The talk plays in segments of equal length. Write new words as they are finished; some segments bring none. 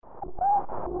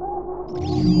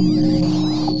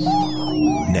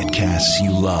Netcasts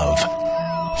you love.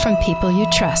 From people you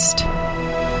trust.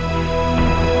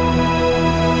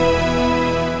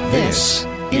 This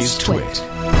is Twit.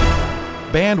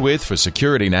 Bandwidth for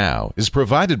Security Now is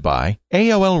provided by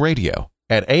AOL Radio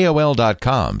at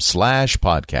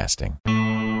AOL.com/podcasting.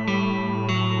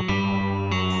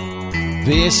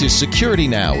 This is Security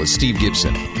Now with Steve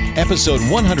Gibson, episode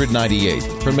 198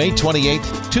 for May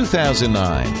 28th,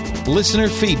 2009. Listener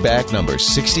feedback number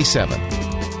 67.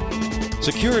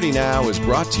 Security Now is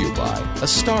brought to you by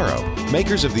Astaro,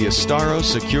 makers of the Astaro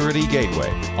Security Gateway,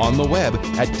 on the web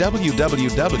at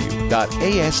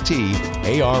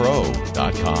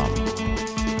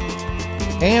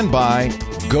www.astaro.com. And by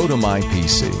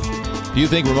GoToMyPC. Do you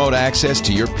think remote access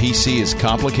to your PC is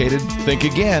complicated? Think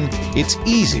again. It's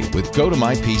easy with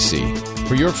GoToMyPC.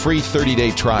 For your free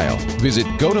 30-day trial, visit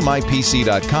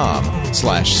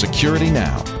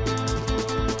GoToMyPC.com/securitynow.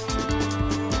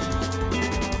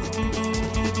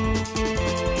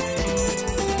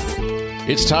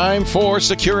 It's time for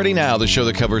Security Now, the show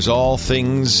that covers all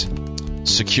things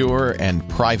secure and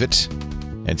private.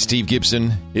 And Steve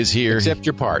Gibson is here. Except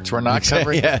your parts. We're not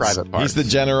covering the private parts. He's the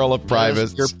general of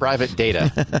private. Your private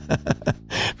data.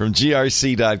 From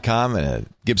GRC.com and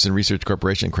Gibson Research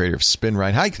Corporation, creator of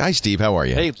SpinRite. Hi, Steve. How are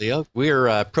you? Hey, Leo. We're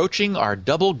approaching our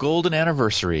double golden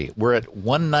anniversary. We're at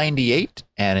 198,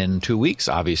 and in 2 weeks,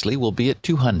 obviously, we'll be at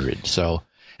 200. So,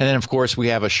 and then, of course, we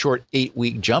have a short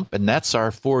 8-week jump, and that's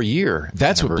our 4-year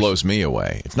That's what blows me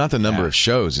away. It's not the number of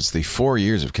shows. It's the 4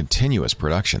 years of continuous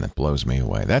production that blows me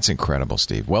away. That's incredible,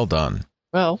 Steve. Well done.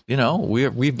 Well, you know,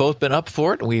 we've both been up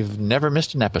for it, and we've never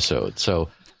missed an episode. So,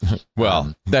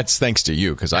 well, that's thanks to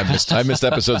you, because I missed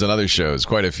episodes on other shows,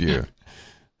 quite a few.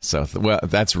 So, well,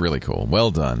 that's really cool. Well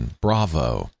done.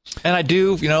 Bravo. And I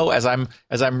do, you know, as I'm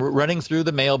running through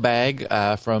the mailbag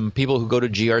from people who go to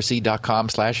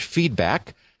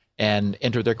grc.com/feedback and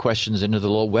enter their questions into the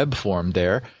little web form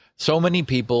there, so many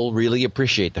people really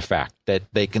appreciate the fact that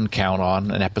they can count on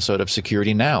an episode of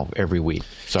Security Now every week.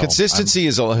 So consistency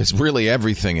is really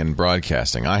everything in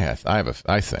broadcasting. I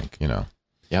think, you know.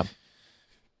 Yep.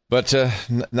 But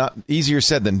not easier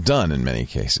said than done in many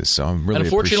cases. So I'm really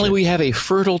unfortunately, we have a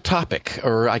fertile topic,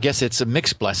 or I guess it's a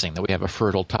mixed blessing that we have a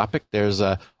fertile topic. There's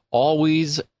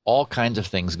always all kinds of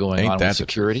things going on with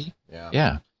security.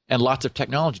 Yeah. And lots of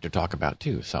technology to talk about,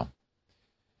 too. So,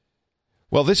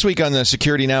 well, this week on the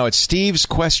Security Now, it's Steve's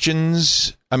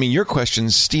questions. I mean, your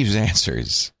questions, Steve's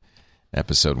answers.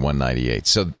 Episode 198.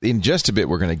 So in just a bit,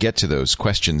 we're going to get to those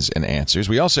questions and answers.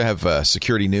 We also have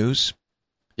security news.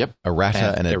 Yep.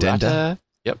 Errata and addenda.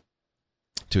 Yep.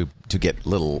 To get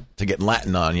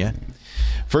Latin on you.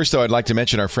 First, though, I'd like to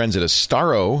mention our friends at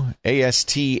Astaro,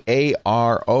 ASTARO.com.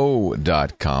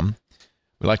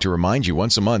 We'd like to remind you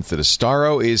once a month that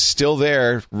Astaro is still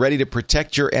there, ready to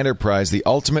protect your enterprise, the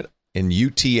ultimate in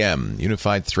UTM,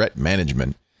 Unified Threat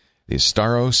Management, the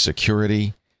Astaro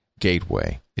Security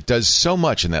Gateway. It does so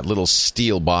much in that little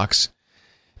steel box.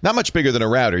 Not much bigger than a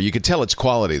router. You can tell its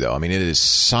quality, though. I mean, it is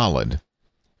solid.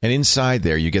 And inside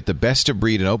there, you get the best of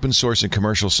breed in open source and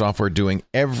commercial software doing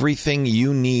everything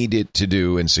you need it to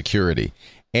do in security.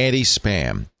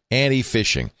 Anti-spam,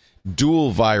 anti-phishing, dual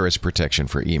virus protection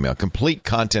for email, complete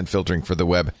content filtering for the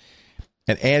web,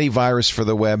 an antivirus for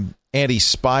the web,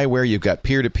 anti-spyware. You've got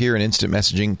peer-to-peer and instant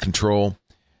messaging control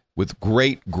with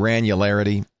great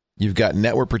granularity. You've got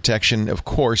network protection, of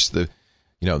course, the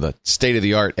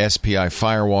state-of-the-art SPI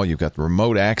firewall. You've got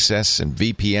remote access and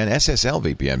VPN, SSL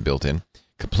VPN built in,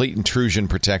 complete intrusion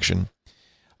protection.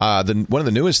 One of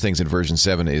the newest things in version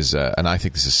 7 is, and I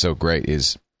think this is so great,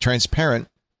 is transparent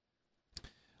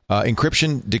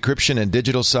encryption, decryption, and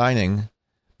digital signing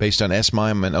based on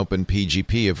SMIME and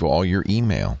OpenPGP of all your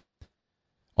email.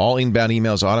 All inbound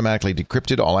email is automatically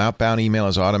decrypted. All outbound email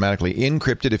is automatically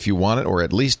encrypted if you want it, or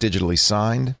at least digitally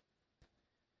signed.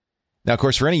 Now, of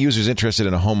course, for any users interested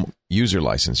in a home user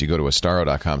license, you go to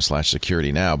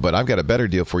astaro.com/security now. But I've got a better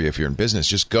deal for you if you're in business.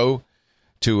 Just go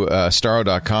to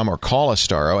astaro.com or call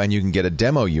Astaro, and you can get a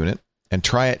demo unit and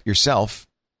try it yourself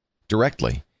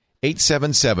directly.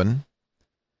 877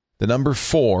 the number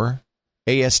 4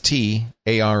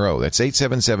 ASTARO. That's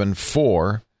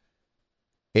 877-4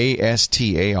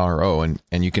 ASTARO,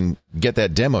 and you can get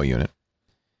that demo unit.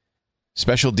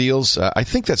 Special deals. I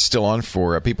think that's still on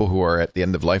for people who are at the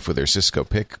end of life with their Cisco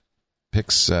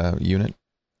PICS unit.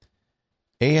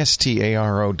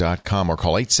 ASTARO.com or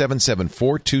call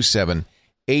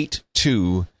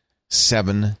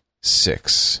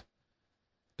 877-427-8276.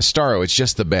 Astaro, it's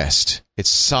just the best. It's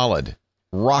solid.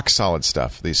 Rock solid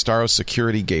stuff. The Astaro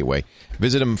Security Gateway.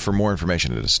 Visit them for more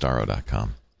information at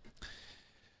astaro.com.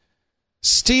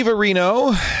 Steve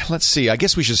Areno, let's see. I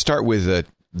guess we should start with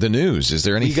the news. Is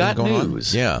there anything going on?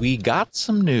 Yeah. We got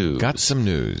some news. Got some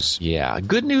news. Yeah.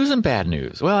 Good news and bad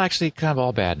news. Well, actually, kind of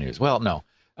all bad news. Well, no.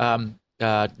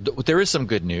 There is some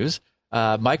good news.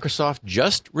 Microsoft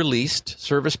just released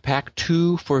Service Pack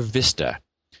 2 for Vista.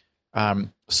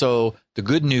 So the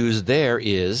good news there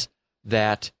is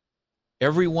that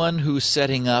everyone who's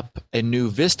setting up a new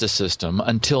Vista system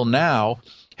until now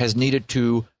has needed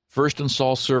to first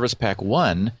install Service Pack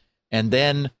 1 and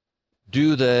then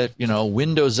do the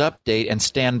Windows update and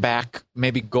stand back,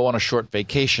 maybe go on a short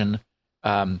vacation,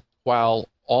 while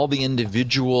all the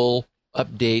individual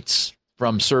updates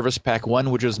from Service Pack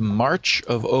 1, which was March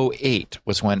of 2008,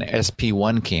 was when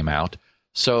SP1 came out.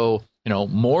 So,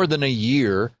 more than a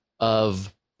year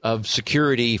of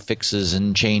security fixes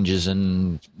and changes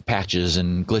and patches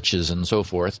and glitches and so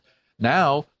forth.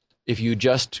 Now, if you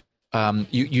just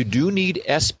you do need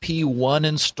SP1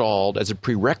 installed as a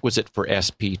prerequisite for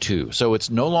SP2. So it's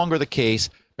no longer the case.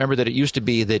 Remember that it used to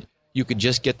be that you could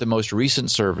just get the most recent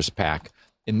Service Pack.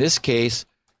 In this case,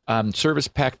 Service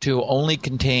Pack 2 only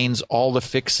contains all the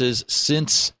fixes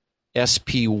since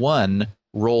SP1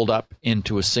 rolled up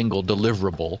into a single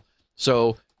deliverable.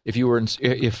 So if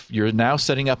you're now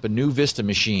setting up a new Vista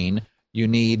machine, you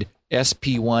need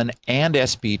SP1 and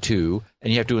SP2,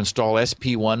 and you have to install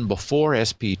SP1 before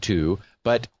SP2.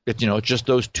 But just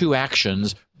those two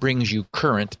actions brings you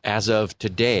current as of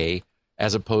today,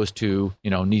 as opposed to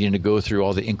needing to go through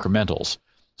all the incrementals.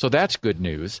 So that's good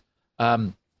news.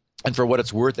 And for what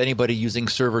it's worth, anybody using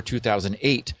Server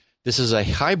 2008, this is a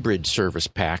hybrid Service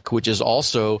Pack, which is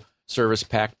also Service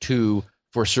Pack 2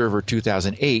 for Server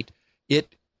 2008.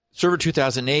 Server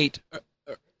 2008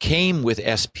 came with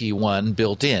SP1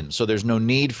 built in, so there's no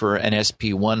need for an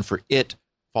SP1 for it,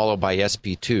 followed by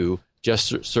SP2,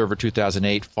 just Server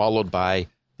 2008, followed by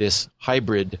this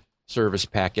hybrid Service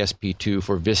Pack SP2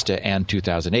 for Vista and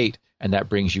 2008, and that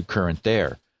brings you current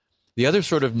there. The other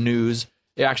sort of news,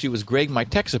 it actually was Greg, my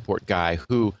tech support guy,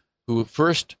 who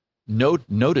first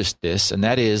noticed this, and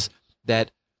that is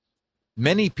that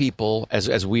many people,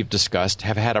 as we've discussed,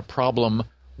 have had a problem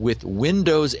with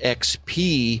Windows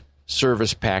XP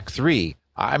Service Pack 3.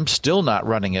 I'm still not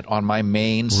running it on my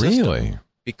main system. Really?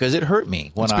 Because it hurt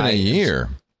me when it's been a year.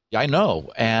 I know,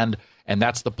 and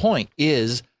that's the point.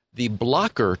 Is the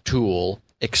blocker tool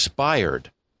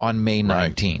expired on May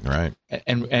 19th? Right.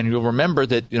 And you'll remember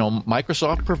that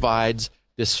Microsoft provides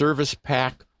this Service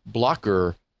Pack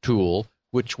blocker tool,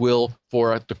 which will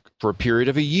for a period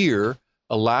of a year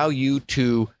allow you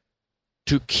to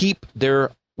keep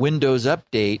their Windows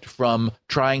Update from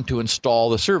trying to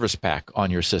install the Service Pack on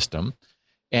your system.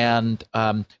 And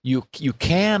you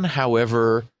can,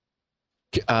 however,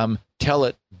 tell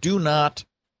it, do not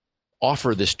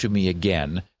offer this to me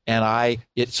again. And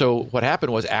so what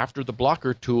happened was, after the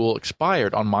blocker tool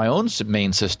expired on my own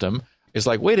main system, it's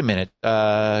like, wait a minute,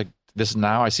 this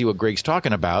now I see what Greg's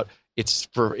talking about. It's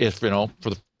for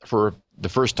the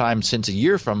first time since a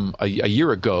year from a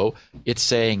year ago, it's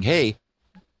saying, hey,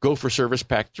 go for Service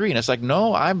Pack 3. And it's like,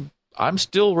 no, I'm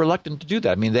still reluctant to do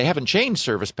that. I mean, they haven't changed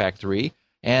Service Pack 3,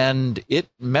 and it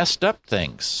messed up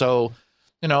things. So,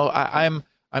 I'm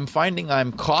finding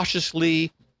I'm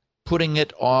cautiously putting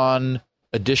it on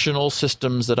additional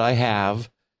systems that I have,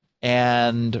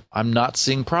 and I'm not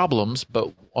seeing problems.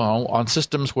 But on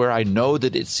systems where I know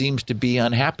that it seems to be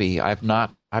unhappy, I've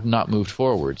not moved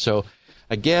forward. So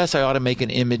I guess I ought to make an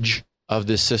image of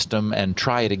this system and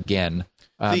try it again.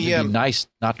 It'd be nice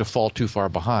not to fall too far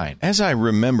behind. As I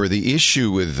remember, the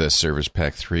issue with the Service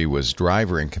Pack 3 was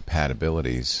driver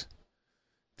incompatibilities.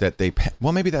 That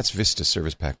maybe that's Vista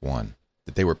Service Pack 1,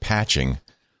 that they were patching,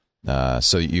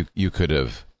 so you could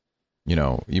have,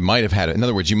 you might have had, in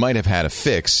other words, you might have had a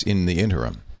fix in the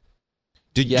interim.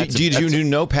 Did you do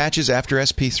no patches after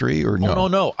SP3 or no?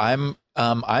 No.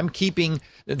 I'm keeping.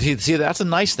 See, that's a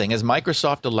nice thing, as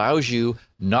Microsoft allows you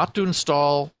not to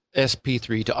install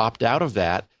SP3 to opt out of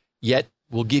that, yet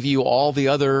will give you all the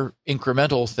other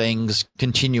incremental things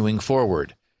continuing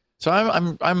forward. So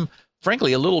I'm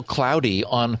frankly a little cloudy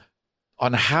on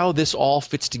how this all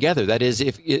fits together. That is,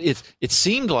 if it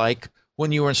seemed like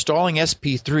when you were installing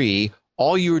SP3,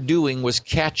 all you were doing was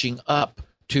catching up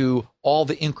to all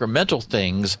the incremental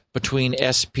things between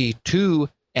SP2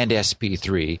 and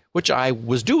SP3, which I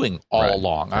was doing all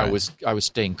along. Right. I was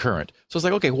staying current. So it's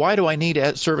like, okay, why do I need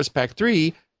Service Pack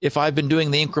 3 if I've been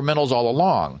doing the incrementals all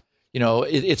along?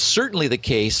 It's certainly the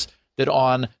case that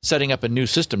on setting up a new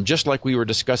system, just like we were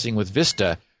discussing with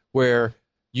Vista, where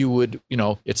you would,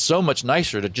 it's so much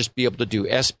nicer to just be able to do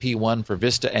SP1 for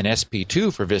Vista and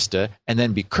SP2 for Vista and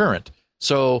then be current.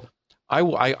 So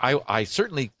I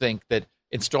certainly think that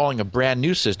installing a brand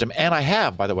new system, and I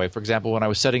have, by the way, for example, when I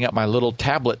was setting up my little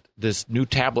tablet, this new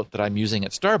tablet that I'm using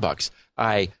at Starbucks,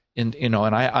 I'm an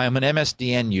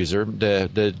MSDN user,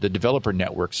 the developer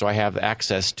network, so I have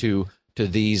access to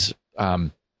these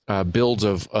builds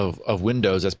of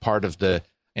Windows as part of the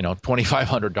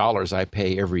 $2,500 I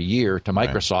pay every year to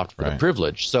Microsoft for the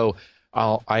privilege. So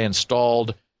I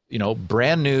installed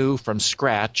brand new from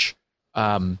scratch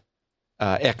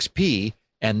XP,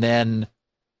 and then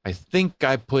I think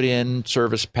I put in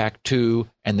Service Pack 2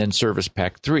 and then Service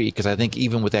Pack 3, because I think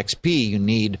even with XP you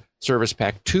need Service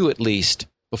Pack 2 at least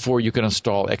before you can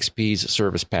install XP's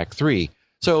Service Pack 3.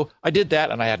 So I did that,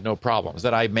 and I had no problems.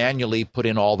 That I manually put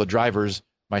in all the drivers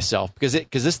myself because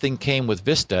this thing came with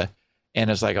Vista, and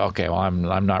it's like, okay, well,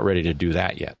 I'm not ready to do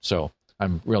that yet. So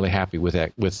I'm really happy with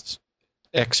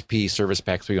XP Service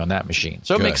Pack 3 on that machine.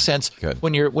 So it makes sense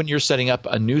when you're setting up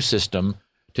a new system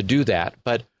to do that.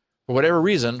 But for whatever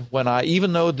reason,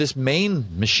 even though this main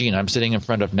machine I'm sitting in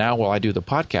front of now while I do the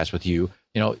podcast with you,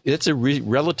 it's a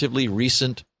relatively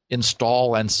recent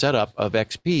install and setup of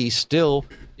XP. Still,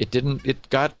 it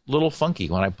got a little funky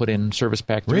when I put in Service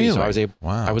Pack 3. Really? So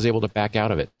I was able to back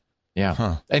out of it. Yeah.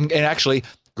 Huh. And actually,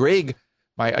 Greg,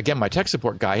 my tech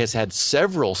support guy, has had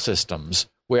several systems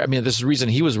where, this is the reason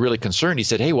he was really concerned. He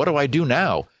said, hey, what do I do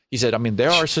now? He said,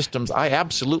 there are systems I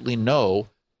absolutely know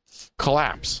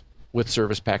collapse with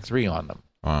Service Pack 3 on them.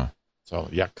 Wow. So,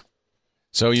 yuck.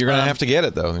 So you're going to have to get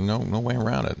it, though. No way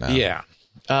around it now. Yeah.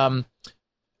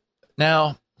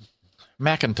 Now,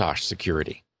 Macintosh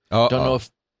security. I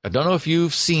don't know if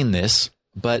you've seen this,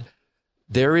 but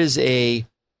there is a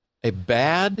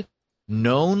bad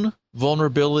known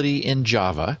vulnerability in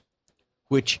Java,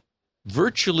 which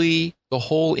virtually the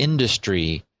whole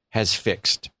industry has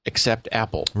fixed, except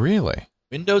Apple. Really?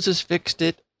 Windows has fixed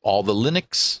it. All the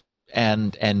Linux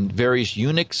and various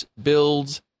Unix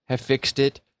builds have fixed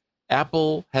it.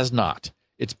 Apple has not.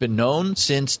 It's been known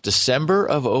since December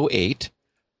of 2008,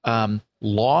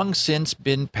 long since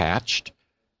been patched.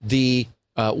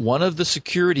 One of the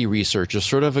security researchers,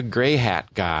 sort of a gray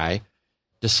hat guy,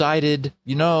 decided,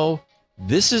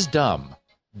 this is dumb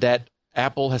that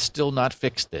Apple has still not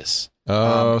fixed this.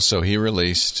 So he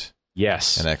released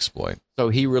an exploit. So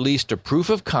he released a proof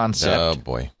of concept. Oh,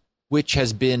 boy. Which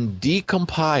has been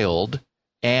decompiled,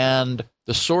 and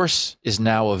the source is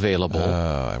now available.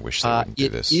 I wish they wouldn't do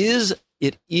this.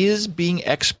 It is being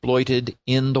exploited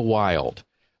in the wild.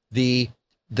 The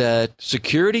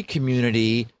security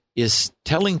community is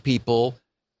telling people,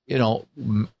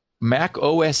 Mac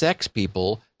OS X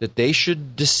people, that they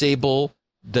should disable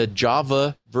the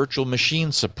Java virtual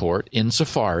machine support in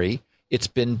Safari. It's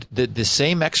been the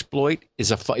same exploit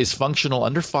is functional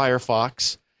under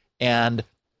Firefox, and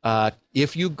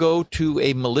if you go to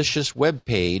a malicious web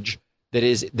page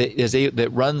that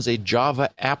runs a Java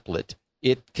applet,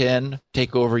 it can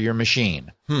take over your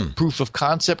machine. Proof of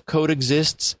concept code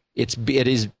exists. It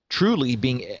is truly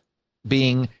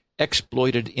being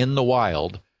exploited in the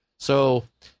wild. So,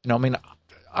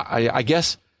 I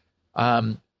guess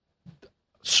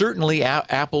certainly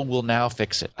Apple will now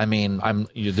fix it.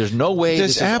 There's no way.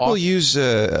 Does Apple use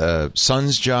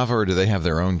Sun's Java, or do they have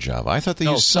their own Java? I thought they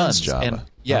used Sun's Java.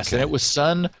 And it was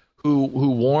Sun who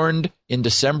warned in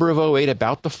December of 2008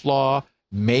 about the flaw,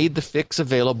 made the fix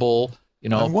available.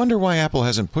 I wonder why Apple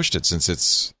hasn't pushed it since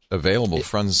it's available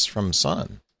from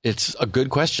Sun. It's a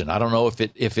good question. I don't know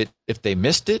if they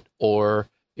missed it or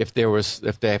if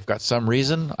they've got some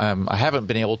reason. I haven't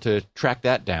been able to track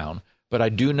that down, but I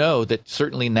do know that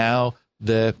certainly now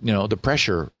the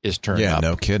pressure is turned up. Yeah,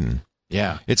 no kidding.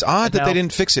 Yeah, it's odd that they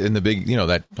didn't fix it in the big,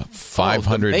 that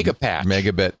 500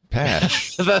 megabit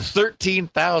patch. The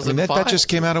 13,000. That just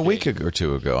came out a week or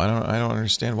two ago. I don't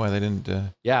understand why they didn't.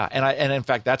 Yeah, and in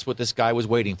fact, that's what this guy was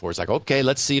waiting for. It's like, okay,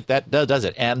 let's see if that does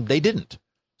it, and they didn't.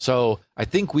 So I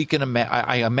think we can.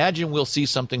 I imagine we'll see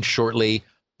something shortly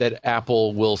that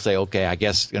Apple will say, okay, I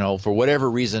guess for whatever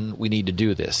reason we need to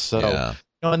do this. So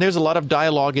and there's a lot of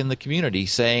dialogue in the community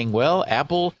saying, well,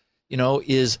 Apple,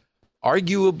 is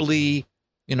arguably,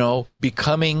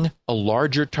 becoming a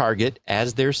larger target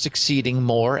as they're succeeding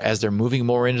more, as they're moving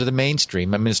more into the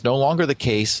mainstream. It's no longer the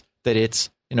case that it's,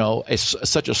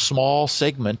 such a small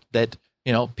segment that,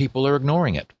 people are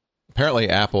ignoring it. Apparently,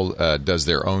 Apple does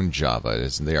their own Java.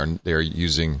 They are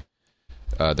using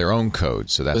their own code,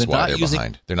 so that's why they're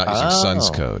behind. They're not using Sun's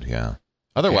code, yeah.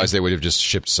 Otherwise, they would have just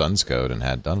shipped Sun's code and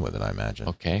had done with it, I imagine.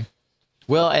 Okay.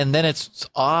 Well, and then it's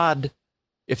odd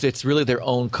if it's really their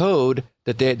own code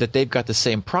that they've got the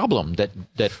same problem that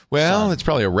well, it's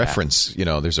probably a reference.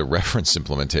 There's a reference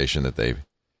implementation that they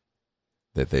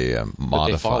modified.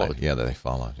 That they followed. Yeah, that they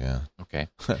followed. Yeah. Okay.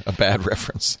 A bad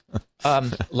reference.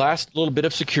 Last little bit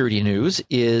of security news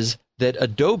is that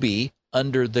Adobe,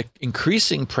 under the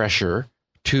increasing pressure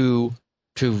to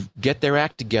get their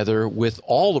act together with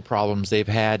all the problems they've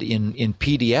had in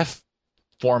PDF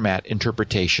format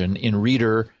interpretation, in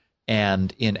Reader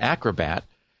and in Acrobat,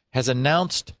 has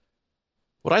announced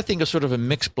what I think is sort of a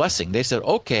mixed blessing. They said,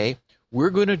 okay, we're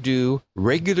going to do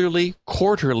regularly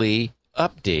quarterly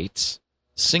updates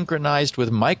synchronized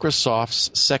with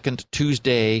Microsoft's second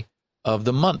Tuesday of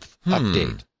the month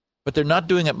update. But they're not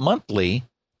doing it monthly.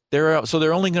 So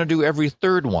they're only going to do every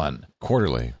third one.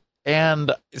 Quarterly.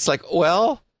 And it's like,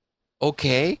 well,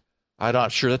 okay, I'm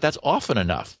not sure that that's often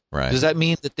enough. Right. Does that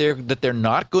mean that they're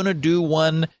not going to do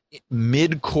one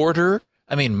mid-quarter?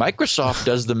 I mean, Microsoft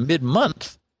does the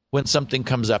mid-month when something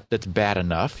comes up that's bad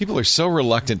enough. People are so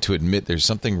reluctant to admit there's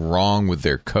something wrong with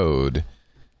their code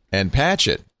and patch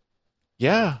it.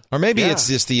 Yeah. Or maybe it's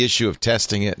just the issue of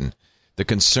testing it and the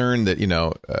concern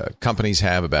that, companies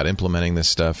have about implementing this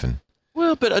stuff.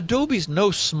 Well, but Adobe's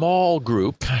no small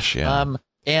group. Gosh, yeah.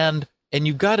 And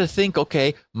you got to think,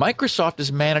 okay, Microsoft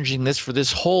is managing this for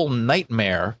this whole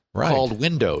nightmare called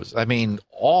Windows. I mean,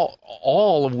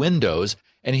 all of Windows.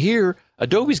 And here,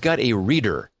 Adobe's got a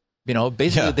reader.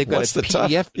 Basically, they've got a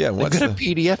PDF. They've got a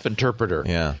PDF interpreter.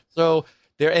 Yeah. So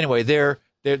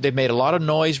they've made a lot of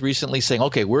noise recently, saying,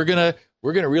 okay, we're gonna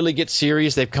really get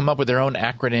serious. They've come up with their own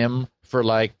acronym for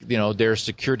their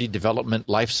security development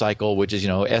lifecycle, which is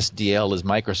SDL is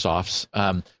Microsoft's,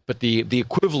 but the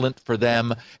equivalent for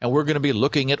them. And we're going to be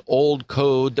looking at old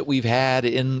code that we've had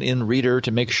in Reader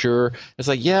to make sure. It's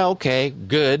like, yeah, okay,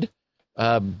 good.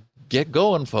 Get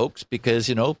going, folks, because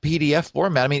PDF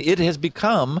format. I mean, it has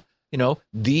become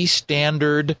the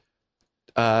standard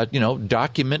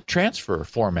document transfer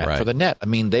format for the net. I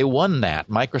mean, they won that.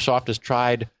 Microsoft has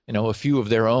tried, a few of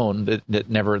their own that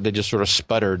never, they just sort of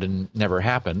sputtered and never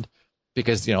happened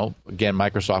because, again,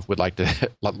 Microsoft would like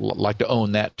to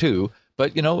own that too.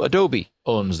 But, Adobe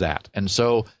owns that. And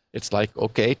so it's like,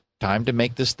 okay, time to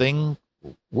make this thing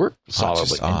work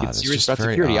solidly and get serious about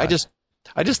security. Odd.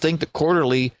 I just think that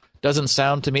quarterly doesn't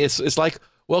sound to me, it's like,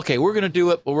 well, okay, we're going to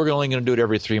do it, but we're only going to do it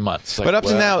every 3 months. Like, but up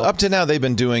to now, they've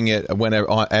been doing it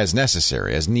whenever, as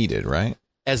necessary, as needed, right?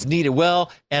 As needed.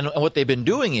 Well, and what they've been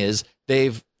doing is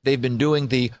they've been doing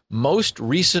the most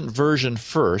recent version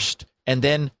first, and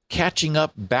then catching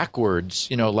up backwards.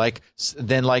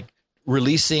 Then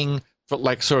releasing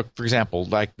for example,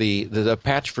 like the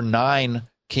patch for 9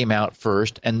 came out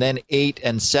first, and then 8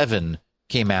 and 7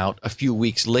 came out a few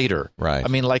weeks later. Right. I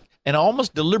mean, and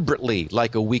almost deliberately,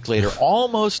 like a week later,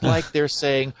 almost like they're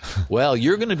saying, well,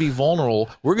 you're going to be vulnerable.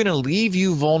 We're going to leave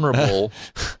you vulnerable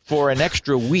for an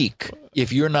extra week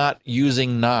if you're not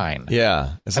using 9.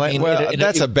 Yeah. It's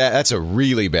that's a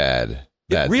really bad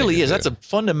it really is. That's a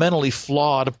fundamentally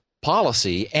flawed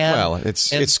policy. And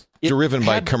it's driven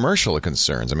by commercial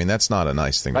concerns. I mean, that's not a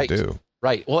nice thing to do.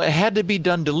 Right. Well, it had to be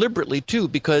done deliberately, too,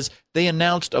 because they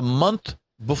announced a month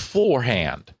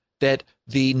beforehand that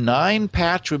the 9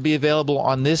 patch would be available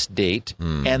on this date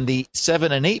and the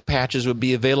 7 and 8 patches would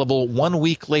be available 1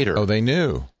 week later. Oh, they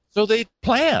knew. So they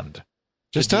planned.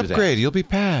 Just upgrade. You'll be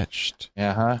patched.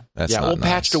 Uh-huh. That's not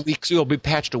nice. You'll be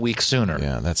patched a week sooner.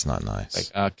 Yeah, that's not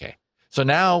nice. Okay. So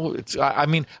now,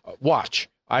 watch.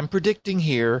 I'm predicting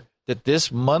here that this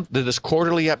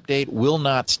quarterly update will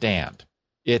not stand.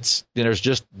 This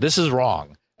is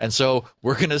wrong. And so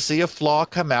we're going to see a flaw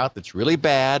come out that's really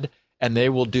bad, and they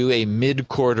will do a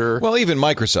mid-quarter. Well, even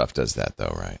Microsoft does that,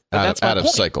 though, right? Out of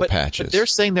cycle patches. But they're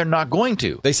saying they're not going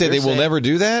to. They say they will never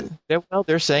do that?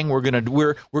 They're saying we're going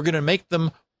to make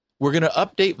them. We're going to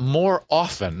update more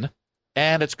often,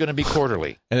 and it's going to be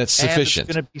quarterly, and it's sufficient. And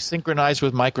it's going to be synchronized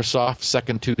with Microsoft's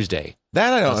second Tuesday.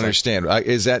 That I don't understand.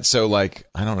 Is that so? I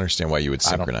don't understand why you would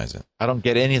synchronize it. I don't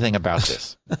get anything about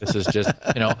this. This is just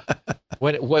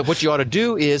what you ought to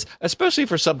do is, especially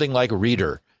for something like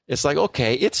Reader, it's like,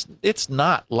 okay, it's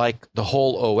not like the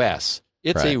whole OS.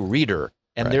 It's a reader,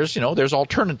 and there's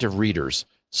alternative readers.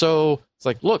 So it's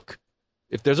like, look,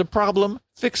 if there's a problem,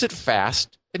 fix it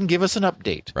fast and give us an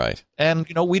update. Right. And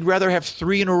we'd rather have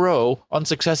 3 in a row on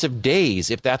successive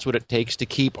days if that's what it takes to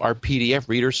keep our PDF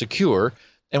reader secure.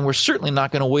 And we're certainly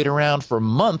not going to wait around for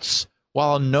months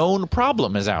while a known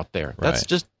problem is out there. That's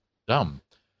just dumb.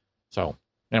 So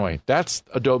anyway, that's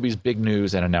Adobe's big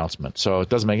news and announcement. So it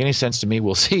doesn't make any sense to me.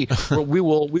 We'll see. we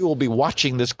will be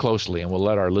watching this closely, and we'll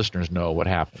let our listeners know what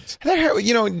happens. Do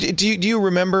you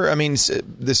remember? I mean,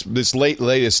 this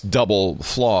latest double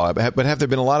flaw. But have there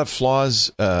been a lot of flaws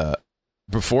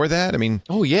before that? I mean,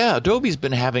 oh yeah, Adobe's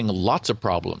been having lots of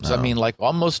problems. I mean, like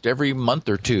almost every month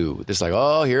or two, it's like,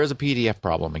 oh, here's a PDF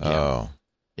problem again. Oh.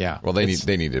 Yeah. Well, they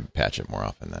need to patch it more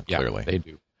often then, clearly. They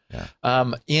do. Yeah.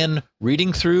 In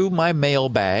reading through my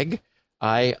mailbag,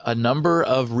 a number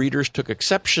of readers took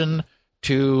exception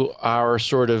to our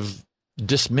sort of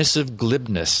dismissive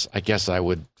glibness, I guess I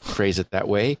would phrase it that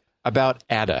way, about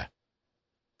Ada,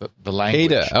 the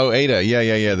language. Ada. Oh, Ada.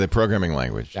 Yeah. The programming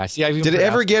language. Yeah, see, did it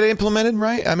ever get implemented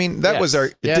right? I mean, that was our...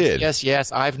 It did.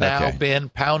 Yes. I've now been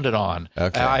pounded on.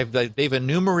 Okay. They've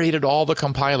enumerated all the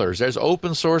compilers. There's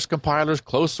open source compilers,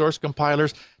 closed source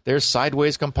compilers. There's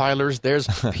sideways compilers. There's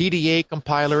PDA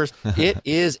compilers. It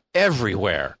is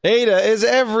everywhere. Ada is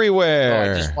everywhere.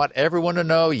 So I just want everyone to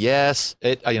know, yes,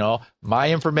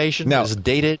 my information is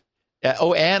dated.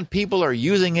 And people are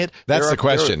using it. That's the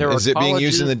question. Is it being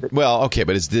used in the... Well, okay,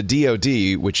 but it's the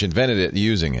DOD which invented it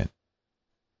using it.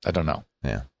 I don't know.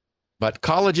 Yeah. But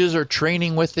colleges are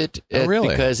training with it really?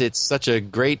 Because it's such a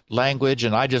great language,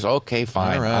 and I just, okay,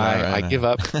 fine. All right. I give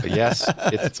up. But yes,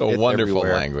 it's a wonderful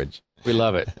everywhere. language. We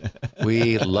love it.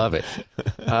 We love it.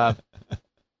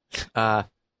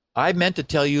 I meant to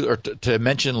tell you, or to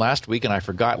mention last week, and I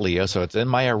forgot, Leo, so it's in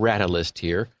my errata list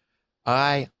here.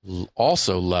 I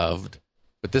also loved,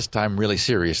 but this time really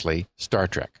seriously, Star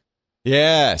Trek.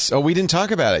 Yes. Oh, we didn't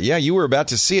talk about it. Yeah, you were about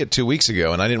to see it 2 weeks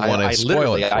ago, and I didn't want to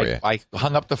spoil it for you. I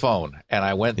hung up the phone, and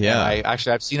I went. Yeah. And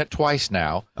I've seen it twice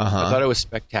now. I thought it was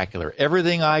spectacular.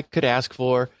 Everything I could ask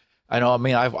for. I know. I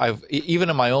mean, I've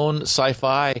even in my own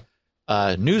sci-fi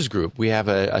news group, we have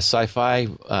a sci-fi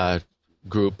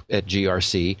group at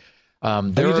GRC. You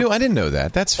do? I didn't know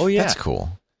that. That's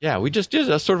cool. Yeah, we just did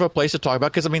a sort of a place to talk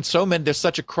about because, I mean, there's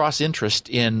such a cross interest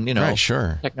in,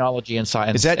 technology and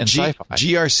science. Is that and sci-fi.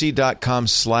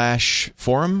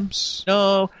 grc.com/forums?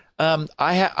 No,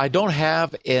 I don't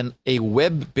have a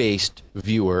web-based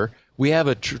viewer. We have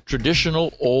a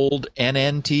traditional old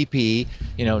NNTP,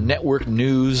 network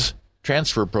news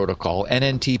transfer protocol,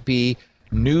 NNTP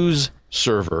news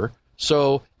server.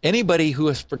 So anybody who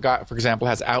has for example,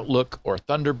 has Outlook or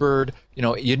Thunderbird, you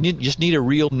just need a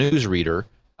real news reader.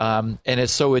 And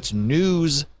it's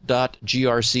news.grc.com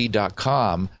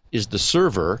is the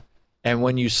server. And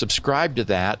when you subscribe to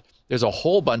that, there's a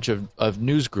whole bunch of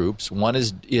news groups. One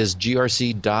is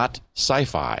grc.sci-fi,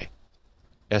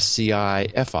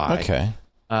 SCIFI. Okay.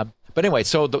 But anyway,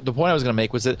 so the point I was going to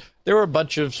make was that there were a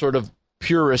bunch of sort of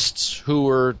purists who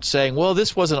were saying, well,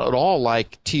 this wasn't at all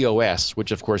like TOS,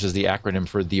 which of course is the acronym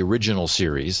for the original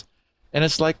series. And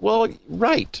it's like, well,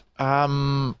 right.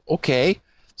 Okay.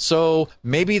 So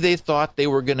maybe they thought they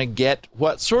were going to get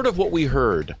what we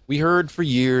heard. We heard for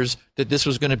years that this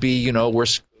was going to be, where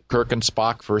Kirk and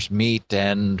Spock first meet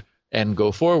and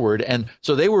go forward. And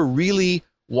so they were really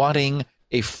wanting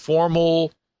a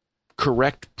formal,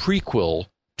 correct prequel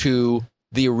to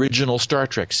the original Star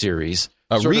Trek series.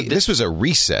 This was a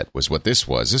reset, was what this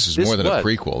was. This is more than a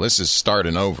prequel. This is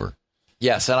starting over.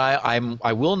 Yes, and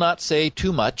I will not say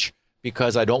too much,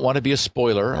 because I don't want to be a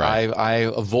spoiler. Right. I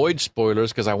avoid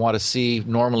spoilers because I want to see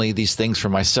normally these things for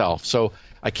myself. So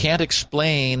I can't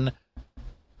explain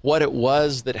what it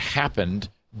was that happened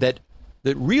that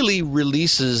really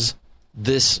releases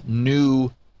this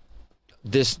movie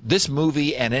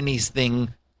and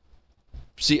anything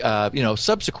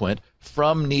subsequent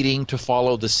from needing to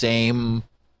follow the same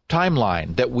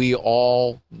timeline that we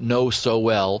all know so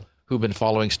well who've been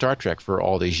following Star Trek for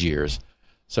all these years.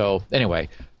 So anyway,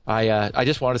 I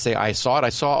just wanted to say I saw it. I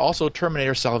saw also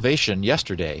Terminator Salvation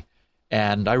yesterday,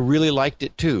 and I really liked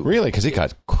it too. Really? Because it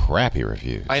got crappy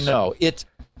reviews. I know.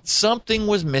 Something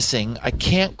was missing. I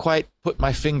can't quite put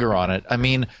my finger on it. I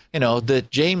mean, the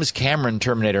James Cameron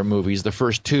Terminator movies, the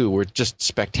first two, were just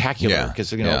spectacular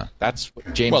because that's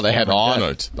what James. Well, they Cameron had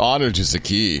Arnold. does. Arnold is the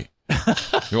key.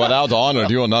 Without Arnold,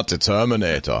 you are not the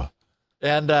Terminator.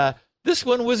 And this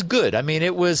one was good. I mean,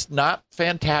 it was not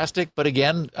fantastic, but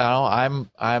again,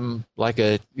 I'm like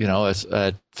a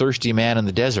thirsty man in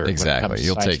the desert. Exactly,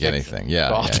 you'll take anything. Yeah,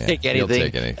 so I'll take anything. You'll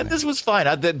take anything. And this was fine.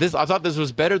 I thought this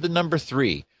was better than number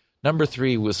 3. Number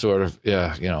 3 was sort of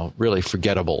really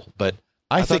forgettable. But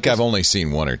I think I've only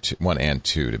seen one and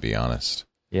two, to be honest.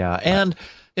 Yeah, and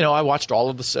I watched all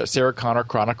of the Sarah Connor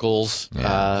Chronicles.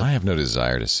 Yeah, I have no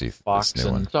desire to see Fox, this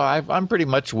new one. So I'm pretty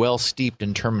much well steeped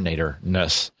in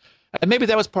Terminator-ness. And maybe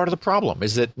that was part of the problem,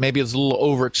 is that maybe it's a little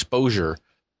overexposure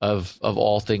of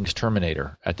all things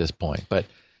Terminator at this point. But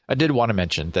I did want to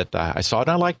mention that I saw it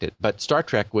and I liked it. But Star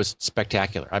Trek was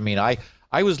spectacular. I mean, I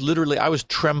was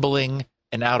trembling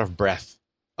and out of breath.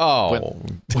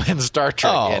 When Star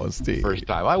Trek ended the first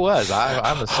time. I'm a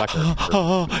sucker.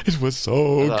 It was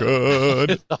so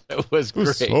good. It was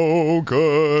great. So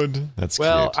good. That's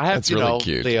cute. That's really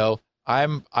cute. Leo,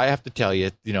 I have to tell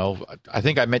you, I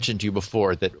think I mentioned to you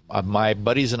before that my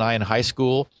buddies and I in high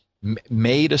school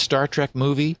made a Star Trek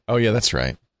movie. Oh, yeah, that's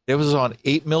right. It was on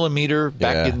 8mm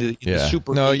back in the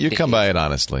Super. No, 8 you days. come by it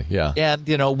honestly. Yeah. And,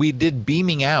 we did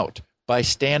beaming out by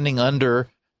standing under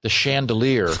the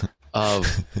chandelier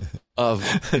of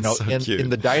in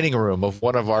the dining room of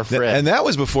one of our friends. And that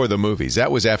was before the movies.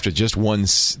 That was after just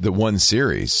the one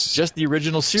series. Just the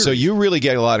original series. So you really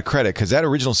get a lot of credit because that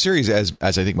original series, as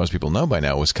I think most people know by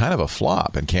now, was kind of a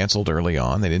flop and canceled early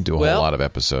on. They didn't do a whole lot of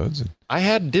episodes. I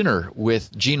had dinner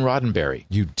with Gene Roddenberry.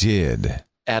 You did.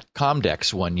 At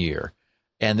Comdex one year.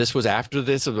 And this was after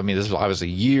this. I mean, this was obviously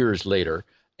years later.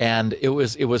 And it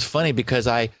was funny because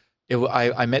I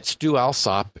met Stu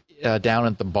Alsop down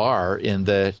at the bar in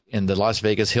the Las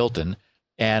Vegas Hilton,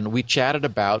 and we chatted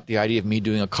about the idea of me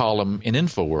doing a column in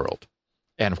InfoWorld,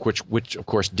 and which of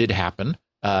course did happen.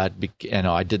 I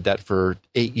did that for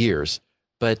 8 years.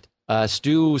 But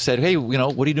Stu said, "Hey,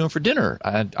 what are you doing for dinner?"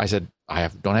 And I said,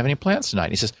 don't have any plans tonight."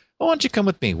 And he says, "Well, why don't you come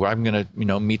with me? Where I'm going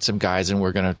to meet some guys, and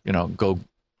we're going to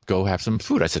go have some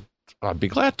food." I said, "I'd be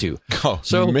glad to." Oh,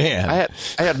 so man.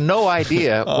 I had no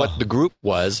idea what the group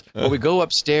was. But we go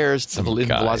upstairs to the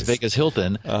Las Vegas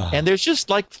Hilton, and there's just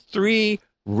like 3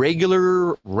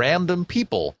 regular random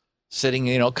people sitting,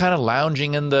 kind of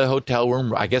lounging in the hotel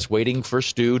room, I guess waiting for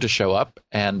Stu to show up.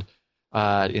 And,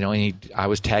 I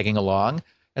was tagging along.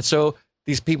 And so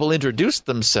these people introduced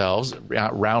themselves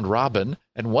round robin.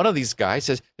 And one of these guys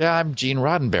says, "Yeah, I'm Gene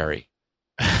Roddenberry."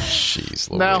 Jeez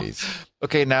Louise.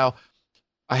 Now,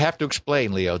 I have to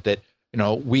explain, Leo, that,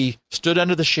 we stood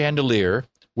under the chandelier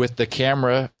with the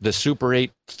camera, the Super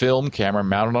 8 film camera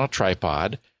mounted on a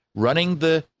tripod, running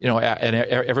and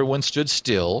everyone stood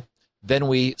still. Then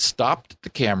we stopped the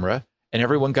camera and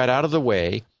everyone got out of the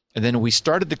way. And then we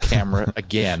started the camera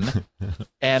again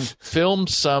and filmed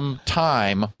some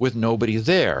time with nobody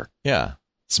there. Yeah.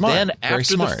 Smart. Then Very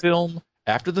smart.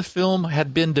 after the film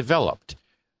had been developed,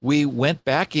 we went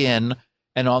back in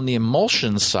and on the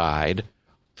emulsion side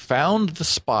found the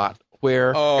spot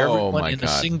where everyone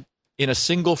in a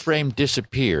single frame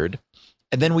disappeared,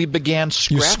 and then we began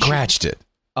scratching. You scratched it.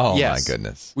 Oh, yes. My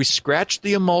goodness. We scratched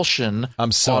the emulsion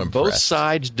I'm so on impressed. both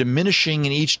sides, diminishing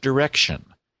in each direction,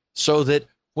 so that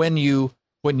when you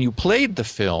played the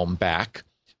film back,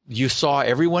 you saw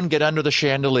everyone get under the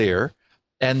chandelier,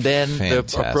 and then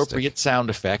Fantastic. The appropriate sound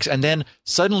effects. And then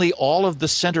suddenly all of the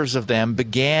centers of them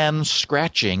began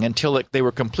scratching until they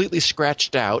were completely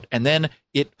scratched out. And then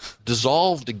it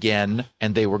dissolved again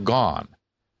and they were gone.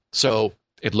 So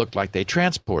it looked like they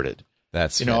transported.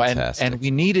 That's fantastic. And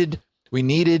we needed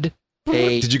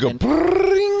a... Did you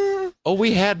go... Oh,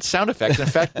 we had sound effects. In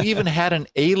fact, we even had an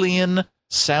alien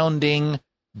sounding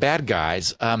bad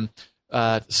guys.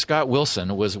 Scott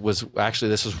Wilson was actually,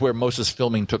 this is where most of his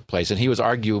filming took place, and he was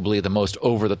arguably the most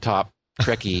over-the-top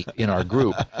Trekkie in our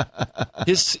group.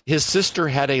 His sister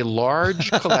had a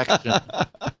large collection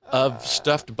of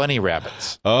stuffed bunny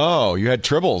rabbits. Oh, you had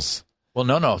tribbles. Well,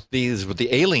 no. These were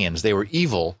the aliens. They were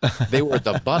evil. They were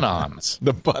the Bunons.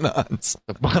 The Bunons.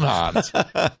 The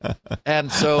Bunons.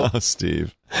 And so... Oh,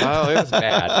 Steve. Oh, it was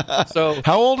bad. So,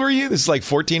 how old were you? This is like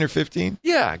 14 or 15?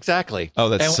 Yeah, exactly. Oh,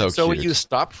 that's so cute. So we used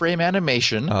stop frame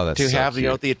animation to have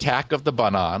the attack of the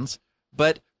Bunons.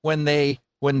 But when they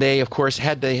of course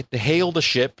had to hail the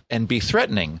ship and be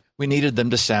threatening, we needed them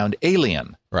to sound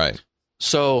alien. Right.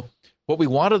 So what we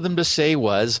wanted them to say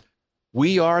was,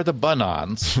 "We are the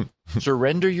Bunons.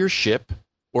 Surrender your ship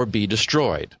or be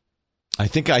destroyed." I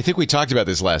think we talked about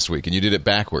this last week, and you did it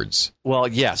backwards. Well,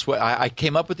 yes. Well, I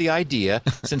came up with the idea,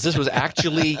 since this was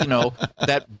actually,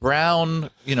 that brown,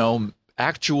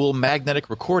 actual magnetic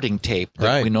recording tape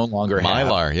that we no longer have.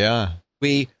 Mylar, yeah.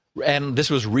 And this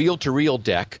was reel-to-reel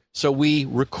deck, so we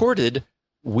recorded,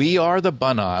 "We are the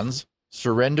Bunons,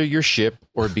 surrender your ship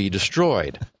or be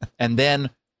destroyed." And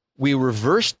then we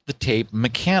reversed the tape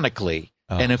mechanically,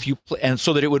 and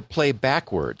so that it would play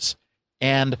backwards.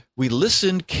 And we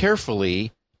listened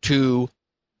carefully to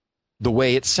the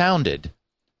way it sounded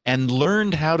and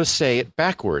learned how to say it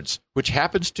backwards, which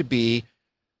happens to be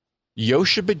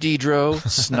Yoshibadidro,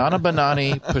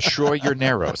 Snanabanani, Pashor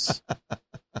Yerneros.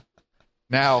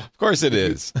 Now, of course it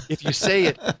is. If you say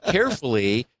it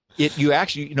carefully, you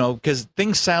actually, because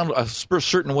things sound a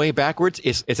certain way backwards,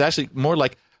 it's actually more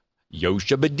like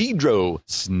Yoshibadidro,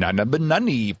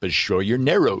 Snanabanani, Pashor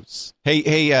Yerneros.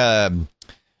 Hey,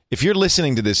 if you're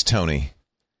listening to this, Tony,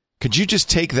 could you just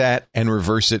take that and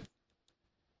reverse it?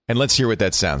 And let's hear what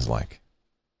that sounds like.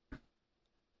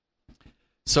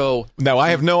 So now, I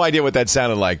have no idea what that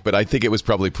sounded like, but I think it was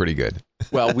probably pretty good.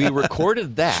 Well, we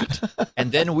recorded that,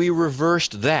 and then we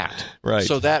reversed that. Right.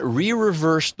 So that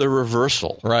reversed the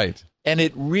reversal. Right. And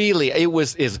it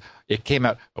came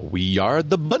out, "We are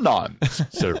the Bonons.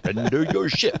 Surrender your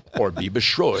ship or be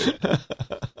destroyed."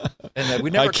 And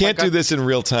we never. I can't do this in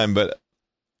real time, but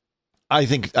I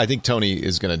think Tony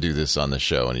is going to do this on the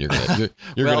show, and you're going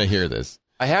to hear this.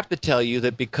 I have to tell you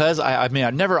that because I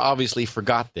never obviously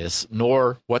forgot this,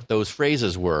 nor what those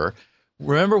phrases were.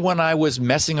 Remember when I was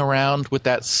messing around with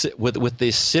that with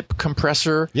the SIP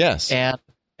compressor? Yes. And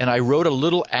I wrote a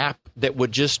little app that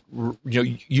would just,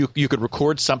 you could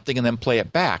record something and then play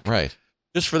it back. Right.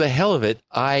 Just for the hell of it,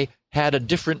 I had a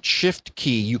different shift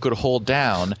key you could hold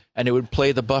down, and it would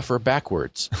play the buffer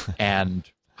backwards. And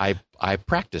I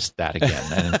practiced that again,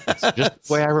 and it's just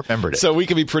the way I remembered it. So we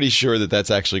can be pretty sure that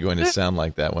that's actually going to sound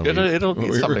like that when it'll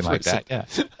be something like that. Yeah.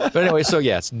 But anyway, so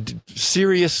yes,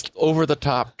 serious, over the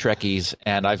top Trekkies,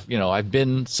 and I've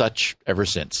been such ever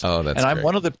since. Oh, that's and I'm great.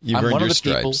 one of the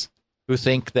people stripes. who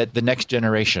think that The Next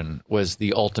Generation was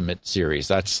the ultimate series.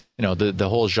 That's the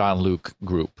whole Jean-Luc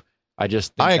group. I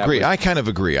agree. I kind of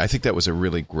agree. I think that was a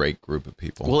really great group of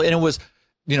people. Well, and it was,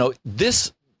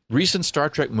 this recent Star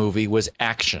Trek movie was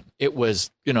action. It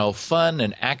was, fun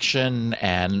and action,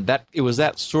 and it was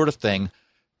that sort of thing.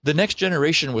 The Next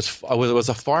Generation was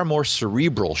a far more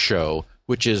cerebral show,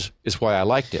 which is why I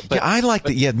liked it.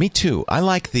 Yeah, me too. I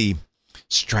like the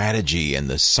strategy and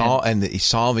the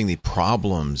solving the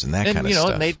problems and that kind of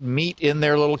stuff. And they'd meet in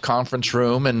their little conference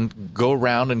room and go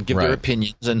around and give their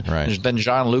opinions, and then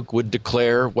Jean-Luc would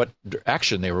declare what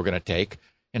action they were going to take.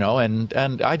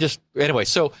 And I just anyway.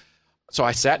 So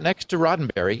I sat next to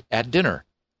Roddenberry at dinner,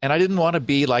 and I didn't want to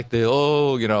be like the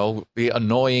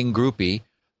annoying groupie,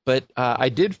 but I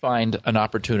did find an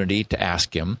opportunity to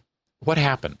ask him what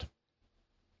happened.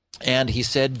 And he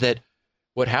said that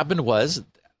what happened was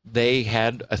they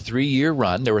had a 3-year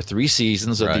run. There were 3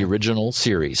 seasons of the original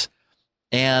series.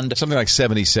 And something like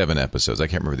 77 episodes. I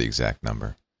can't remember the exact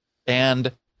number.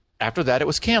 And after that, it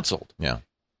was canceled. Yeah.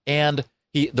 And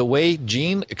the way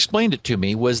Gene explained it to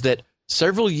me was that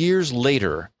several years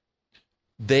later,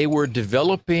 they were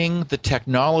developing the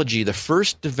technology, the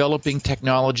first developing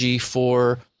technology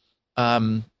for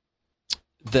the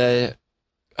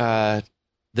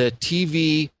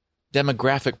TV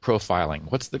demographic profiling.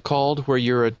 What's it called? Where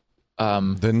you're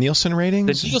the Nielsen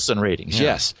ratings? The Nielsen ratings,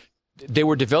 yes. They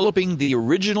were developing the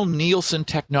original Nielsen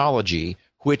technology,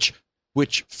 which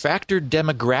factored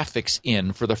demographics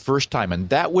in for the first time, and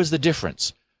that was the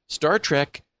difference. Star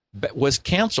Trek was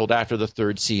canceled after the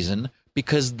 3rd season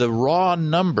because the raw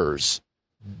numbers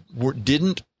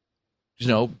didn't,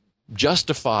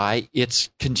 justify its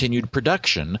continued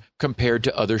production compared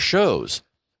to other shows.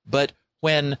 But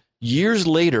when years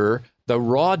later the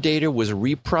raw data was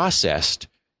reprocessed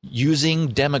using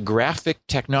demographic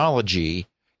technology,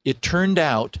 it turned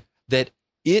out that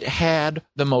it had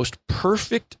the most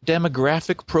perfect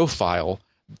demographic profile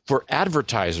for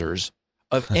advertisers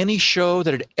of any show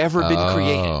that had ever been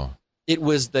created. It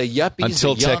was the yuppies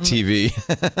until Tech TV.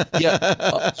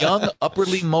 Young,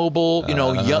 upwardly mobile,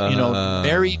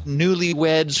 married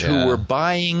newlyweds who were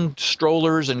buying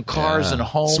strollers and cars and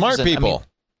homes. Smart people.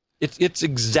 It's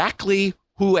exactly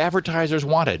who advertisers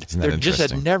wanted. There just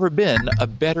had never been a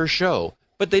better show,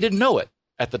 but they didn't know it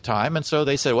at the time, and so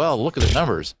they said, "Well, look at the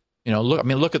numbers.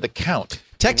 Look at the count."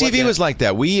 Tech TV was like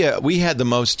that. We had the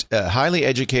most highly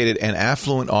educated and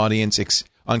affluent audience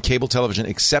on cable television,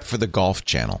 except for the Golf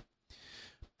Channel.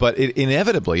 But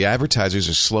inevitably, advertisers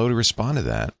are slow to respond to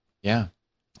that. Yeah.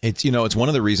 It's one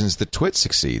of the reasons that Twit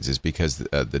succeeds is because the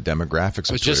demographics.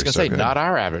 I was just going to say, not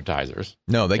our advertisers.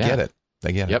 No, they get it.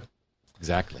 They get it. Yep,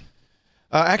 exactly.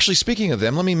 Actually, speaking of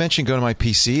them, let me mention Go to My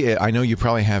PC. I know you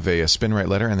probably have a SpinRite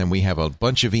letter, and then we have a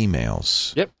bunch of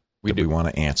emails. Yep, we want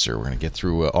to answer. We're going to get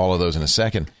through all of those in a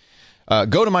second.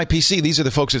 Go to My PC. These are the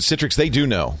folks at Citrix. They do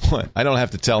know. I don't have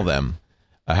to tell them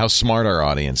how smart our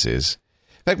audience is.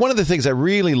 In fact, one of the things I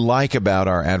really like about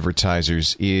our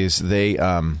advertisers is they,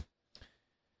 I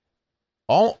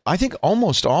think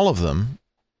almost all of them,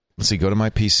 let's see, Go to My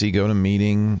PC, Go to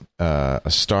Meeting,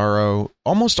 Astaro,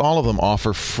 almost all of them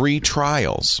offer free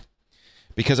trials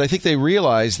because I think they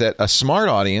realize that a smart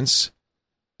audience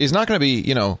is not going to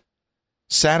be,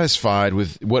 satisfied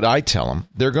with what I tell them.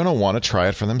 They're going to want to try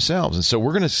it for themselves. And so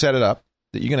we're going to set it up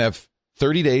that you're going to have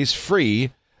 30 days free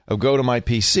of Go to My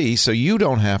PC so you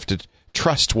don't have to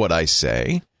trust what I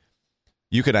say.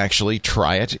 You can actually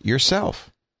try it yourself.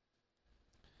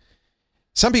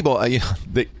 Some people,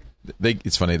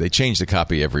 it's funny, they change the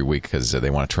copy every week because they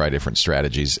want to try different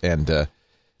strategies. And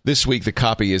this week the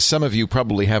copy is, some of you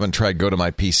probably haven't tried Go to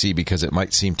My PC because it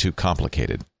might seem too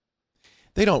complicated.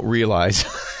 they don't realize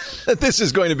that this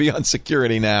is going to be on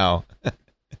Security Now.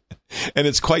 And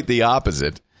it's quite the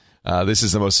opposite. This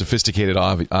is the most sophisticated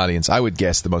audience. I would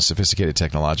guess the most sophisticated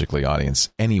technologically audience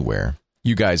anywhere.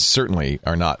 You guys certainly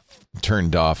are not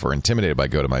turned off or intimidated by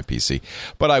GoToMyPC.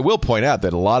 But I will point out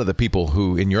that a lot of the people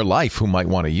who in your life who might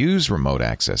want to use remote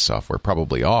access software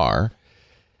probably are.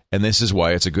 And this is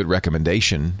why it's a good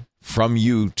recommendation from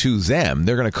you to them.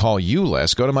 They're going to call you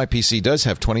less. GoToMyPC does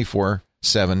have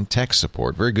 24/7 tech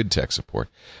support, very good tech support.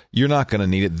 You're not going to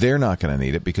need it. They're not going to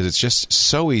need it because it's just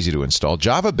so easy to install.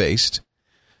 Java-based.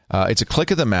 It's a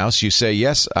click of the mouse. You say,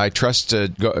 yes, I trust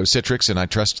Citrix and I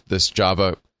trust this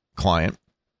Java client.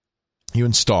 You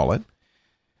install it.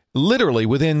 Literally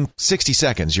within 60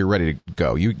 seconds, you're ready to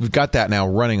go. You've got that now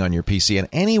running on your PC. And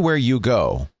anywhere you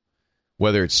go,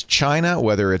 whether it's China,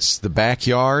 whether it's the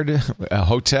backyard, a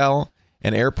hotel,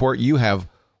 an airport, you have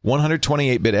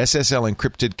 128-bit SSL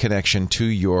encrypted connection to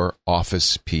your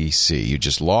Office PC. You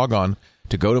just log on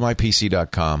to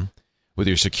GoToMyPC.com with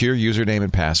your secure username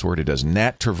and password. It does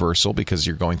NAT traversal because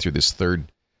you're going through this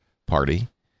third party.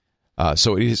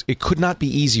 So it could not be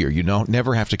easier. You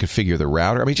never have to configure the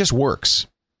router. I mean, it just works.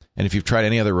 And if you've tried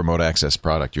any other remote access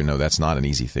product, you know that's not an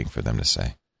easy thing for them to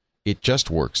say. It just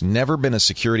works. Never been a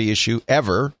security issue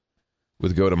ever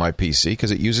with GoToMyPC because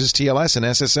it uses TLS and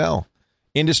SSL.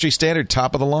 Industry standard,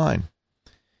 top of the line.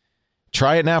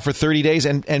 Try it now for 30 days.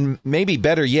 And maybe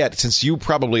better yet, since you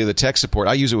probably are the tech support,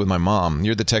 I use it with my mom.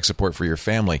 You're the tech support for your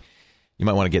family. You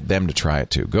might want to get them to try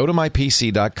it too.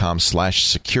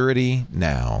 GoToMyPC.com/security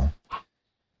now.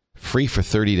 Free for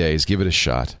 30 days. Give it a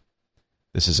shot.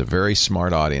 This is a very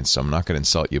smart audience, so I'm not going to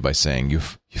insult you by saying you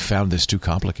found this too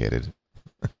complicated.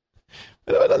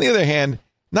 But on the other hand,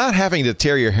 not having to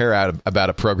tear your hair out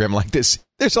about a program like this,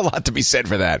 there's a lot to be said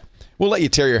for that. We'll let you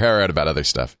tear your hair out about other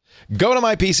stuff.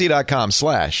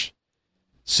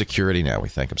 GoToMyPC.com/security now. We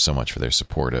thank them so much for their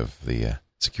support of the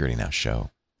Security Now show.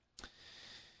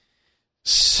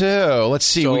 So let's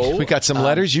see. We got some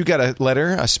letters. You got a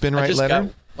letter, a SpinRite letter?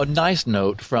 Got a nice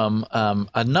note from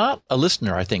not a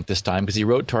listener, I think, this time, because he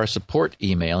wrote to our support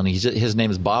email, and his name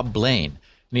is Bob Blaine.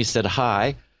 And he said,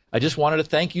 "Hi, I just wanted to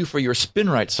thank you for your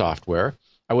SpinRite software.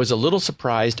 I was a little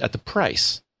surprised at the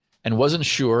price and wasn't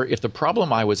sure if the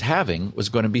problem I was having was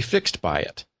going to be fixed by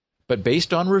it. But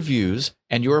based on reviews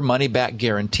and your money-back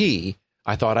guarantee,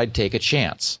 I thought I'd take a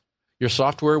chance. Your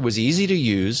software was easy to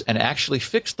use and actually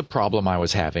fixed the problem I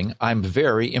was having. I'm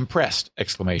very impressed!"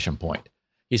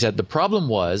 He said, "The problem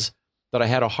was that I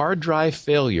had a hard drive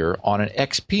failure on an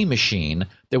XP machine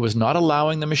that was not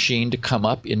allowing the machine to come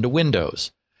up into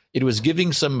Windows. It was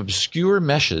giving some obscure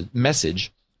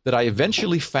message that I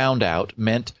eventually found out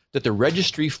meant that the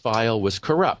registry file was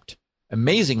corrupt.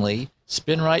 Amazingly,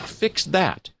 SpinRite fixed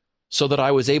that so that I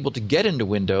was able to get into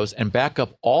Windows and back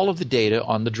up all of the data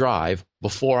on the drive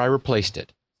before I replaced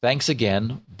it. Thanks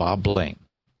again, Bob Blaine."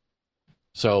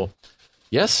 So,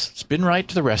 yes, SpinRite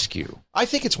to the rescue. I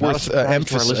think it's worth emphasizing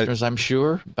for our listeners, I'm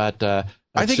sure, but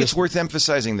I think it's worth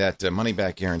emphasizing that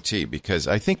money-back guarantee because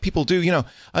I think people do. You know,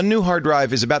 a new hard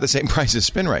drive is about the same price as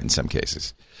SpinRite in some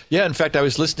cases. Yeah, in fact, I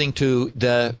was listening to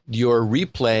your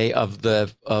replay of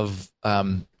a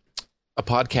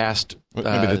podcast.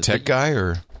 Maybe the tech guy,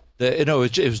 or it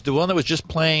was the one that was just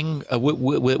playing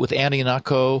with Andy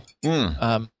Nako.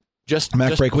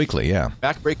 Mac Break Weekly, yeah.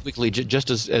 Mac Break Weekly, just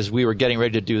as we were getting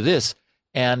ready to do this,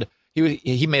 and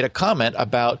he made a comment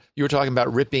about, you were talking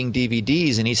about ripping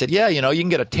DVDs, and he said, "Yeah, you can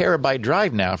get a terabyte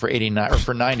drive now for $89 or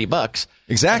for $90."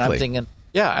 Exactly. And I'm thinking,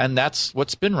 yeah, and that's what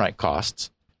SpinRite costs.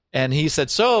 And he said,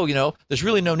 so, there's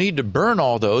really no need to burn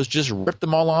all those. Just rip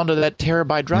them all onto that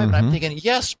terabyte drive. Mm-hmm. And I'm thinking,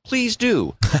 yes, please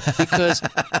do. Because,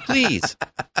 please.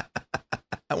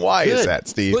 Why is that,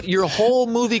 Steve? Put your whole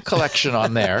movie collection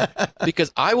on there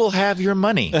because I will have your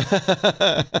money.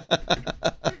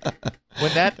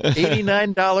 When that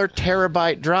 $89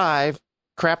 terabyte drive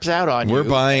craps out on you. We're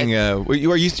buying. Are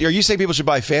you saying people should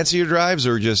buy fancier drives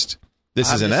or just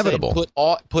this is inevitable? Saying,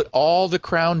 put all the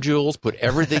crown jewels, put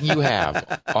everything you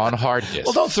have on hard disk.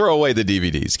 Well, don't throw away the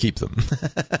DVDs. Keep them.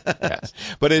 Yes.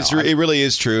 But it really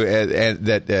is true, and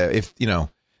that if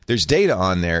there's data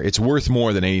on there, it's worth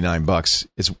more than $89.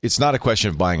 It's not a question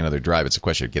of buying another drive. It's a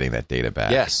question of getting that data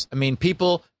back. Yes. I mean,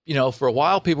 people, for a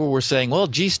while, people were saying, well,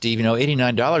 gee, Steve,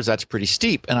 $89, that's pretty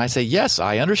steep. And I say, yes,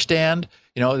 I understand.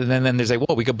 And then they say,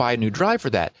 well, we could buy a new drive for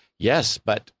that. Yes,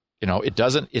 but,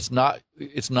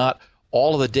 it's not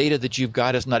all of the data that you've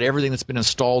got. It's not everything that's been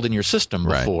installed in your system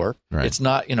before. Right. It's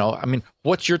not,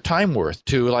 what's your time worth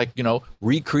to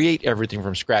recreate everything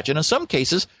from scratch? And in some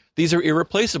cases, these are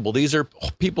irreplaceable. These are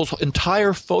people's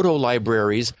entire photo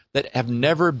libraries that have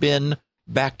never been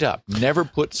backed up, never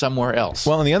put somewhere else.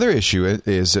 Well, and the other issue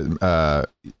is you're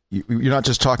not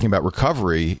just talking about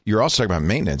recovery, you're also talking about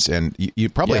maintenance. And you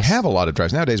probably have a lot of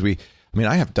drives. Nowadays,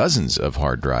 I have dozens of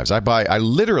hard drives. I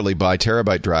literally buy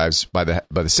terabyte drives by the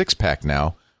 6-pack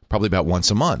now, probably about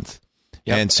once a month.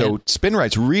 Yep. And so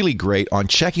SpinRite's really great on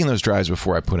checking those drives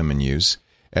before I put them in use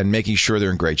and making sure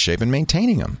they're in great shape and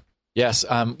maintaining them. Yes,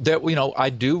 I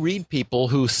do read people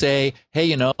who say,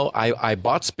 hey, I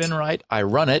bought SpinRite, I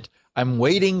run it, I'm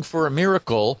waiting for a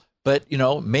miracle, but,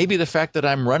 maybe the fact that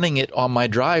I'm running it on my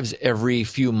drives every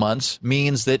few months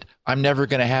means that I'm never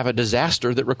going to have a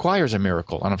disaster that requires a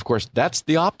miracle. And, of course, that's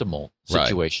the optimal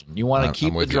situation. Right. You want to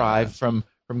keep the drive from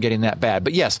getting that bad.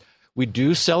 But, yes, we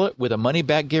do sell it with a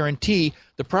money-back guarantee.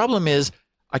 The problem is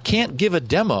I can't give a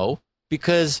demo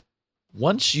because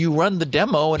once you run the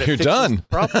demo and it fixes the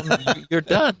problem, you're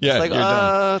done. Yeah, it's like, you're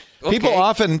done.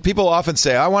 Okay. People often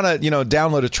say, I want to,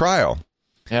 download a trial.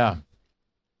 Yeah.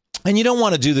 And you don't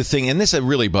want to do the thing, and this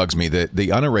really bugs me, the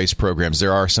unerased programs,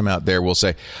 there are some out there will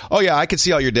say, oh yeah, I can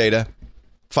see all your data,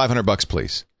 $500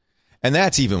 please. And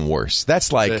that's even worse.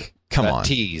 That's like, come on.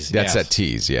 Tease. That's that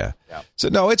tease, yeah. So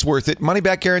no, it's worth it. Money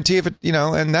back guarantee if it,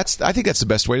 and I think that's the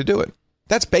best way to do it.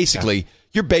 That's basically,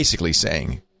 you're basically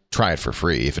saying, try it for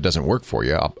free. If it doesn't work for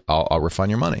you, I'll refund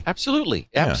your money. Absolutely.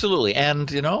 Absolutely. Yeah. And,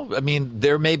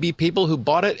 there may be people who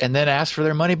bought it and then asked for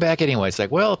their money back anyway. It's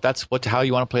like, well, if that's how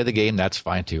you want to play the game, that's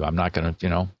fine too. I'm not going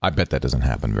to, I bet that doesn't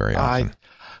happen very often.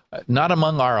 Not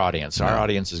among our audience. No. Our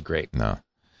audience is great. No.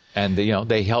 And,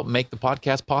 they help make the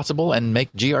podcast possible and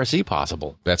make GRC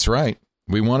possible. That's right.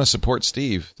 We want to support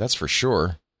Steve. That's for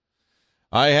sure.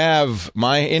 I have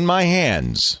in my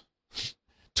hands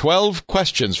 12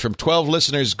 questions from 12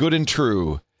 listeners, good and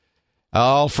true.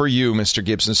 All for you, Mr.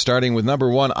 Gibson, starting with number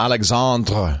 1,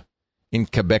 Alexandre in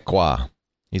Quebecois.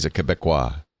 He's a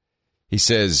Quebecois. He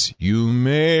says, you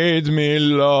made me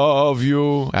love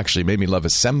you. Actually, made me love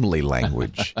assembly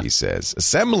language, he says.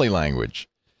 Assembly language.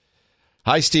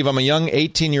 Hi, Steve. I'm a young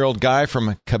 18-year-old guy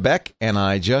from Quebec, and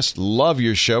I just love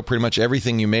your show. Pretty much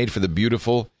everything you made for the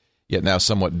beautiful, yet now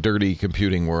somewhat dirty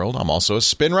computing world. I'm also a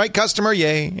SpinRite customer,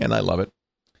 yay, and I love it.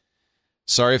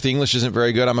 Sorry if the English isn't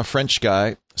very good. I'm a French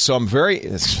guy, so I'm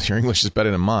your English is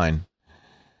better than mine.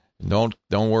 Don't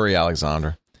worry,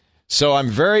 Alexandre. So I'm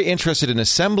very interested in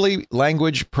assembly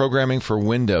language programming for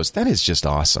Windows. That is just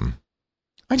awesome.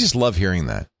 I just love hearing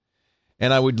that.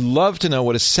 And I would love to know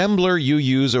what assembler you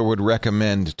use or would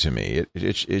recommend to me.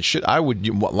 It should. I would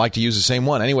like to use the same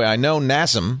one. Anyway, I know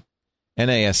NASM,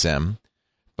 N-A-S-M,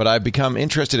 but I've become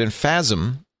interested in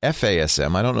FASM,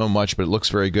 F-A-S-M. I don't know much, but it looks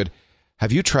very good.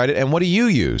 Have you tried it, and what do you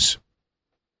use?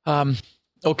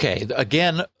 Okay.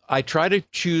 Again, I try to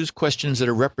choose questions that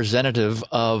are representative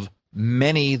of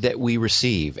many that we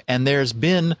receive. And there's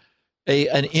been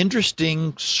an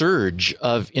interesting surge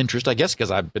of interest, I guess, because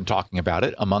I've been talking about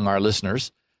it among our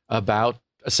listeners about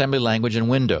assembly language in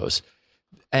Windows.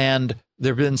 And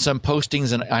there have been some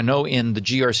postings, and I know in the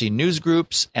GRC news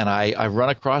groups, and I've run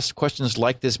across questions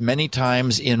like this many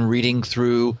times in reading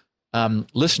through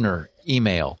listener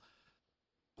email.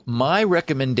 My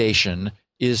recommendation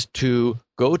is to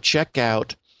go check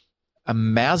out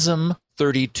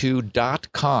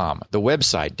masm32.com, the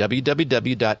website,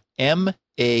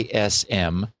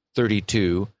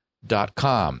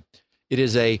 www.masm32.com. It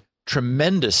is a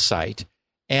tremendous site.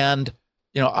 And,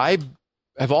 I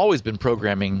have always been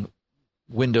programming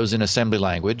Windows in assembly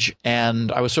language,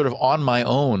 and I was sort of on my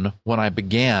own when I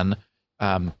began,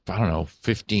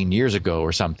 15 years ago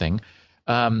or something.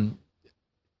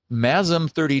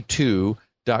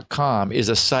 Masm32.com is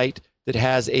a site that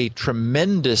has a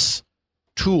tremendous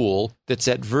tool that's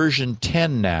at version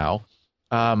 10 now,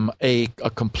 a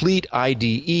complete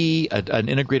IDE, an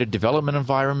integrated development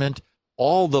environment,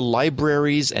 all the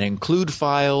libraries and include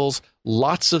files,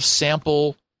 lots of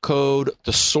sample code,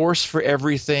 the source for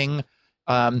everything.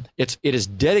 It is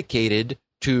dedicated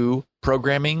to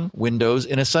programming Windows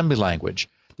in assembly language.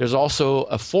 There's also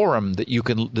a forum that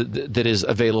that is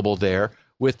available there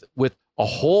with a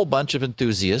whole bunch of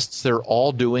enthusiasts. They're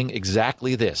all doing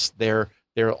exactly this. They're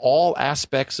all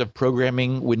aspects of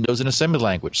programming Windows in assembly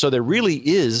language. So there really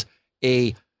is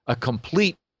a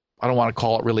complete, I don't want to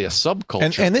call it really a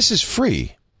subculture. And this is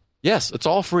free. Yes, it's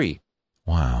all free.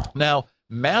 Wow. Now,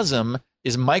 MASM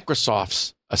is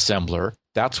Microsoft's assembler.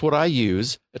 That's what I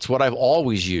use. It's what I've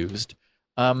always used.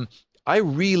 I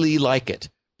really like it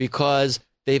because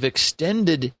they've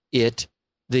extended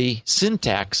the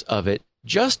syntax of it,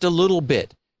 just a little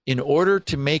bit in order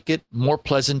to make it more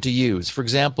pleasant to use. For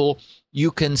example,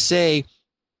 you can say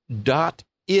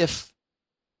 .if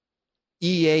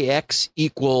EAX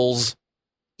equals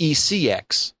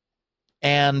ECX,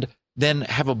 and then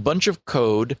have a bunch of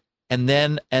code and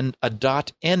then a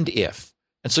dot end if.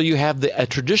 And so you have a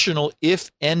traditional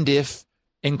if end if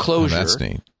enclosure. Oh, that's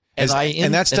neat.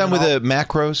 And that's done with the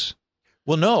macros?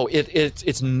 Well, no,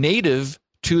 it's native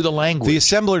to the language. The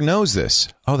assembler knows this.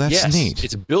 Oh, that's neat.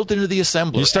 It's built into the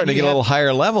assembler. You're starting to get a little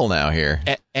higher level now here.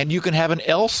 And you can have an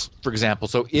else, for example.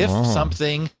 So if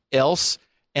something else,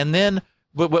 and then,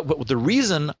 but the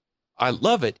reason I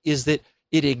love it is that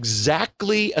it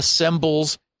exactly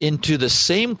assembles into the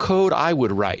same code I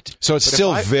would write. So it's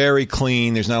still very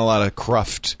clean. There's not a lot of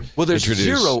cruft. Well, there's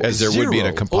zero as there would be in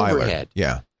a compiler. Overhead.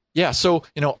 Yeah. So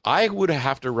I would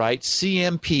have to write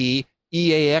CMP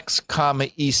EAX,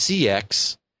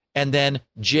 ECX, and then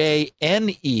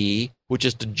JNE, which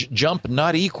is to jump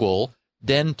not equal,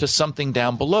 then to something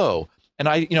down below. And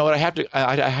I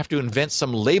have to invent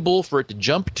some label for it to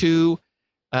jump to,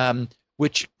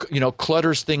 which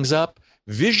clutters things up.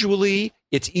 Visually,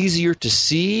 it's easier to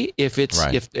see if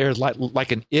there's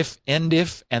like an if end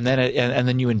if, and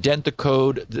then you indent the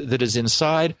code that is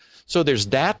inside. So there's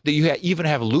that you even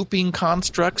have looping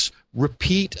constructs,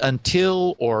 repeat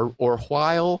until or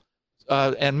while,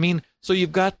 so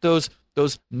you've got those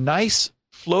nice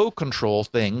flow control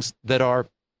things that are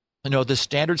the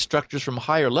standard structures from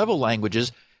higher level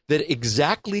languages that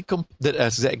exactly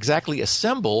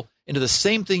assemble into the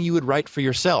same thing you would write for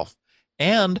yourself.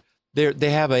 And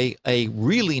they have a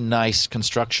really nice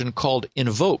construction called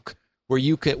invoke,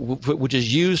 which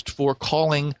is used for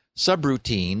calling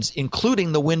subroutines,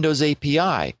 including the Windows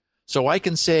API. So I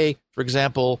can say, for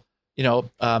example,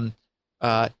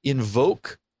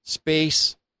 invoke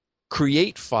space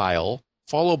create file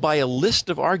followed by a list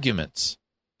of arguments.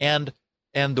 And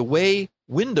the way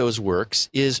Windows works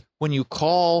is when you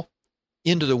call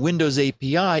into the Windows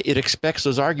API, it expects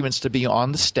those arguments to be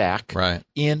on the stack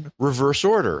in reverse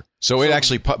order. So it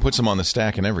actually puts them on the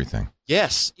stack and everything.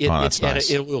 Yes, that's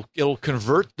nice. It'll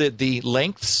convert the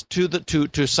lengths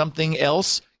to something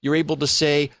else. You're able to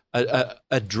say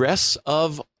address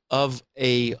of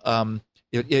a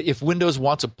if Windows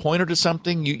wants a pointer to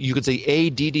something, you could say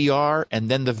ADDR and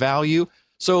then the value.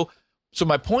 So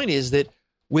my point is that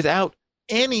without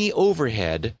any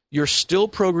overhead, you're still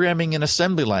programming in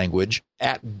assembly language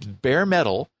at bare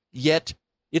metal, yet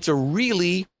it's a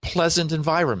really pleasant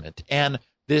environment. And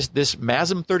this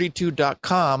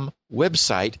Masm32.com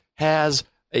website has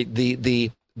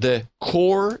the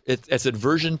core, it's at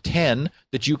version 10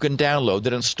 that you can download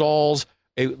that installs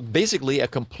basically a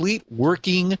complete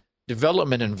working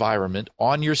development environment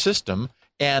on your system,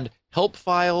 and help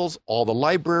files, all the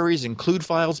libraries, include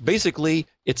files. Basically,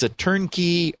 it's a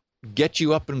turnkey, get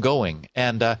you up and going.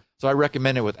 And so I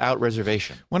recommend it without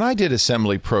reservation. When I did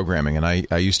assembly programming, and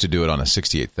I used to do it on a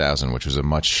 68,000, which was a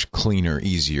much cleaner,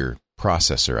 easier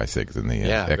processor, I think, than the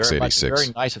x86. Very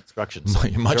nice instructions.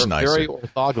 Much nicer. Very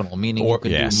orthogonal, meaning you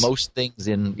can do most things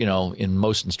in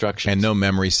most instructions. And no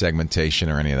memory segmentation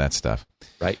or any of that stuff.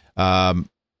 Right.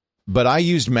 But I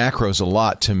used macros a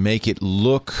lot to make it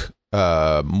look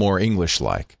more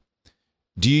English-like.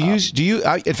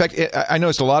 In fact, I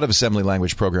noticed a lot of assembly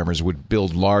language programmers would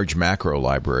build large macro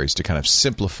libraries to kind of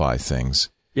simplify things.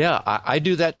 Yeah, I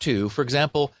do that too. For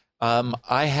example,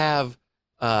 I have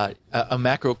a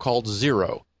macro called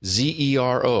zero,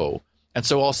 ZERO. And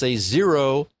so I'll say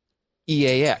 0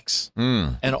 EAX.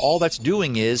 And all that's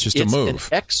doing is just it's a move.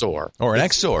 An XOR. Or an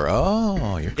XOR.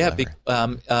 Oh, you're clever.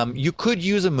 Yeah, you could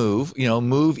use a move,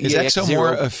 move is EAX XOR 0.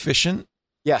 more efficient?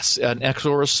 Yes, an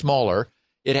XOR is smaller.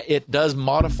 It does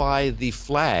modify the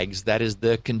flags, that is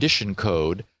the condition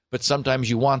code, but sometimes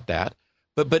you want that.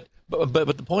 But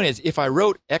the point is, if I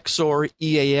wrote XOR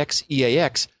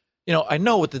EAX, I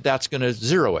know that that's going to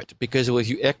zero it, because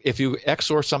if you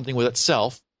XOR something with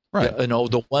itself, right,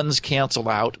 the ones cancel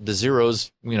out, the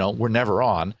zeros, were never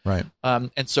on, right,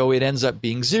 and so it ends up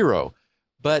being zero.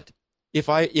 But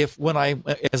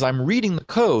as I'm reading the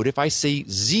code, if I say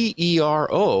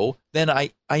ZERO, then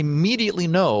I immediately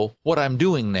know what I'm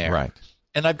doing there. Right.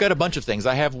 And I've got a bunch of things.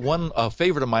 I have a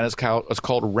favorite of mine is called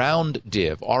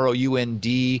RoundDiv,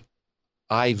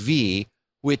 ROUNDIV,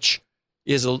 which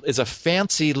is a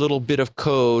fancy little bit of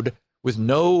code with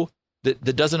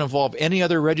that doesn't involve any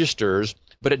other registers,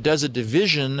 but it does a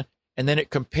division, and then it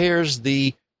compares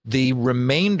the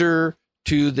remainder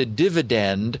to the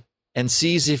dividend and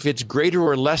sees if it's greater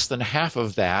or less than half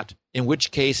of that, in which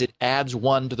case it adds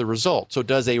 1 to the result. So it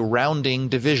does a rounding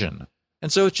division. And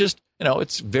so it's just,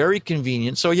 it's very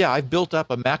convenient. So yeah, I've built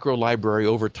up a macro library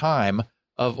over time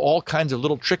of all kinds of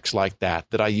little tricks like that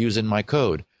I use in my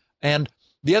code. And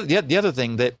the other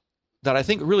thing that I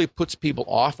think really puts people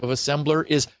off of assembler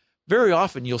is very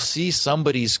often you'll see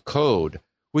somebody's code,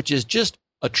 which is just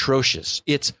atrocious.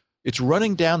 It's it's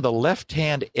running down the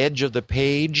left-hand edge of the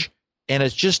page, and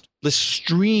it's just this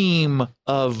stream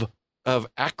of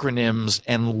acronyms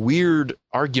and weird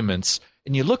arguments.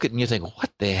 And you look at it and you think,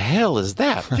 what the hell is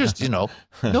that? Just,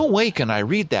 no way can I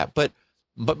read that. But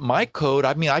my code,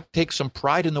 I take some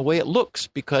pride in the way it looks,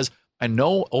 because I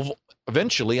know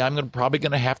eventually I'm probably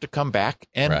going to have to come back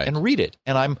and read it.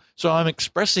 And I'm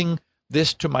expressing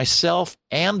this to myself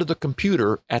and to the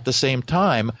computer at the same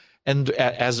time, and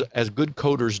as good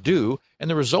coders do. And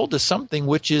the result is something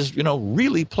which is,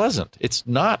 really pleasant. It's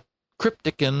not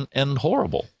cryptic and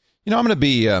horrible. I'm going to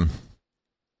be.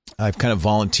 I've kind of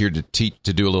volunteered to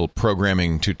do a little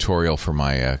programming tutorial for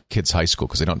my kids' high school,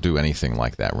 because they don't do anything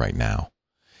like that right now.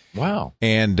 Wow.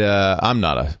 And I'm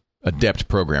not a adept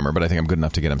programmer, but I think I'm good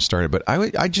enough to get them started. But I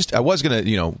was going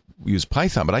to use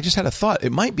Python, but I just had a thought.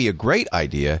 It might be a great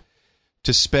idea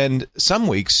to spend some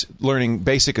weeks learning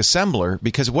basic assembler,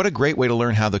 because what a great way to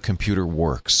learn how the computer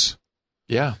works.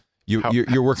 Yeah. You're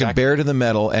working exactly. bare to the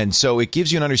metal, and so it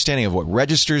gives you an understanding of what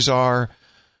registers are,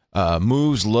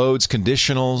 moves, loads,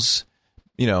 conditionals,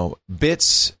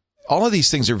 bits. All of these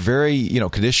things are very,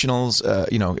 conditionals,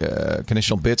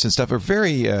 conditional bits and stuff are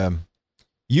very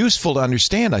useful to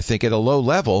understand, I think, at a low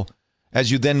level. As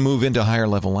you then move into higher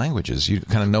level languages, you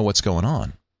kind of know what's going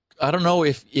on. I don't know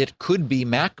if it could be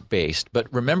Mac-based,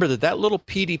 but remember that little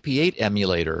PDP-8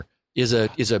 emulator is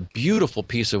a beautiful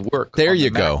piece of work. There you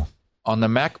go. On the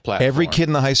Mac platform. Every kid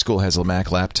in the high school has a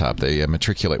Mac laptop. They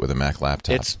matriculate with a Mac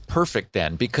laptop. It's perfect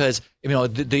then, because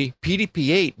the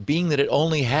PDP-8, being that it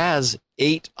only has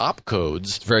 8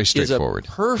 opcodes, it's very straightforward.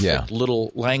 Is a perfect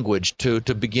little language to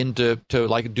begin to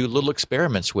like do little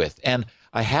experiments with. And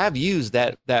I have used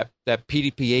that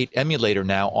PDP-8 emulator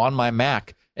now on my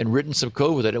Mac and written some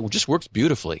code with it. It just works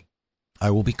beautifully. I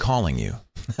will be calling you.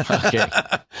 Okay.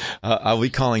 I'll be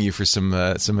calling you for some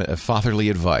fatherly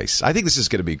advice. I think this is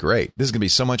going to be great. This is going to be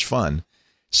so much fun.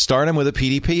 Start them with a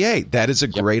PDP-8. That is a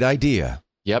great idea.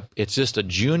 Yep, it's just a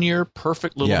junior,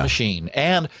 perfect little machine,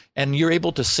 and you're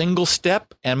able to single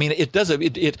step. I mean, it does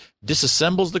it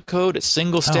disassembles the code. It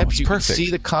single steps. You perfect. can see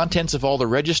the contents of all the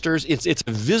registers. It's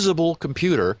a visible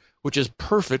computer, which is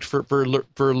perfect for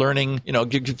learning.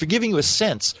 For giving you a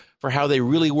sense for how they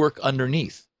really work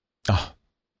underneath. Oh,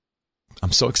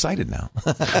 I'm so excited now.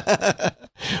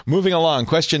 Moving along,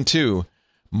 question 2.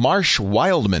 Marsh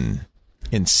Wildman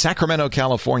in Sacramento,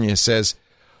 California says,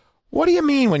 what do you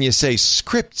mean when you say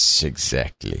scripts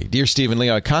exactly? Dear Stephen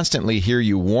Lee, I constantly hear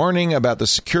you warning about the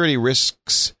security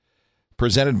risks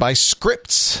presented by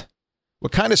scripts.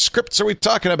 What kind of scripts are we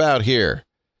talking about here?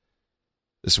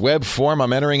 This web form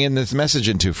I'm entering in this message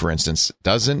into, for instance,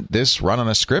 doesn't this run on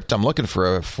a script? I'm looking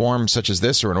for a form such as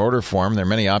this or an order form. There are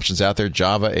many options out there: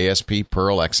 Java, ASP,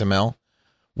 Perl, XML.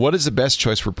 What is the best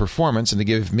choice for performance and to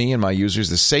give me and my users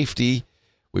the safety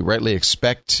we rightly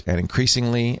expect and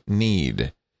increasingly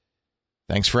need?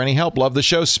 Thanks for any help. Love the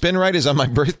show. SpinRite is on my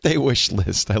birthday wish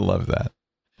list. I love that.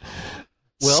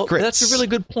 Well, Scripts. That's a really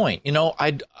good point.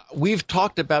 We've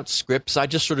talked about scripts. I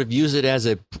just sort of use it as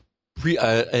I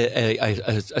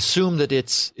assume that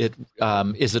it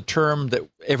is a term that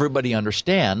everybody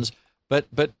understands. But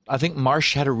I think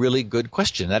Marsh had a really good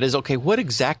question. That is, okay, what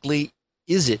exactly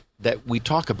is it that we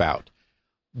talk about?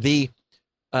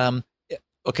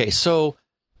 So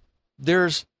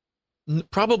there's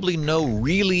probably no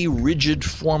really rigid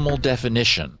formal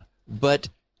definition, but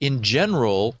in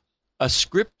general, a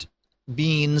script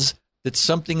means that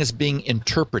something is being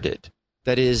interpreted.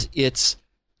 That is, it's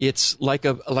like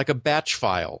a batch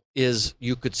file.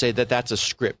 You could say that's a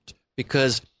script,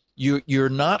 because you're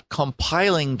not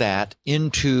compiling that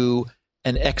into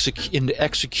into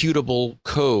executable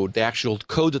code, the actual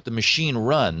code that the machine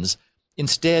runs.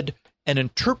 Instead, an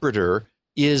interpreter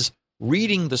is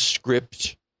reading the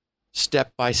script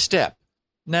step by step.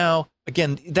 Now,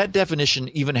 again, that definition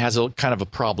even has a kind of a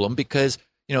problem, because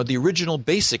the original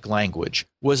BASIC language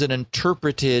was an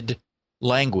interpreted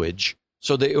language,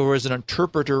 so there was an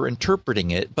interpreter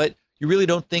interpreting it. But you really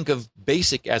don't think of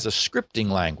BASIC as a scripting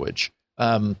language.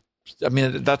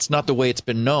 That's not the way it's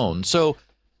been known. So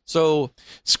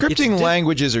scripting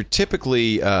languages are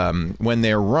typically when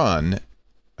they're run.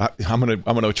 I'm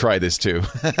gonna try this too.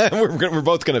 We're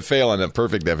both gonna fail on a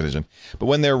perfect definition. But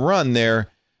when they're run, they're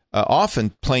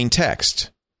often plain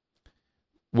text,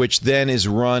 which then is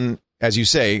run, as you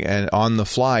say, and on the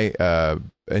fly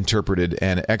interpreted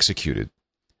and executed.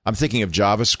 I'm thinking of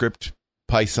JavaScript,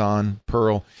 Python,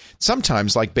 Perl.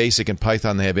 Sometimes, like BASIC and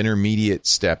Python, they have intermediate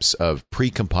steps of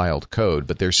precompiled code,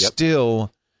 but they're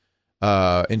still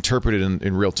interpreted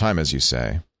in real time, as you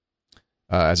say.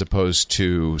 As opposed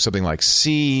to something like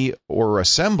C or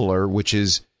assembler, which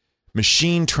is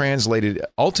machine translated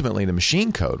ultimately to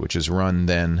machine code, which is run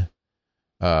then.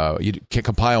 You can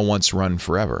compile once, run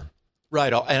forever.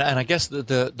 Right, and I guess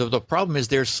the problem is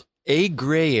there's a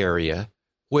gray area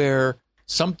where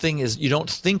something is you don't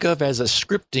think of as a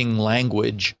scripting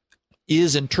language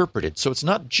is interpreted. So it's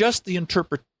not just the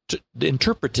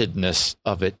interpretedness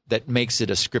of it that makes it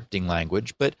a scripting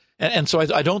language, but and so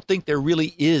I don't think there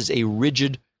really is a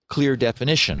rigid, clear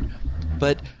definition.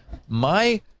 But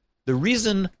the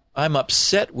reason I'm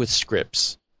upset with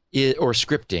scripts or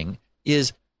scripting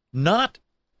is not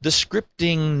the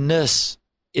scriptingness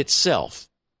itself.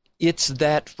 It's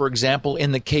that, for example,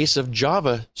 in the case of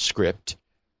JavaScript,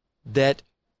 that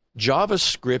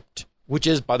JavaScript, which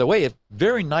is, by the way, a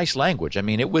very nice language. I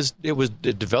mean, it was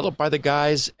developed by the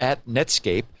guys at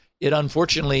Netscape. It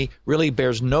unfortunately really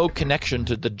bears no connection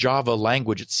to the Java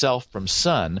language itself from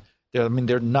Sun.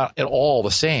 They're not at all the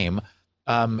same.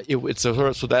 It's so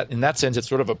that in that sense, it's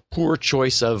sort of a poor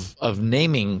choice of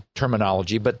naming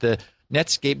terminology. But the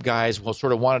Netscape guys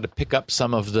sort of wanted to pick up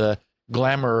some of the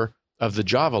glamour of the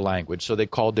Java language, so they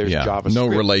called theirs JavaScript. No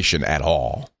relation at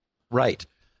all. Right.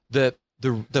 The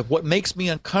what makes me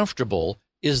uncomfortable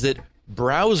is that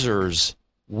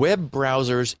web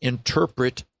browsers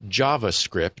interpret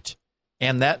JavaScript,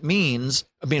 and that means,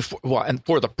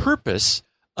 for the purpose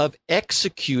of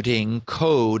executing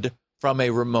code from a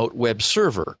remote web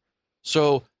server.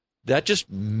 So that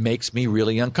just makes me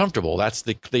really uncomfortable. That's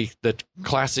the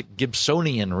classic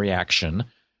Gibsonian reaction.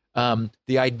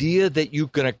 The idea that you're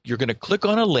gonna click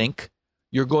on a link,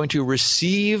 you're going to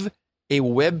receive a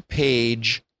web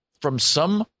page from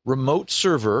some remote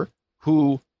server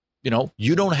who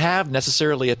you don't have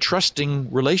necessarily a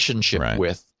trusting relationship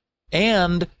with,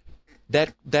 and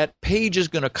that page is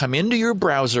going to come into your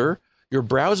browser. Your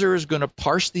browser is going to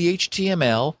parse the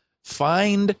HTML,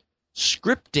 find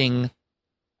scripting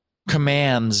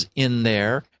commands in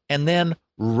there, and then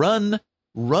run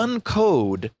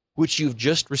code which you've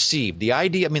just received. The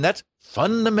idea, that's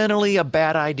fundamentally a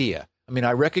bad idea.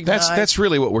 I recognize that's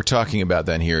really what we're talking about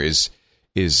then here is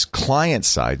client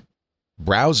side,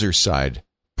 browser side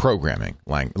programming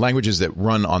languages that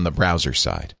run on the browser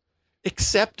side.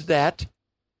 Except that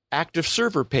active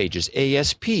server pages,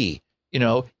 ASP,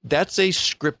 that's a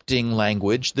scripting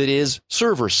language that is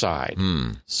server side.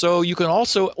 So you can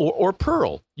also, or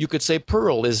Perl. You could say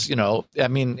Perl is,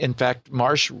 in fact,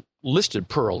 Marsh listed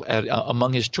Perl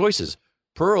among his choices.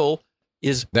 Perl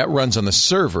is that runs on the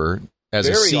server as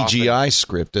a CGI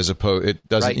script, as opposed it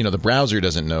doesn't. The browser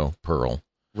doesn't know Perl.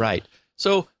 Right.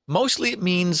 So mostly it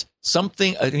means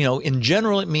something. In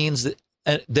general, it means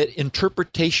that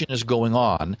interpretation is going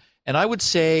on, and I would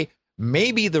say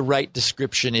maybe the right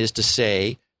description is to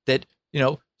say that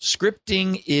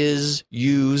scripting is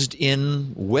used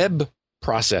in web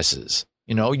processes.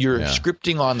 You're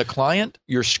scripting on the client,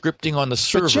 you're scripting on the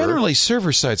server. But generally,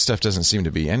 server-side stuff doesn't seem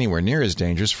to be anywhere near as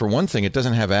dangerous. For one thing, it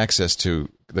doesn't have access to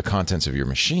the contents of your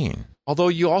machine. Although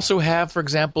you also have, for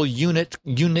example,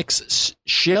 Unix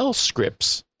shell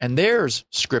scripts, and there's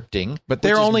scripting. But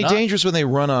they're only dangerous when they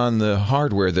run on the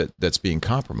hardware that's being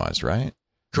compromised, right?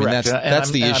 Correct.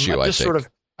 That's the issue, I think.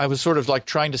 I was sort of like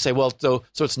trying to say, well, so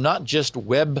it's not just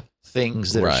web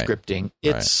things that are scripting.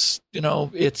 It's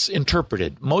it's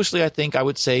interpreted. Mostly, I think I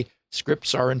would say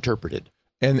scripts are interpreted.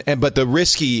 But the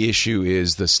risky issue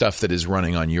is the stuff that is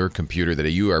running on your computer that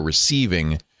you are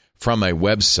receiving from a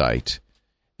website,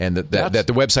 and that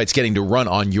the website's getting to run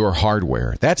on your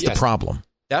hardware. That's the problem.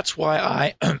 That's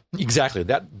why exactly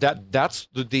that's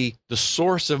the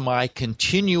source of my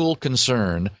continual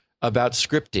concern about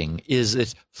scripting is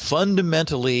it's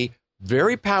fundamentally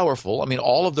very powerful.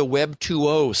 All of the Web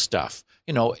 2.0 stuff,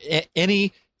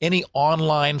 any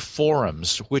online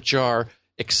forums which are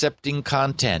accepting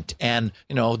content and,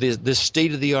 this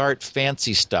state-of-the-art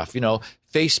fancy stuff,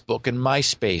 Facebook and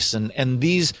MySpace and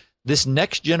this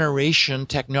next generation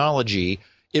technology,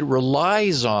 it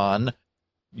relies on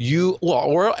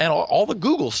all the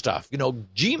Google stuff.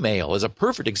 Gmail is a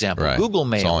perfect example. Right. Google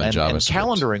Mail and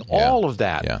calendaring, all of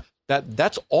that. Yeah.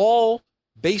 That's all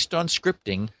based on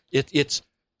scripting. It's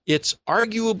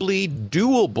arguably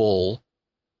doable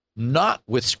not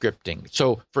with scripting.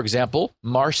 So, for example,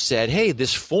 Marsh said, "Hey,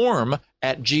 this form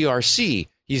at GRC,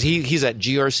 he's at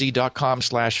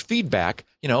grc.com/feedback.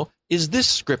 Is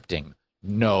this scripting?"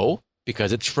 No,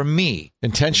 because it's from me.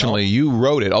 Intentionally, you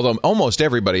wrote it. Although almost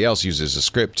everybody else uses a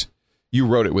script, you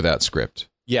wrote it without script.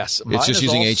 Yes, it's just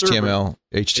using HTML.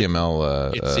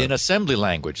 HTML. It's in assembly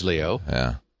language, Leo.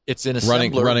 Yeah. It's in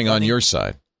assembler running on your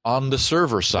side, on the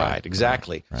server side,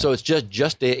 exactly. Right. So it's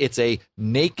it's a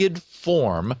naked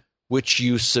form which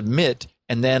you submit,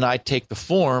 and then I take the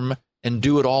form and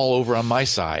do it all over on my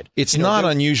side. It's not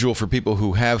unusual for people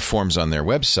who have forms on their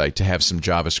website to have some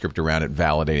JavaScript around it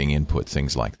validating input,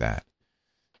 things like that.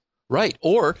 Right.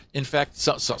 Or, in fact,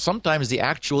 sometimes the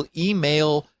actual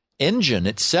email engine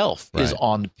itself is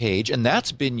on the page, and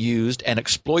that's been used and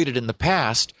exploited in the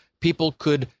past. People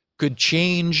could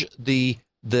change the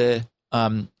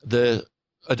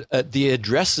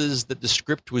addresses that the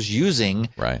script was using,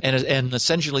 and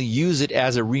essentially use it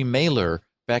as a remailer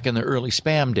back in the early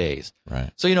spam days.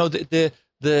 Right. So the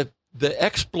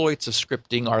exploits of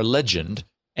scripting are legend,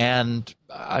 and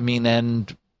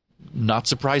not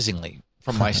surprisingly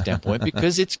from my standpoint,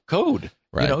 because it's code.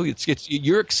 Right. It's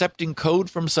you're accepting code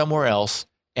from somewhere else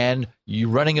and you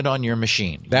running it on your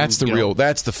machine. That's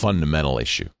that's the fundamental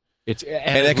issue.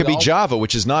 And that could be Java,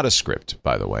 which is not a script,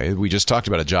 by the way. We just talked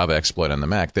about a Java exploit on the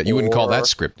Mac that you wouldn't call that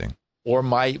scripting. Or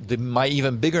my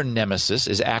even bigger nemesis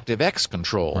is ActiveX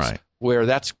controls, where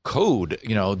that's code,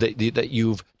 that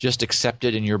you've just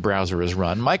accepted and your browser is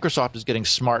run. Microsoft is getting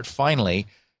smart finally,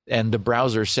 and the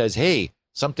browser says, "Hey,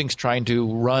 something's trying to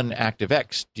run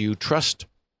ActiveX. Do you trust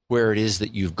where it is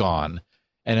that you've gone?"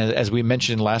 And as we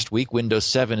mentioned last week, Windows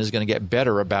 7 is going to get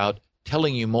better about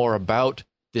telling you more about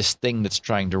this thing that's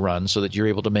trying to run so that you're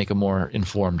able to make a more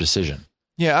informed decision.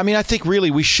 Yeah, I think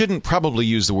really we shouldn't probably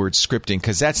use the word scripting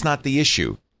because that's not the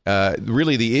issue.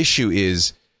 Really, the issue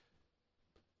is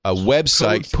a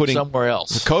website putting somewhere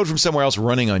else. Code from somewhere else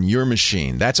running on your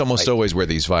machine. That's almost always where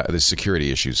the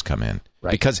security issues come in.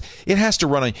 Right. Because it has to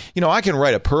run on, I can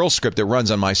write a Perl script that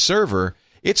runs on my server.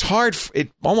 It's hard,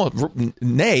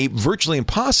 virtually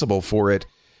impossible for it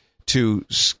to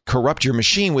corrupt your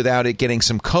machine without it getting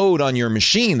some code on your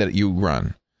machine that you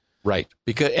run. Right.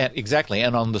 Exactly.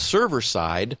 And on the server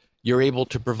side, you're able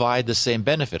to provide the same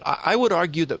benefit. I would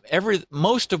argue that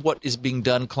most of what is being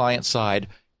done client side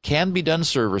can be done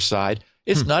server side.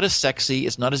 It's not as sexy.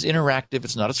 It's not as interactive.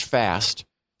 It's not as fast.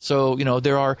 So,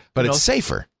 there are... But it's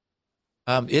safer.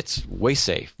 It's way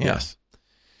safe. Yeah. Yes.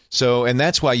 So, and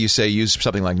that's why you say use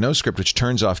something like NoScript, which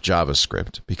turns off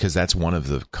JavaScript, because that's one of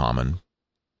the common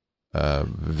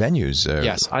venues.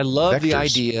 Yes, I love vectors. the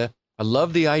idea. I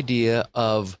love the idea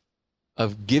of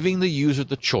giving the user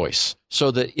the choice,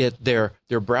 so that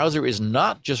their browser is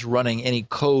not just running any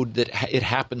code that it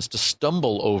happens to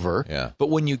stumble over. Yeah. But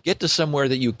when you get to somewhere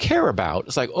that you care about,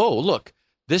 it's like, oh, look,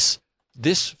 this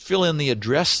fill in the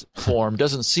address form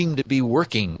doesn't seem to be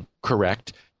working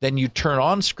correct. Then you turn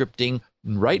on scripting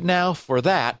right now for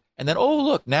that, and then, oh,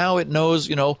 look, now it knows,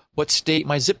 what state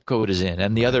my zip code is in,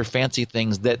 and the other fancy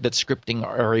things that scripting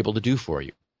are able to do for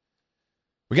you.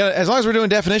 As long as we're doing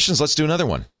definitions, let's do another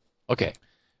one. Okay.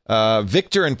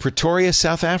 Victor in Pretoria,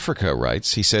 South Africa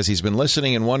writes, he says he's been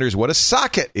listening and wonders what a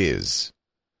socket is.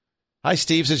 Hi,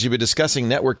 Steve. Since you've been discussing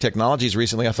network technologies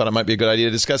recently, I thought it might be a good idea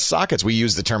to discuss sockets. We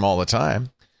use the term all the time,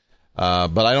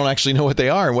 but I don't actually know what they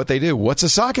are and what they do. What's a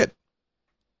socket?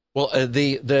 Well,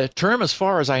 the term, as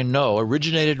far as I know,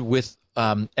 originated with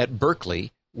at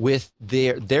Berkeley with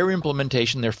their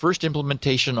implementation, their first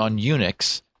implementation on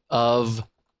Unix of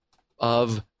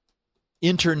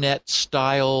internet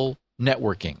style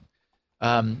networking.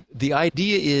 The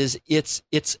idea is it's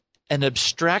an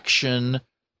abstraction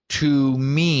to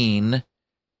mean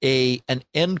an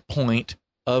endpoint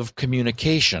of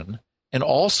communication, and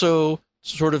also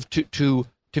sort of to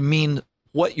mean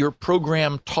what your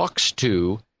program talks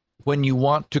to when you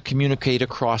want to communicate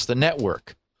across the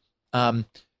network. Perhaps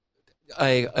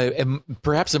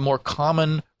a more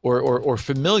common or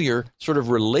familiar sort of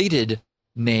related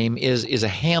name is a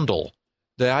handle.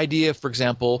 The idea, for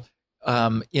example,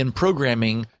 in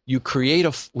programming, you create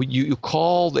you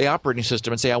call the operating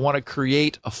system and say, I want to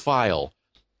create a file.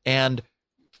 And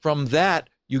from that,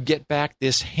 you get back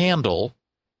this handle,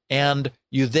 and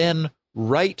you then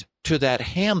write to that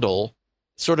handle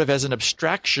sort of as an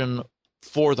abstraction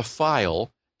for the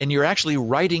file, and you're actually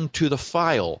writing to the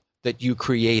file that you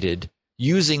created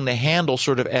using the handle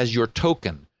sort of as your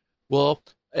token. Well,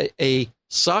 a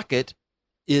socket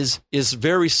is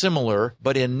very similar,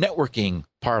 but in networking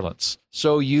parlance.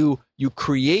 So you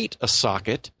create a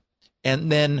socket,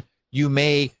 and then you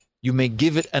may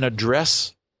give it an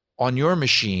address on your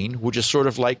machine, which is sort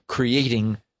of like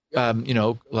creating,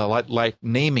 like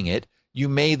naming it. You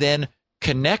may then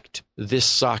connect this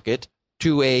socket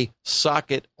to a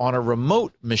socket on a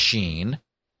remote machine,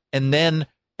 and then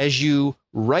as you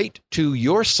write to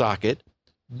your socket,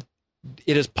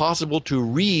 it is possible to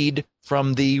read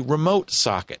from the remote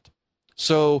socket.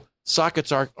 So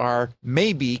sockets are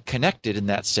maybe connected in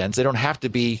that sense. They don't have to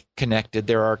be connected.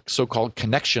 There are so-called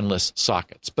connectionless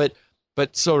sockets, but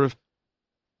sort of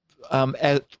from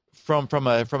a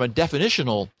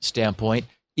definitional standpoint,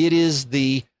 it is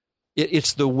the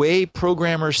it's the way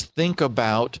programmers think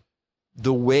about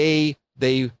the way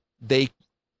they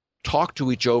talk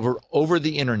to each other over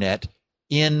the internet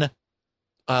in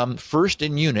first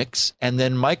in Unix, and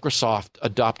then Microsoft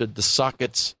adopted the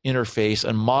sockets interface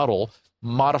and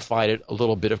modified it a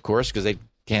little bit, of course, because they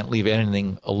can't leave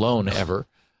anything alone ever.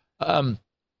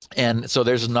 And so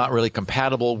there's not really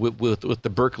compatible with the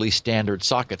Berkeley standard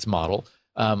sockets model.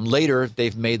 Later,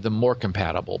 they've made them more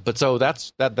compatible. But so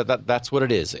that's what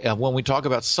it is. When we talk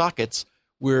about sockets,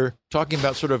 we're talking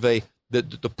about sort of the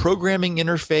programming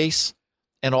interface,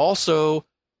 and also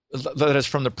that is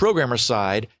from the programmer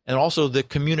side, and also the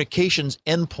communications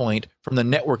endpoint from the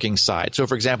networking side. So,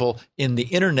 for example, in the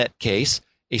internet case,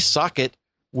 a socket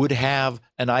would have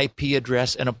an IP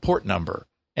address and a port number.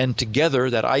 And together,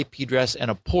 that IP address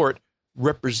and a port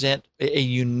represent a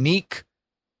unique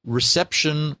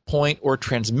reception point or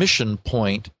transmission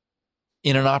point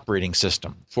in an operating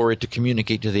system for it to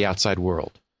communicate to the outside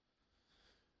world.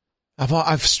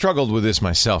 I've struggled with this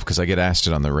myself because I get asked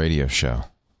it on the radio show.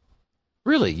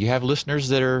 Really? You have listeners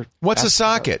that are... What's a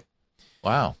socket?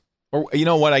 Wow. Or, you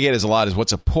know, what I get is a lot is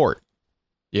what's a port?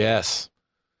 Yes.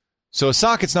 So a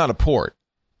socket's not a port.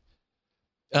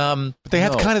 But they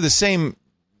have kind of the same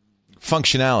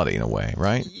functionality in a way,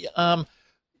 right? I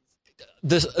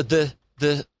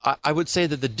would say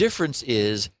that the difference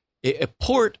is a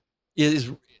port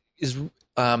is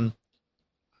when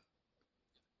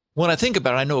I think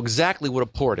about it, I know exactly what a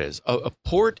port is. A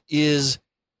port is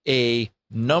a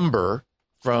number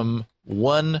from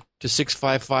 1 to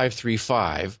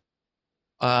 65535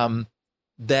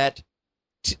 that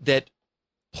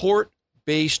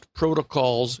port-based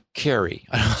protocols carry.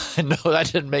 I know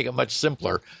that didn't make it much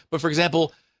simpler, but for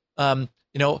example, the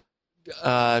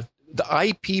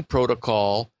IP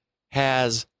protocol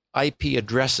has IP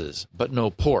addresses but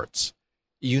no ports.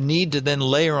 You need to then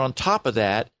layer on top of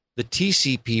that the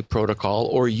TCP protocol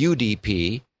or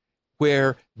UDP,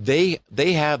 where they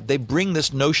bring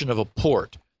this notion of a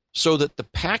port, so that the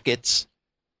packets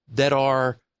that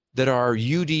are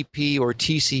UDP or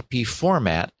TCP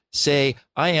format say,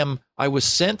 I was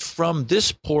sent from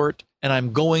this port and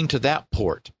I'm going to that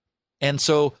port. And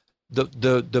so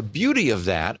the beauty of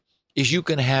that is you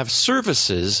can have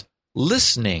services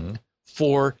listening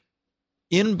for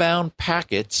inbound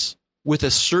packets with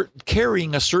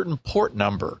carrying a certain port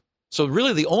number. So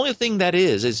really the only thing that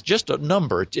is just a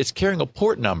number. It's carrying a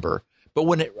port number, but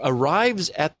when it arrives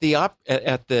at the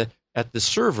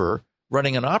server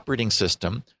running an operating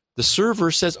system, the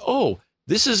server says, "Oh,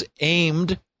 this is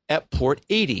aimed at port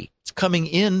 80. It's coming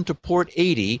into port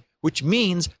 80, which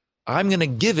means I'm going to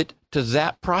give it to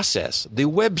that process, the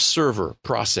web server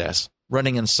process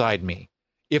running inside me.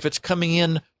 If it's coming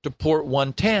in to port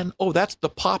 110, oh, that's the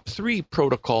POP3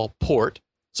 protocol port.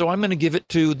 So I'm going to give it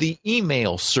to the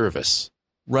email service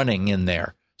running in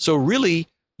there." So really,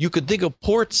 you could think of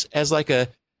ports as the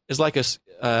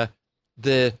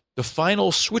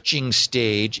final switching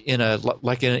stage in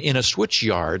a switch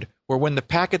yard, where when the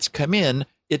packets come in,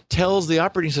 it tells the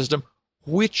operating system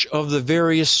which of the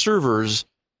various servers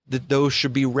that those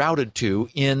should be routed to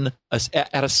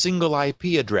at a single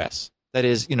IP address. That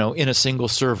is, in a single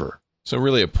server. So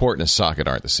really, a port and a socket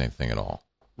aren't the same thing at all.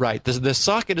 Right. The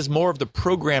socket is more of the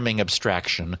programming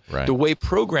abstraction. Right. The way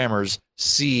programmers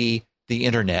see the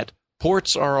internet.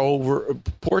 Ports are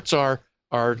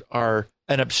an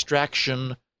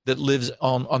abstraction that lives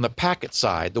on the packet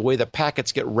side, the way the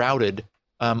packets get routed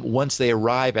once they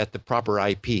arrive at the proper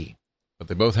IP. But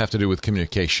they both have to do with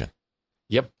communication.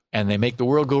 Yep, and they make the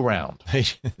world go round.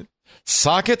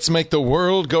 Sockets make the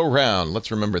world go round.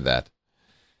 Let's remember that.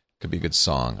 Could be a good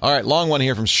song. All right, long one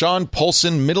here from Sean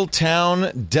Polson,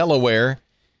 Middletown, Delaware,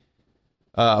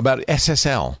 about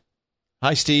SSL.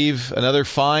 Hi, Steve. Another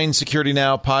fine Security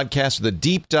Now podcast with a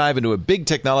deep dive into a big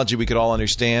technology we could all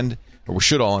understand, or we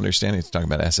should all understand. It's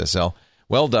talking about SSL.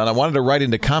 Well done. I wanted to write in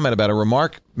to comment about a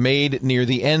remark made near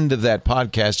the end of that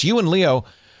podcast. You and Leo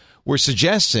were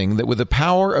suggesting that with the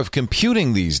power of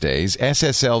computing these days,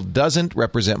 SSL doesn't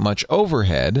represent much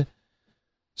overhead.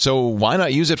 So why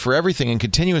not use it for everything and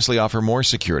continuously offer more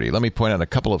security? Let me point out a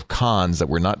couple of cons that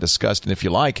were not discussed, and if you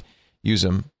like, use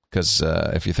them, because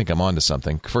if you think I'm onto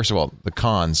something. First of all, the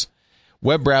cons.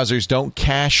 Web browsers don't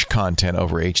cache content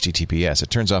over HTTPS. It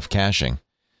turns off caching.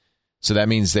 So that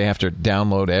means they have to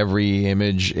download every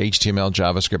image, HTML,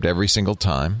 JavaScript every single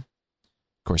time.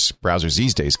 Of course, browsers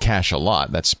these days cache a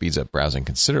lot. That speeds up browsing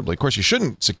considerably. Of course, you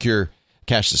shouldn't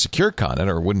cache the secure content,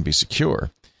 or it wouldn't be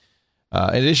secure.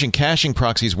 In addition, caching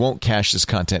proxies won't cache this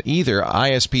content either.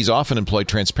 ISPs often employ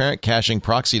transparent caching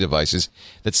proxy devices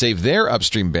that save their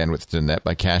upstream bandwidth to the net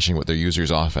by caching what their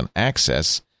users often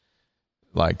access.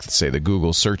 like, say, the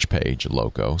Google search page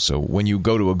logo. So when you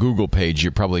go to a Google page,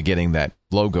 you're probably getting that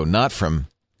logo not from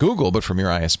Google, but from your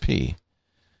ISP.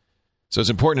 So it's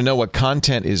important to know what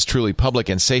content is truly public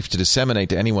and safe to disseminate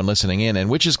to anyone listening in, and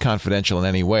which is confidential in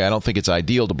any way. I don't think it's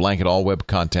ideal to blanket all web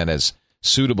content as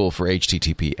suitable for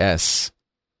HTTPS.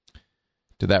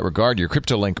 To that regard, your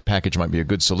CryptoLink package might be a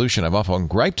good solution. I've often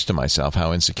griped to myself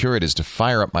how insecure it is to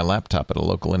fire up my laptop at a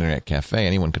local internet cafe.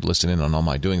 Anyone could listen in on all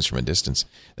my doings from a distance.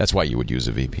 That's why you would use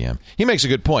a VPN. He makes a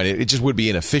good point. It just would be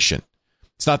inefficient.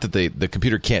 It's not that the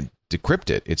computer can't decrypt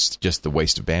it. It's just the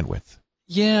waste of bandwidth.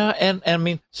 Yeah, and I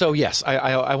mean, so yes,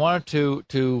 I wanted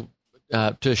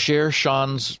to share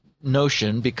Sean's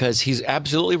notion, because he's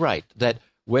absolutely right that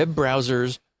web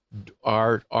browsers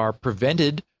are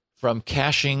prevented from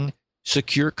caching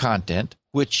secure content,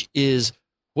 which is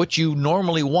what you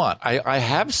normally want. I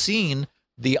have seen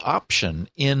the option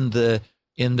in the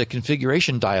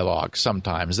configuration dialog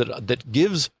sometimes that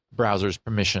gives browsers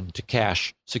permission to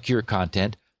cache secure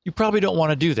content. You probably don't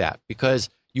want to do that, because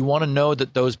you want to know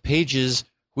that those pages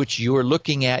which you're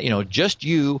looking at, just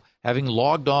you having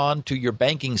logged on to your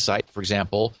banking site, for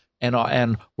example,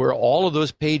 and where all of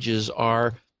those pages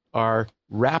are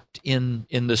wrapped in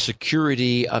the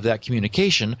security of that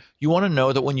communication, you want to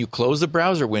know that when you close the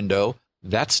browser window,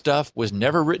 that stuff was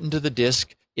never written to the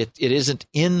disk. It isn't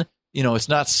in, it's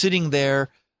not sitting there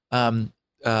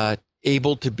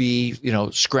able to be,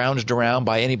 scrounged around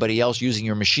by anybody else using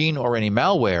your machine or any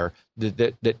malware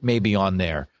that may be on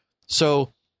there.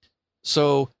 So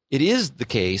it is the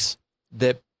case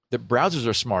that the browsers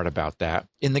are smart about that.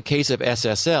 In the case of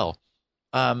SSL,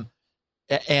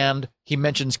 and he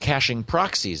mentions caching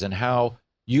proxies and how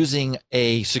using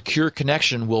a secure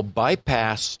connection will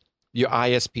bypass your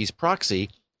ISP's proxy.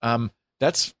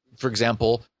 That's, for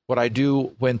example, what I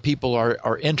do when people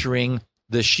are entering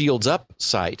the Shields Up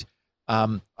site.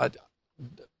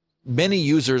 Many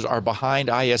users are behind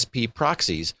ISP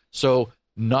proxies, so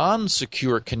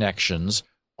non-secure connections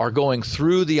are going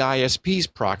through the ISP's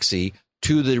proxy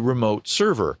to the remote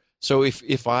server. So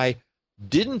if I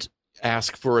didn't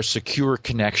ask for a secure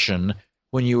connection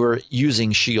when you were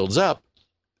using Shields Up,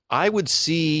 I would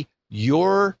see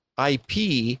your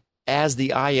IP as the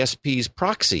ISP's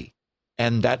proxy,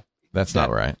 and that's not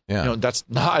right. Yeah, that's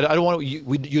not. I don't want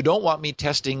you don't want me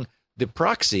testing the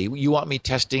proxy. You want me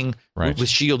testing with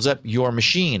Shields Up your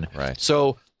machine. Right.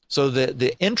 So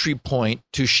the entry point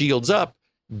to Shields Up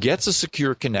gets a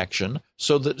secure connection,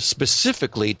 so that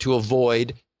specifically to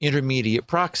avoid intermediate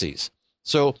proxies.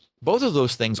 So both of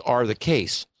those things are the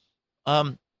case.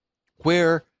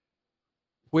 Where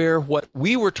what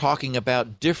we were talking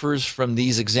about differs from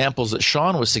these examples that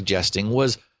Sean was suggesting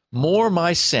was more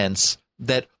my sense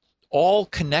that all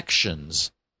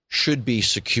connections should be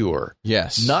secure.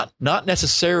 Yes. Not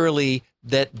necessarily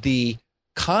that the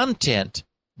content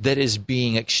that is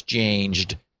being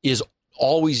exchanged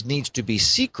always needs to be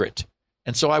secret.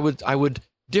 And so I would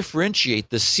differentiate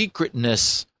the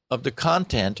secretness of the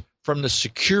content from the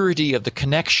security of the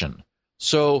connection.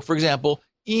 So, for example,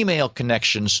 email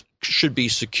connections should be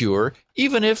secure,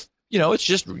 even if, it's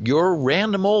just your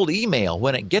random old email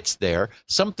when it gets there,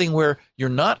 something where you're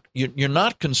not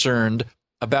concerned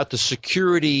about the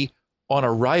security on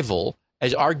arrival,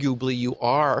 as arguably you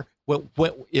are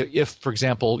if, for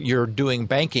example, you're doing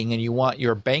banking and you want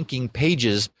your banking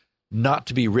pages not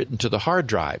to be written to the hard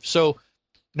drive. So,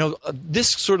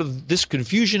 this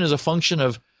confusion is a function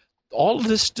of all of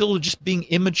this still just being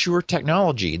immature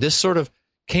technology. This sort of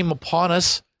came upon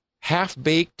us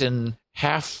half-baked and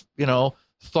half,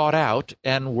 thought out,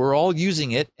 and we're all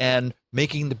using it and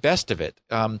making the best of it.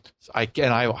 How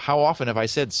often have I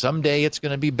said someday it's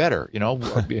going to be better?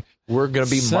 We're going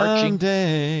to be marching.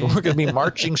 We're going to be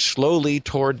marching slowly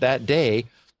toward that day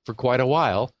for quite a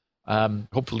while.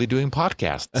 Hopefully doing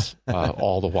podcasts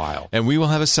all the while. And we will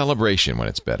have a celebration when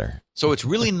it's better. So it's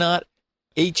really not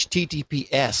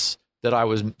HTTPS that I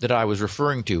was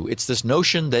referring to. It's this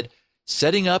notion that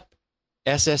setting up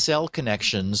SSL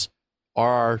connections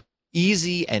are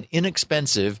easy and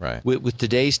inexpensive with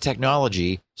today's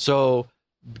technology. So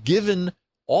given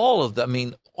all of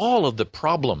the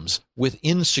problems with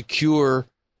insecure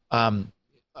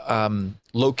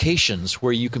locations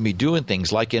where you can be doing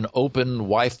things like in open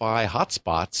Wi-Fi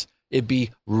hotspots, it'd be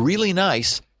really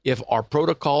nice if our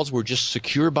protocols were just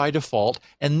secure by default,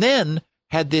 and then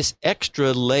had this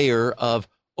extra layer of,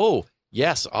 oh,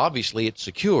 yes, obviously it's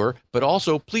secure, but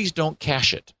also please don't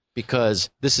cache it, because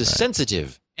this is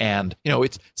sensitive, and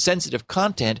it's sensitive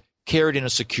content carried in a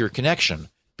secure connection.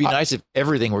 Be nice if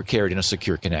everything were carried in a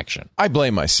secure connection. I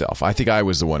blame myself. I think I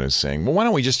was the one who's saying, well, why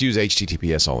don't we just use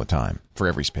HTTPS all the time for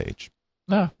every page?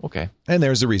 Oh, okay. And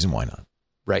there's the reason why not.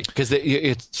 right? Because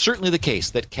it's certainly the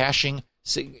case that caching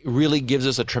really gives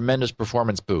us a tremendous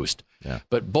performance boost. Yeah.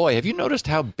 But boy, have you noticed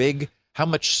how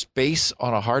much space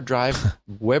on a hard drive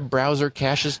web browser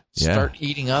caches start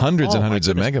eating up? Hundreds and hundreds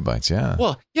of megabytes, yeah.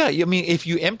 Well, yeah, I mean, if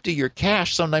you empty your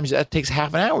cache, sometimes that takes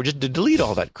half an hour just to delete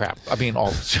all that crap. I mean,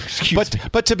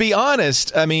 But to be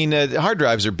honest, I mean, hard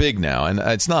drives are big now, and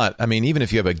it's not, I mean, even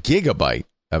if you have a gigabyte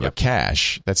of a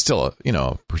cache, that's still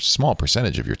a small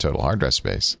percentage of your total hard drive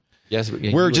space. Yes,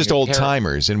 we're just old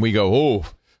timers, and we go,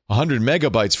 100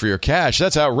 megabytes for your cache.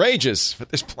 That's outrageous, but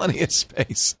there's plenty of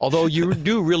space. Although you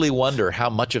do really wonder how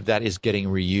much of that is getting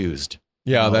reused.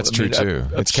 Yeah, that's true too.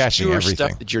 It's caching everything.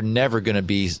 Stuff that you're never going to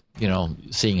be,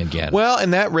 seeing again. Well,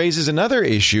 and that raises another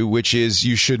issue, which is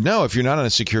you should know if you're not on a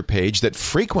secure page that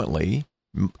frequently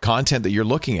content that you're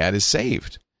looking at is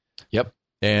saved. Yep.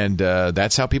 And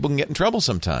that's how people can get in trouble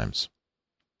sometimes.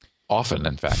 Often,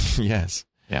 in fact. Yes.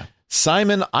 Yeah.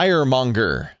 Simon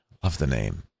Ironmonger, love the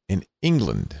name, in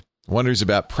England, wonders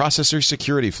about processor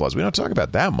security flaws. We don't talk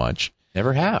about that much.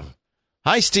 Never have.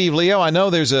 Hi, Steve Leo. I know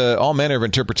there's all manner of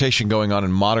interpretation going on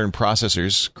in modern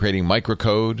processors, creating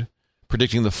microcode,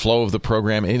 predicting the flow of the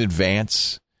program in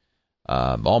advance,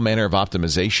 all manner of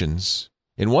optimizations.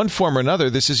 In one form or another,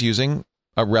 this is using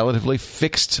a relatively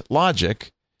fixed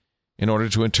logic in order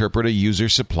to interpret a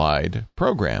user-supplied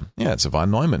program. Yeah, it's a von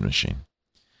Neumann machine.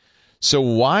 So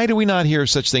why do we not hear of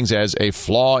such things as a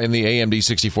flaw in the AMD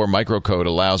 64 microcode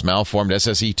allows malformed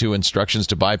SSE2 instructions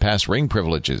to bypass ring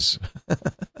privileges?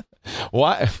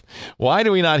 Why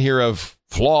do we not hear of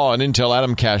flaw in Intel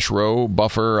Atom cache row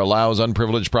buffer allows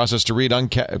unprivileged process to read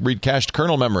cached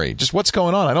kernel memory? Just what's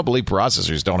going on? I don't believe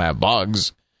processors don't have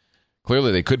bugs.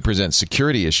 Clearly, they could present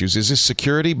security issues. Is this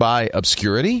security by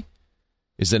obscurity?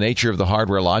 Is the nature of the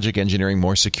hardware logic engineering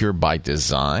more secure by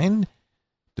design?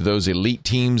 Do those elite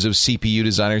teams of CPU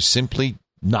designers simply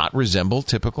not resemble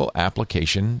typical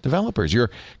application developers? Your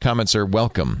comments are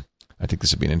welcome. I think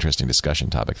this would be an interesting discussion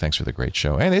topic. Thanks for the great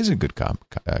show. And it is a good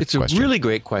It's question. A really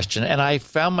great question. And I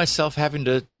found myself having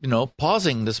to,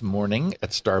 pausing this morning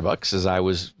at Starbucks as I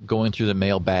was going through the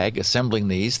mailbag, assembling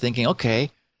these, thinking,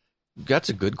 okay, that's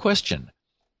a good question.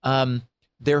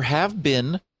 There have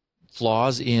been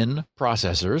flaws in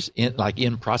processors,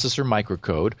 in processor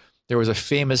microcode. There was a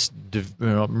famous,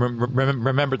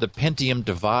 remember the Pentium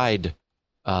divide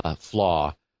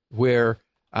flaw, where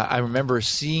I remember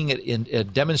seeing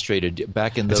it demonstrated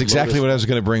back in the. That's exactly Lotus, what I was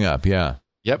going to bring up. Yeah.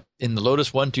 Yep. In the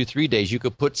Lotus 1, 2, 3 days, you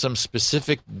could put some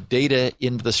specific data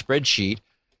into the spreadsheet,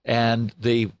 and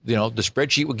the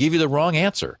spreadsheet would give you the wrong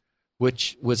answer,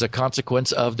 which was a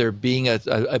consequence of there being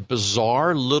a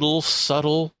bizarre little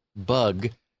subtle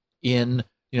bug in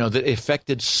that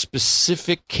affected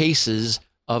specific cases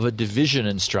of a division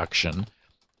instruction.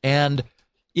 And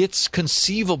it's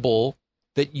conceivable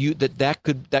that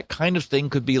that kind of thing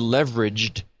could be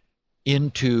leveraged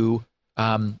into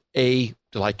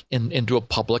into a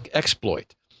public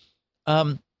exploit.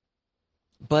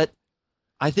 But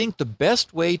I think the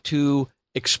best way to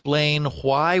explain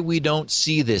why we don't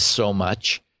see this so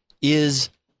much is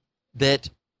that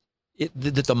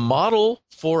the model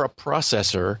for a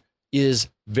processor is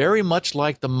very much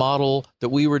like the model that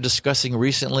we were discussing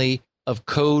recently of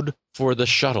code for the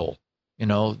shuttle,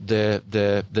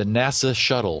 the NASA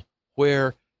shuttle,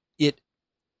 where it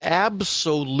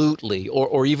absolutely,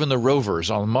 or even the rovers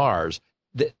on Mars,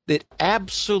 that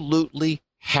absolutely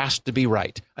has to be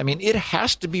right. I mean, it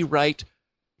has to be right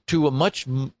to a much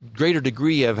greater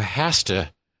degree of has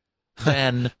to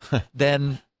than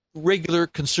regular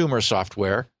consumer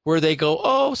software, where they go,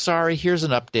 oh, sorry, here's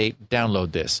an update,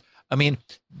 download this. I mean,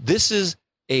 this is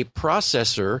a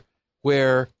processor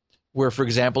where, for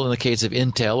example, in the case of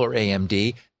Intel or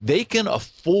AMD, they can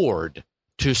afford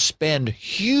to spend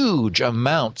huge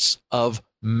amounts of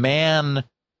man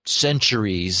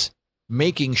centuries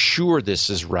making sure this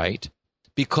is right,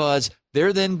 because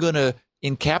they're then going to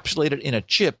encapsulate it in a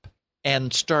chip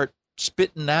and start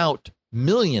spitting out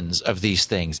millions of these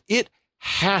things. It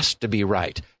has to be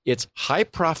right. It's high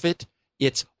profit.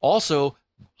 It's also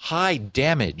high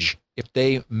damage if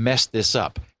they mess this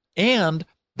up. And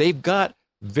they've got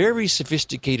very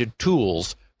sophisticated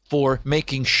tools for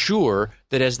making sure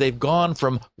that as they've gone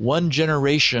from one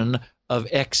generation of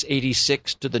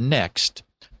x86 to the next,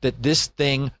 that this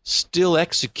thing still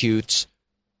executes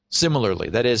similarly.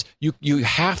 That is, you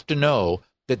have to know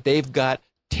that they've got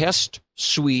test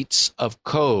suites of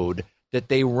code that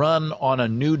they run on a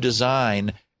new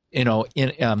design,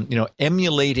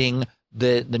 emulating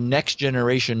the next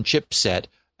generation chipset.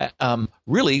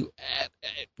 Really,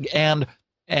 and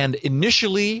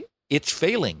initially it's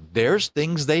failing. There's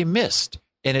things they missed,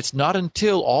 And it's not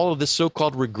until all of this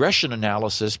so-called regression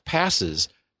analysis passes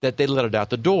that they let it out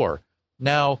the door.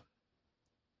 Now,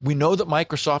 we know that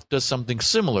Microsoft does something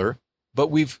similar,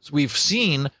 but we've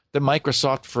seen that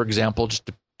Microsoft, for example, just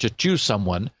to choose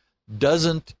someone,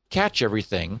 doesn't catch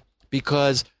everything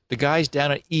because the guys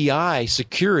down at EI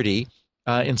Security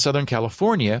in Southern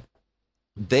California,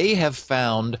 they have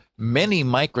found many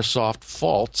Microsoft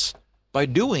faults by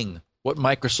doing what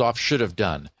Microsoft should have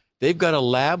done. They've got a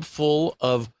lab full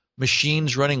of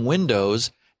machines running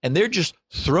Windows, and they're just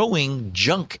throwing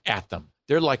junk at them.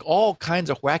 They're like all kinds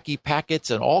of wacky packets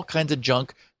and all kinds of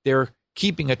junk. They're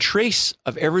keeping a trace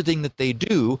of everything that they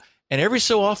do, and every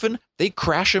so often they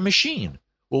crash a machine.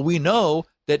 Well, we know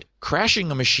that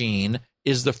crashing a machine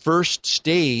is the first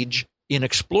stage in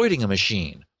exploiting a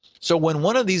machine. So when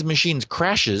one of these machines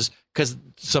crashes because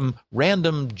some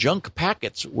random junk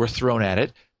packets were thrown at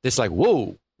it, it's like,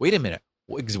 whoa, wait a minute.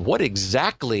 What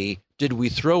exactly did we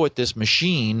throw at this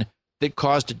machine that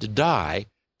caused it to die?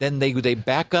 Then they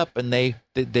back up and they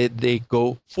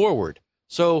go forward.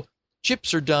 So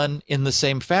chips are done in the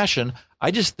same fashion.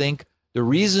 I just think the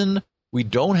reason we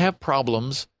don't have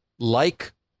problems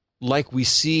like we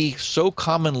see so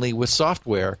commonly with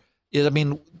software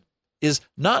is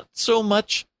not so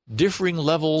much differing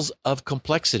levels of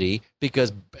complexity,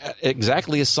 because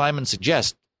exactly as Simon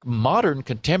suggests, modern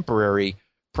contemporary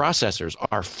processors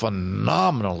are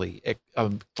phenomenally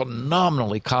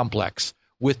complex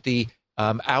with the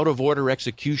out of order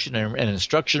execution and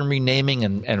instruction renaming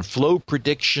and flow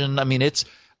prediction. I mean, it's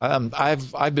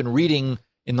I've been reading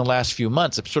in the last few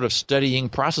months, of sort of studying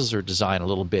processor design a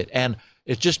little bit, and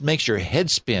it just makes your head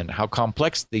spin how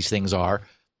complex these things are.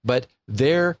 But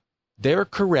they're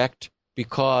correct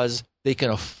because they can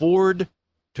afford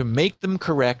to make them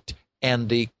correct, and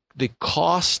the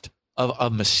cost of a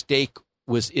mistake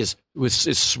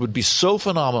would be so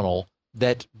phenomenal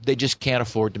that they just can't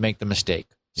afford to make the mistake.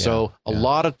 Yeah, so a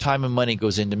lot of time and money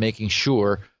goes into making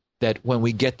sure that when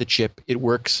we get the chip, it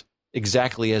works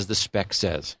exactly as the spec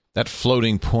says. That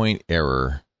floating point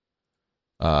error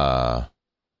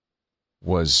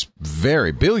was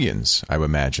billions, I would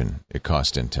imagine, it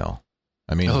cost Intel.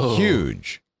 I mean,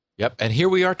 huge. Yep, and here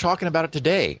we are talking about it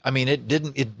today. I mean, it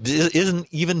isn't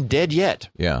even dead yet.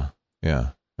 Yeah.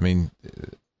 I mean,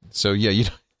 so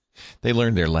they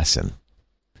learned their lesson.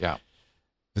 Yeah.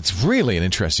 It's really an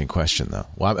interesting question, though.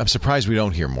 Well, I'm surprised we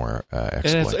don't hear more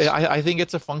exploits. I think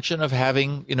it's a function of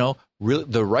having,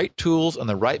 the right tools and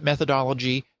the right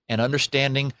methodology and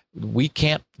understanding we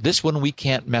can't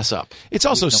mess up. It's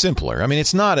also simpler. I mean,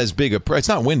 it's not as big it's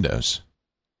not Windows.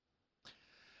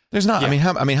 There's not.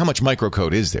 Yeah. I mean, how much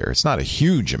microcode is there? It's not a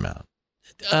huge amount.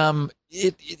 I'm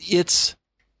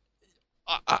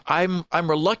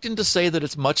reluctant to say that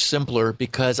it's much simpler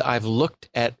because I've looked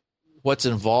at what's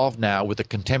involved now with a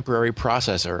contemporary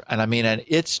processor, and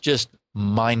it's just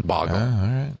mind-boggling. All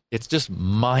right. It's just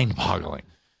mind-boggling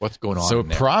what's going on. So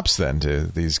props then to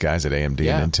these guys at AMD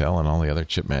and Intel and all the other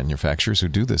chip manufacturers who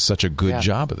do such a good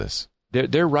job of this.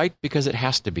 They're right because it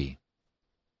has to be.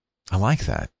 I like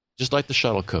that. Just like the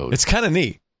shuttle code. It's kind of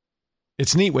neat.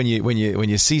 It's neat when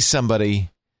you see somebody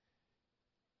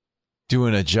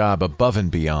doing a job above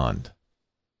and beyond.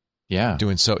 Yeah.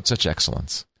 Doing such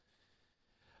excellence.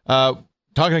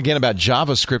 Talking again about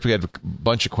JavaScript, we had a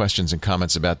bunch of questions and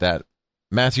comments about that.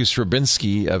 Matthew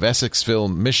Strabinsky of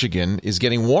Essexville, Michigan, is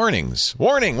getting warnings.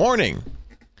 Warning!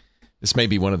 This may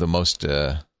be one of the most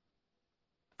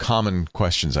common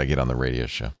questions I get on the radio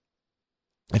show.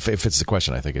 If it's the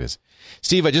question, I think it is.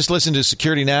 Steve, I just listened to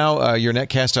Security Now, your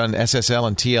netcast on SSL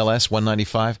and TLS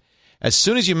 195. As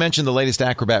soon as you mentioned the latest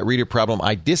Acrobat Reader problem,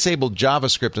 I disabled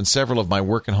JavaScript on several of my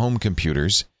work and home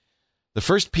computers. The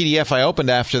first PDF I opened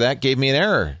after that gave me an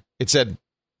error. It said,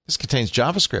 this contains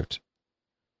JavaScript.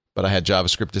 But I had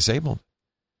JavaScript disabled.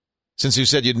 Since you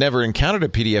said you'd never encountered a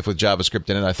PDF with JavaScript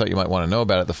in it, I thought you might want to know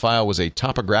about it. The file was a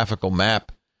topographical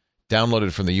map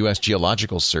downloaded from the U.S.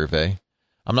 Geological Survey.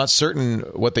 I'm not certain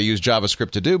what they use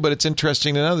JavaScript to do, but it's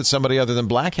interesting to know that somebody other than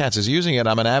Black Hats is using it.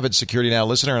 I'm an avid Security Now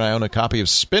listener, and I own a copy of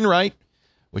SpinRite,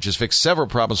 which has fixed several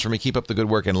problems for me. Keep up the good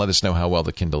work, and let us know how well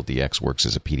the Kindle DX works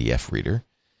as a PDF reader.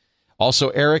 Also,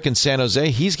 Eric in San Jose,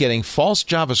 he's getting false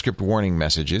JavaScript warning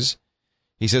messages.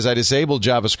 He says, I disabled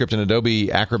JavaScript in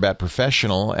Adobe Acrobat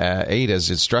Professional 8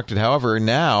 as instructed. However,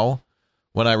 now,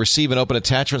 when I receive and open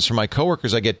attachments from my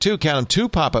coworkers, I get two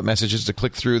pop-up messages to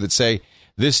click through that say,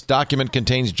 this document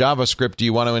contains JavaScript. Do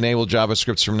you want to enable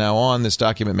JavaScripts from now on? This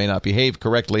document may not behave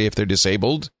correctly if they're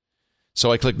disabled.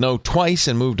 So I clicked no twice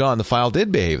and moved on. The file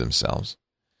did behave themselves.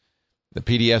 The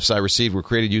PDFs I received were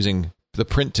created using the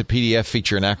print to PDF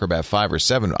feature in Acrobat 5 or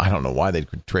 7. I don't know why they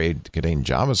could contain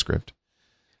JavaScript.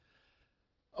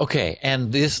 Okay,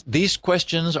 and these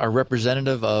questions are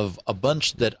representative of a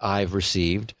bunch that I've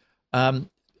received.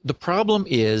 The problem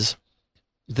is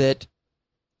that,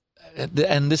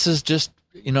 and this is just,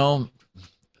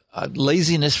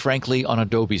 laziness, frankly, on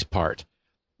Adobe's part.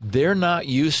 They're not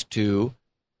used to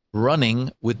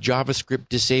running with JavaScript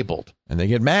disabled. And they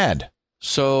get mad.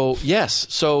 So, yes,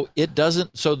 so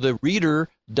the reader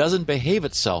doesn't behave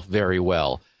itself very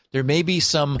well. There may be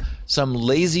some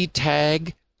lazy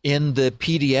tag in the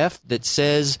PDF that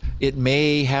says it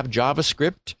may have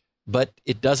JavaScript, but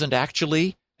it doesn't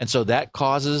actually, and so that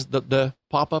causes the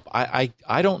pop-up. I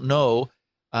don't know,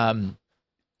 and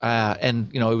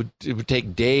it would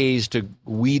take days to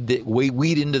weed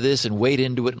into this and wade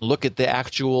into it and look at the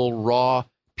actual raw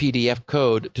PDF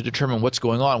code to determine what's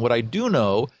going on. What I do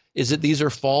know is that these are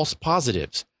false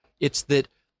positives. It's that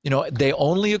they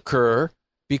only occur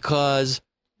because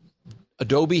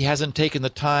Adobe hasn't taken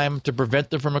the time to prevent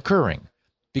them from occurring,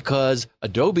 because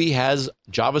Adobe has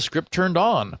JavaScript turned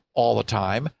on all the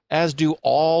time, as do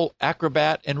all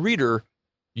Acrobat and Reader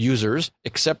users,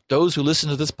 except those who listen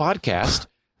to this podcast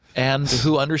and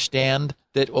who understand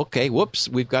that, okay, whoops,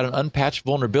 we've got an unpatched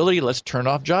vulnerability. Let's turn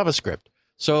off JavaScript.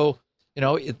 So,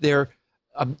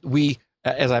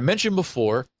 as I mentioned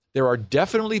before, there are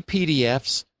definitely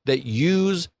PDFs that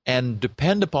use and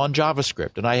depend upon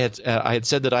JavaScript. And I had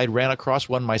said that I ran across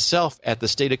one myself at the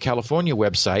State of California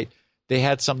website. They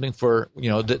had something for,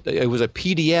 it was a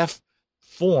PDF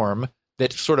form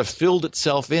that sort of filled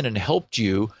itself in and helped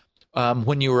you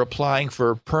when you were applying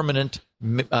for permanent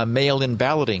mail-in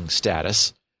balloting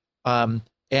status.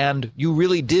 And you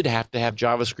really did have to have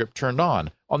JavaScript turned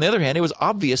on. On the other hand, it was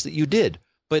obvious that you did.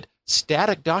 But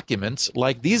static documents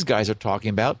like these guys are talking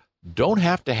about don't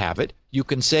have to have it. You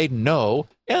can say no,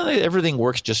 and everything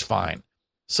works just fine.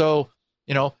 So,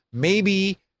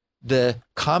 maybe the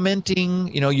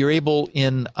commenting, you're able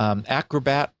in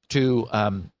Acrobat to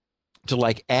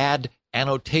add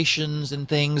annotations and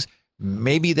things.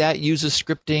 Maybe that uses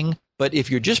scripting. But if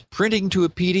you're just printing to a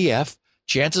PDF,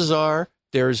 chances are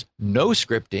there's no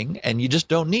scripting, and you just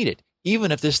don't need it.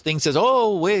 Even if this thing says,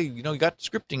 oh, wait, you got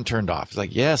scripting turned off. It's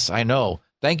like, yes, I know.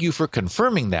 Thank you for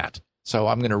confirming that. So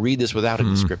I'm going to read this without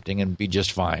any scripting and be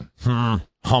just fine.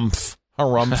 Humph.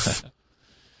 Harumph.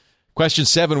 Question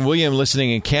 7. William, listening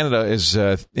in Canada, is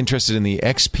interested in the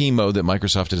XP mode that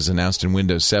Microsoft has announced in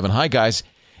Windows 7. Hi, guys.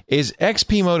 Is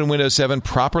XP mode in Windows 7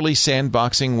 properly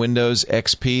sandboxing Windows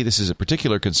XP? This is a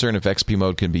particular concern if XP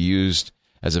mode can be used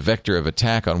as a vector of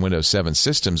attack on Windows 7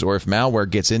 systems, or if malware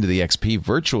gets into the XP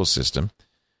virtual system.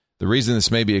 The reason this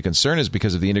may be a concern is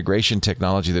because of the integration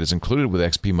technology that is included with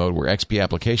XP mode, where XP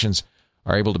applications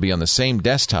are able to be on the same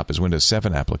desktop as Windows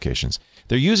 7 applications.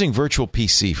 They're using Virtual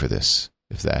PC for this,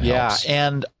 if that helps. Yeah,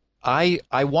 and I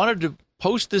wanted to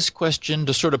post this question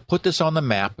to sort of put this on the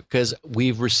map because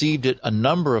we've received it a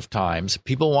number of times.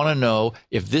 People want to know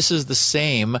if this is the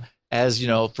same as,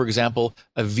 for example,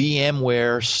 a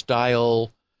VMware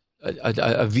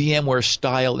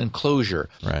style enclosure.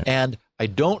 Right. And I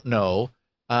don't know.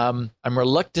 I'm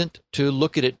reluctant to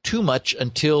look at it too much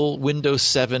until Windows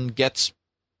 7 gets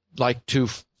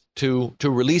to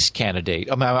release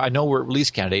candidate. I mean, I know we're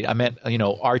release candidate. I meant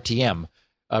RTM,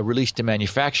 release to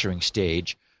manufacturing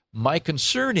stage. My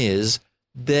concern is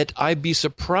that I'd be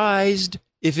surprised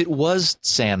if it was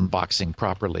sandboxing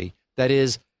properly. That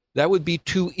is, that would be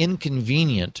too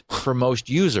inconvenient for most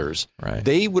users. Right.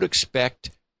 They would expect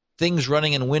things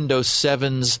running in Windows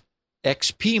 7's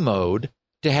XP mode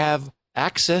to have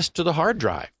access to the hard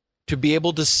drive, to be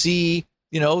able to see,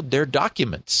 their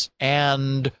documents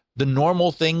and the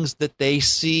normal things that they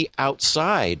see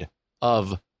outside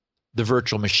of the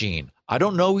virtual machine. I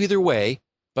don't know either way,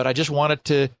 but I just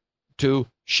wanted to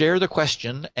share the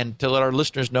question and to let our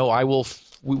listeners know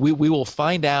we will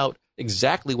find out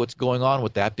exactly what's going on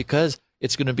with that, because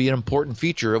it's going to be an important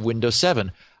feature of Windows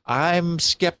 7. I'm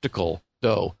skeptical,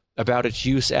 though, about its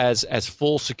use as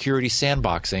full security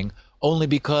sandboxing, only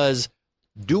because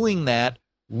doing that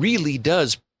really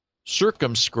does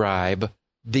circumscribe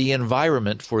the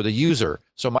environment for the user.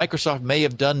 So Microsoft may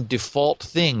have done default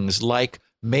things like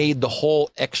made the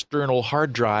whole external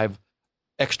hard drive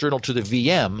external to the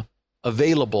VM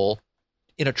available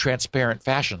in a transparent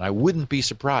fashion. I wouldn't be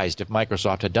surprised if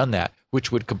Microsoft had done that,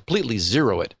 which would completely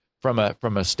zero it from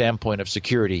a standpoint of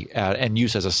security and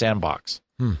use as a sandbox.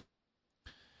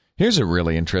 Here's a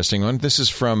really interesting one. This is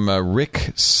from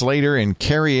Rick Slater in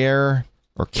Carrier,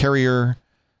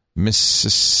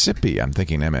 Mississippi. I'm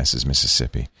thinking MS is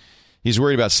Mississippi. He's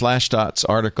worried about Slashdot's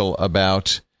article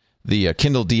about the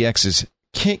Kindle DX's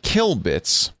kill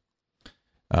bits.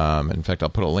 In fact, I'll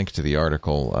put a link to the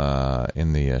article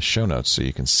in the show notes so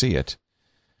you can see it.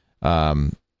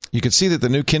 You can see that the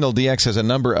new Kindle DX has a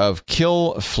number of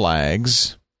kill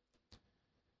flags,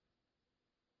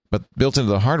 but built into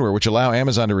the hardware, which allow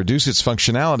Amazon to reduce its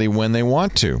functionality when they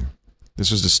want to. This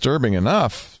was disturbing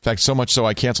enough. In fact, so much so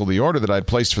I canceled the order that I'd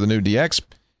placed for the new DX,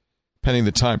 pending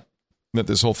the time that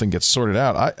this whole thing gets sorted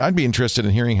out. I'd be interested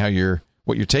in hearing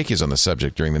what your take is on the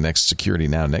subject during the next Security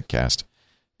Now Netcast.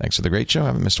 Thanks for the great show. I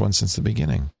haven't missed one since the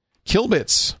beginning.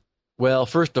 Killbits. Well,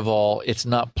 first of all, it's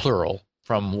not plural.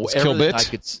 It's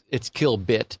Killbit. It's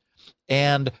Killbit.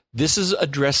 And this is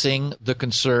addressing the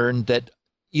concern that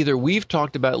either we've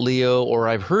talked about, Leo, or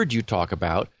I've heard you talk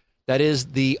about. That is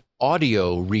the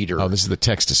audio reader. Oh, this is the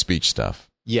text-to-speech stuff.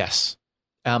 Yes.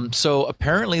 So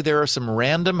apparently there are some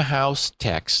Random House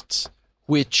texts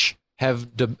which have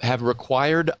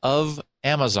required of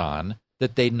Amazon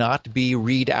that they not be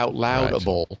read out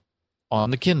loudable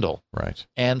on the Kindle. Right.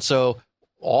 And so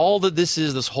all that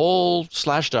this whole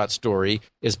Slashdot story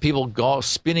is people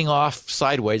spinning off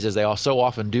sideways, as they so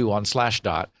often do on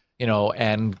Slashdot,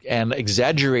 and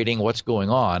exaggerating what's going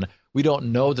on. We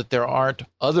don't know that there aren't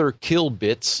other kill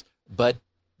bits, but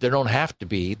there don't have to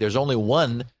be. There's only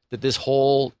one that this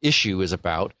whole issue is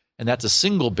about, and that's a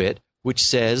single bit which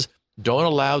says, don't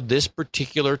allow this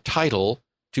particular title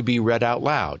to be read out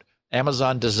loud.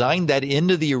 Amazon designed that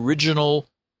into the original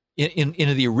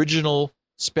into the original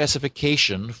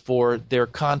specification for their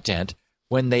content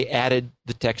when they added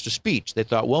the text to speech. They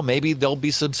thought, well, maybe there'll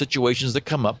be some situations that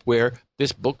come up where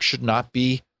this book should not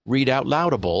be read out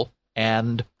loudable,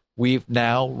 and we've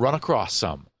now run across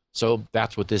some. So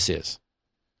that's what this is.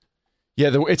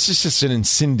 Yeah, it's just an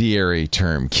incendiary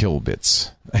term, kill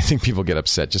bits. I think people get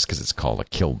upset just because it's called a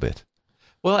kill bit.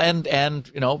 Well,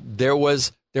 and there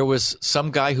was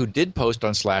some guy who did post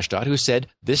on Slashdot who said,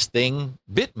 this thing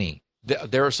bit me.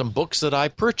 There are some books that I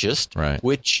purchased,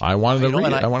 which I wanted to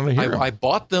read. I wanted to hear them. I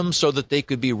bought them so that they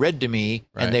could be read to me,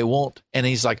 and they won't. And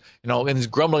he's like, and he's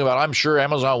grumbling about, I'm sure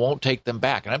Amazon won't take them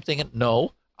back. And I'm thinking,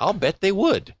 no, I'll bet they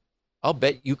would. I'll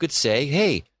bet you could say,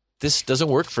 hey, this doesn't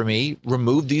work for me.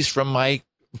 Remove these from my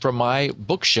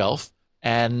bookshelf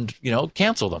and,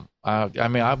 cancel them.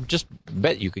 I just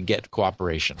bet you could get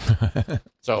cooperation.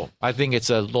 So I think it's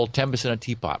a little tempest in a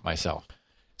teapot myself.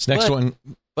 This next one.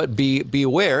 But be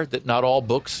aware that not all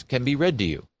books can be read to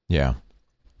you. Yeah.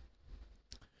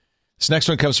 This next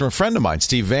one comes from a friend of mine,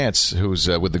 Steve Vance, who's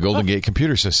with the Golden Gate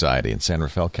Computer Society in San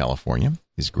Rafael, California.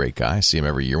 He's a great guy. I see him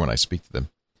every year when I speak to the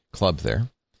club there.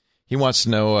 He wants to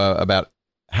know about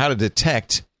how to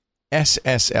detect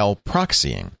SSL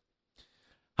proxying.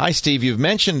 Hi, Steve. You've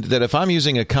mentioned that if I'm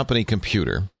using a company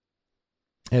computer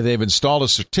and they've installed a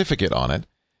certificate on it,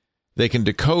 they can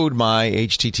decode my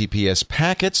HTTPS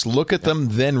packets, look at them,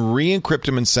 then re-encrypt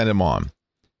them and send them on.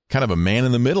 Kind of a man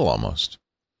in the middle almost.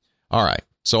 All right.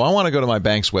 So I want to go to my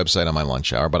bank's website on my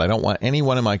lunch hour, but I don't want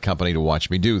anyone in my company to watch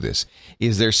me do this.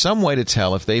 Is there some way to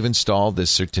tell if they've installed this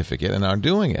certificate and are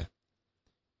doing it?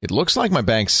 It looks like my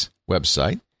bank's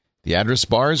website. The address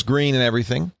bar is green and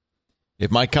everything.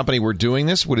 If my company were doing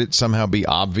this, would it somehow be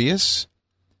obvious?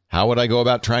 How would I go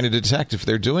about trying to detect if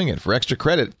they're doing it? For extra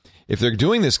credit, if they're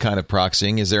doing this kind of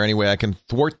proxying, is there any way I can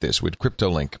thwart this? Would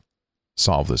CryptoLink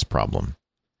solve this problem?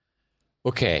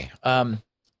 Okay.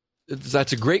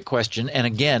 That's a great question. And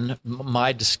again,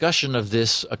 my discussion of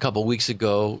this a couple weeks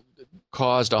ago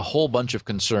caused a whole bunch of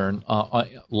concern,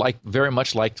 very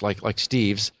much like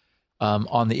Steve's,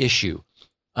 on the issue.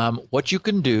 What you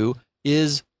can do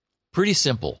is pretty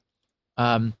simple.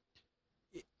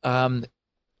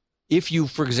 If you,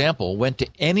 for example, went to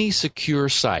any secure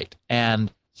site, and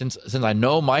since I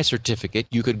know my certificate,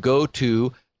 you could go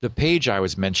to the page I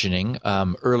was mentioning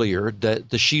earlier,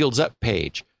 the Shields Up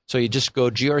page. So you just go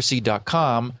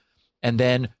grc.com and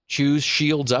then choose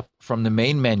Shields Up from the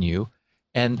main menu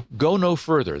and go no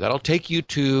further. That'll take you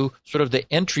to sort of the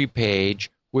entry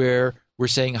page where we're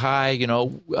saying, hi,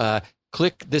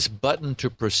 click this button to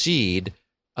proceed,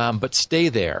 but stay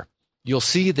there. You'll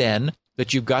see then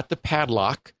that you've got the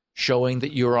padlock showing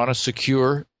that you're on a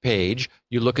secure page.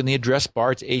 You look in the address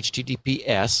bar, it's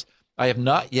HTTPS. I have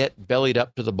not yet bellied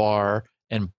up to the bar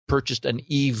and purchased an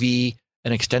EV,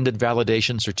 an extended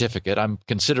validation certificate. I'm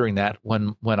considering that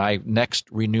when I next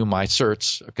renew my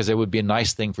certs, because it would be a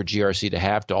nice thing for GRC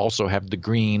to also have the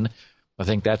green. I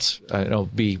think that's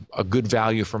be a good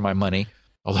value for my money,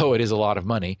 although it is a lot of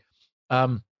money.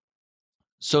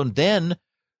 So then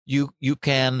you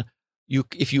can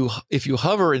if you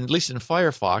hover, at least in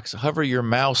Firefox, hover your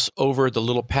mouse over the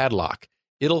little padlock,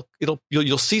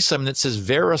 you'll see something that says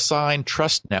VeriSign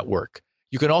Trust Network.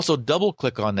 You can also double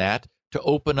click on that to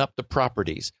open up the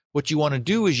properties. What you want to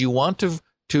do is you want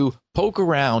to poke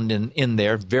around in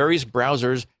there. Various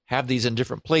browsers have these in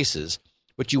different places.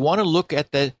 But you want to look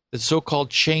at the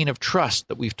so-called chain of trust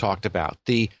that we've talked about,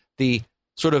 the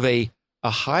sort of a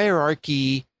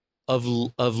hierarchy of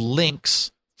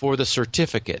links for the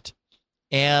certificate.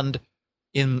 And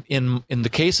in the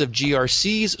case of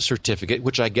GRC's certificate,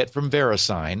 which I get from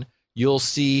VeriSign, you'll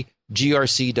see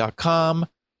grc.com,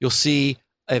 you'll see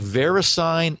a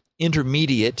VeriSign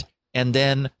intermediate, and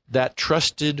then that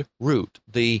trusted root,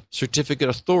 the certificate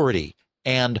authority,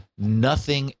 and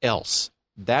nothing else.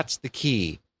 That's the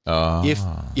key.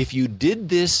 If you did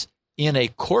this in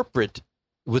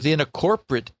within a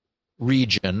corporate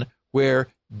region where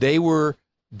they were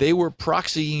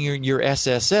proxying your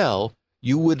SSL,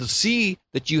 you would see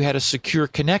that you had a secure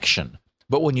connection.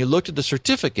 But when you looked at the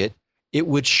certificate, it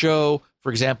would show,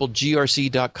 for example,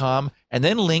 grc.com, and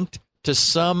then linked to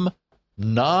some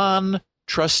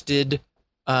non-trusted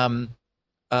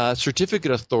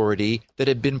certificate authority that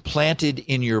had been planted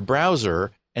in your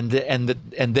browser and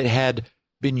that had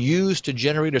been used to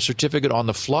generate a certificate on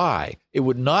the fly. It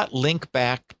would not link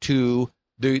back to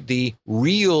the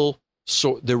real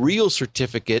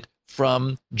certificate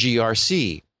from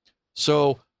GRC.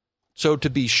 So to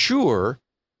be sure,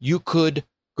 you could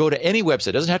go to any website.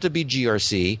 It doesn't have to be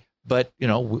GRC, but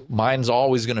mine's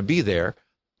always going to be there,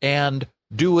 and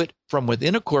do it from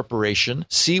within a corporation.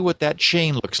 See what that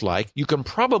chain looks like. You can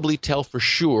probably tell for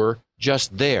sure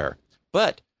just there.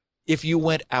 But if you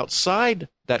went outside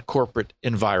that corporate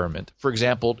environment, for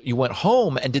example, you went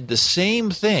home and did the same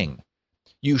thing,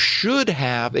 you should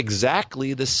have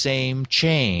exactly the same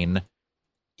chain,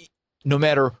 no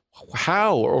matter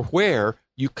how or where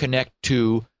you connect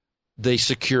to the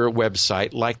secure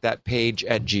website, like that page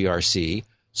at GRC.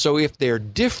 So if they're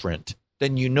different,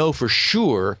 then you know for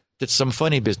sure that some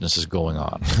funny business is going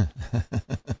on.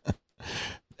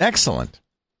 Excellent.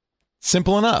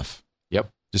 Simple enough. Yep.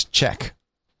 Just check.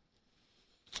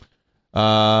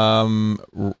 And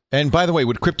by the way,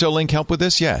 would CryptoLink help with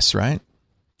this? Yes, right?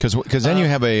 Because then you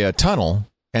have a tunnel,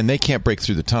 and they can't break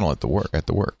through the tunnel at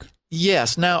the work.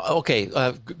 Yes. Now, okay,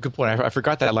 good point. I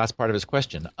forgot that last part of his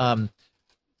question.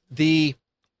 The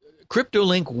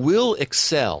CryptoLink will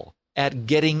excel at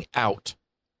getting out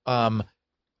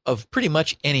of pretty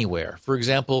much anywhere. For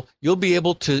example, you'll be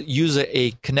able to use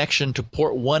a connection to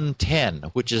port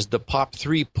 110, which is the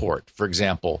POP3 port, for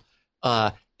example,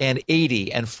 and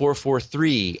 80 and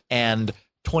 443 and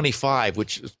 25,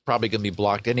 which is probably going to be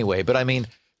blocked anyway. But I mean,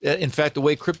 in fact, the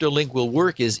way CryptoLink will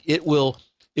work is it will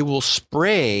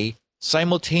spray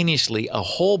simultaneously a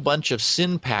whole bunch of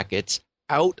SYN packets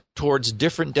out towards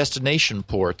different destination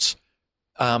ports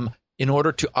in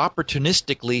order to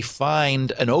opportunistically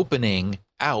find an opening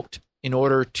out in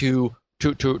order to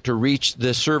reach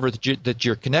the server that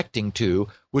you're connecting to,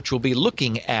 which will be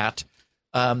looking at.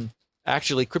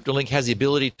 Actually, CryptoLink has the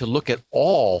ability to look at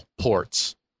all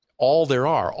ports, all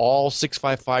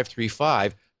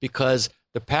 65535, because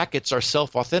the packets are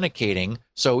self-authenticating,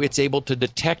 so it's able to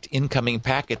detect incoming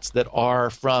packets that are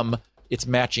from its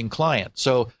matching client.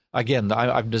 So again,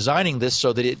 I'm designing this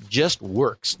so that it just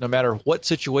works no matter what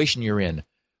situation you're in.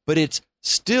 But it's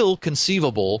still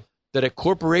conceivable that a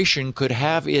corporation could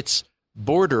have its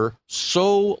border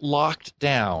so locked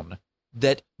down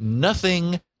that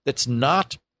nothing that's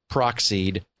not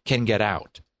proxied can get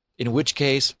out, in which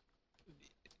case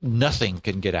nothing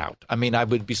can get out. I mean, I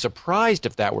would be surprised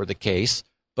if that were the case,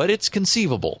 but it's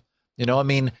conceivable.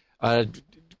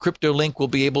 CryptoLink will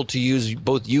be able to use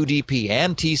both UDP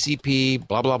and TCP,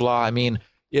 blah, blah, blah. I mean,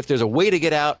 if there's a way to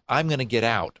get out, I'm going to get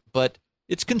out. But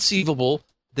it's conceivable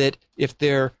that if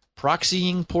they're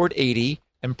proxying port 80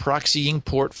 and proxying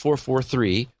port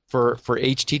 443 for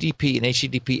HTTP and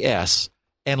HTTPS,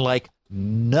 and like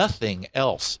nothing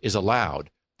else is allowed,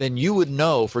 then you would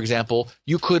know, for example,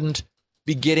 you couldn't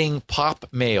be getting pop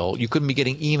mail. You couldn't be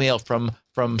getting email from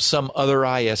some other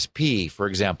ISP, for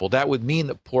example. That would mean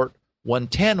that port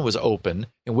 110 was open,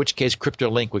 in which case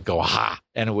CryptoLink would go, aha,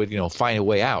 and it would find a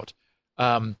way out.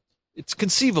 It's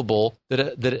conceivable that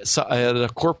a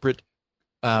corporate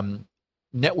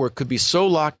network could be so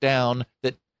locked down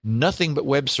that nothing but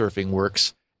web surfing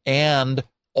works, and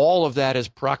all of that is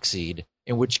proxied,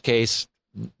 in which case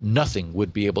nothing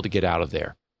would be able to get out of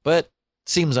there. But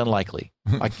seems unlikely.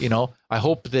 I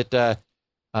hope that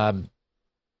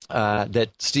that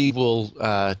Steve will,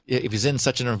 if he's in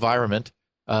such an environment,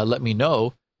 let me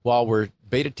know while we're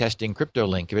beta testing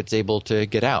CryptoLink if it's able to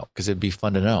get out, because it'd be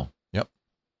fun to know. Yep.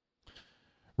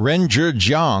 Renjer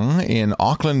Jiang in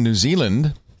Auckland, New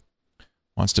Zealand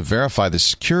wants to verify the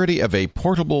security of a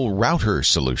portable router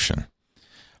solution.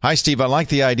 Hi, Steve. I like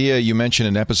the idea you mentioned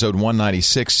in episode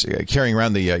 196, carrying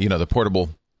around the the portable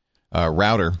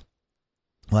router.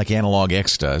 like Analog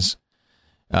X does,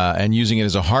 and using it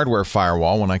as a hardware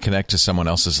firewall when I connect to someone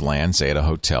else's LAN, say at a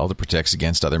hotel, that protects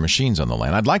against other machines on the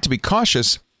LAN. I'd like to be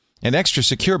cautious and extra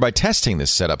secure by testing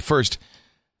this setup first.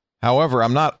 However,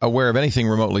 I'm not aware of anything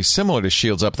remotely similar to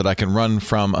Shields Up that I can run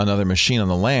from another machine on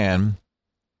the LAN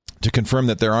to confirm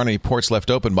that there aren't any ports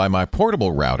left open by my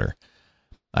portable router.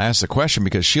 I asked the question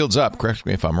because Shields Up, correct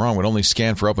me if I'm wrong, would only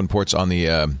scan for open ports on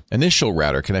the initial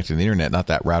router connected to the internet, not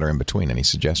that router in between. Any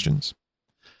suggestions?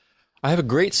 I have a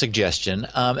great suggestion,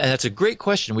 and that's a great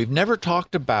question. We've never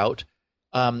talked about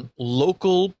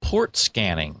local port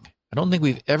scanning. I don't think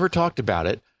we've ever talked about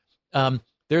it.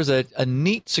 There's a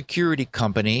neat security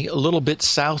company a little bit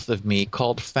south of me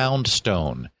called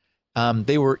Foundstone.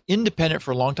 They were independent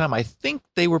for a long time. I think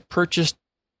they were purchased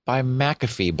by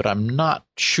McAfee, but I'm not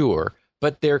sure.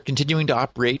 But they're continuing to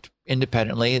operate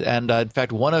independently. And in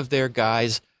fact, one of their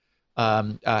guys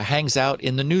hangs out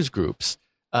in the news groups.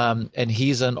 And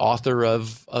he's an author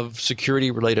of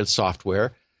security-related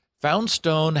software.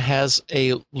 Foundstone has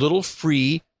a little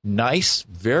free, nice,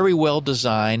 very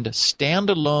well-designed,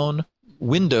 standalone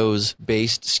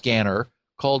Windows-based scanner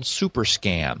called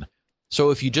SuperScan. So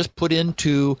if you just put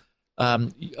into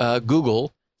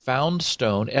Google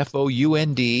Foundstone,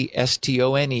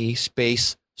 Foundstone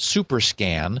space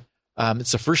SuperScan,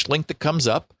 it's the first link that comes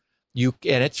up. And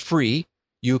it's free.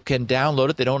 You can download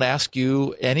it. They don't ask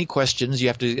you any questions. You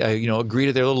have to, agree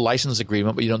to their little license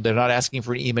agreement, but they're not asking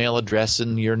for an email address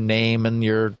and your name and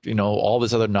your, all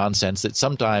this other nonsense that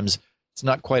sometimes it's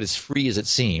not quite as free as it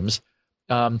seems.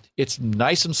 It's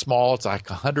nice and small. It's like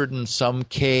 100 and some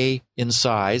K in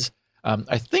size.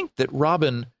 I think that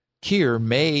Robin Keir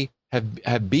may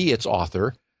be its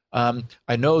author.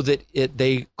 I know that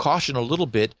they caution a little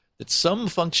bit that some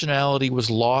functionality was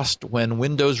lost when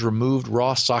Windows removed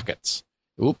raw sockets.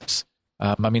 Oops.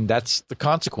 That's the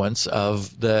consequence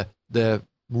of the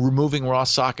removing raw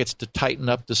sockets to tighten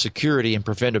up the security and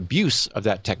prevent abuse of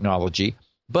that technology.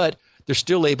 But they're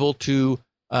still able to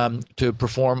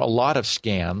perform a lot of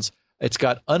scans. It's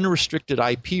got unrestricted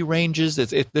IP ranges.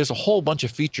 There's a whole bunch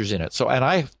of features in it. So, and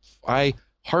I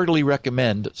heartily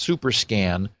recommend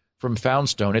SuperScan from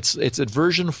Foundstone. It's at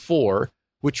version 4,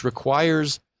 which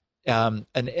requires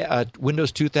a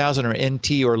Windows 2000 or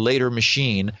NT or later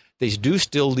machine. They do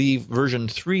still leave version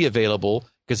 3 available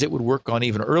because it would work on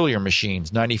even earlier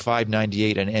machines, 95,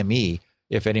 98, and ME,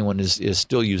 if anyone is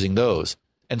still using those.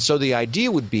 And so the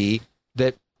idea would be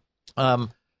that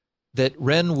that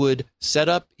Ren would set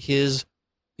up his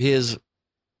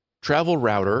travel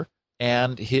router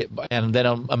and then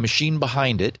a machine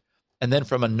behind it, and then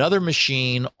from another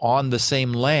machine on the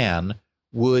same LAN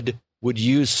would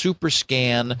use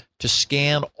SuperScan to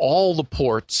scan all the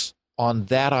ports on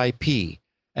that IP.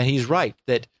 And he's right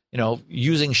that,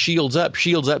 using Shields Up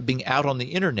being out on the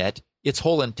internet, its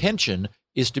whole intention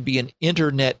is to be an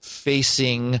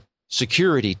internet-facing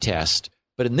security test.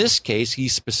 But in this case, he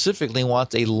specifically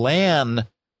wants a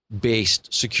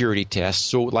LAN-based security test.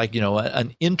 So like,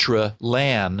 an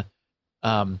intra-LAN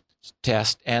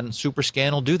test, and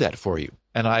SuperScan will do that for you.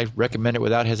 And I recommend it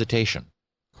without hesitation.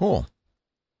 Cool.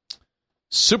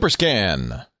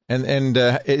 SuperScan. And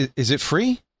is it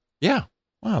free? Yeah.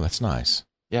 Wow, that's nice.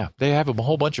 Yeah, they have a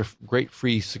whole bunch of great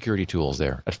free security tools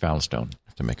there at Foundstone. I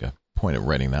have to make a point of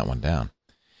writing that one down.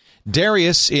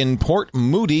 Darius in Port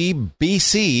Moody,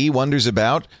 BC, wonders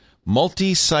about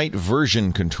multi-site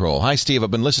version control. Hi, Steve.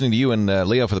 I've been listening to you and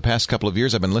Leo for the past couple of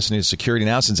years. I've been listening to Security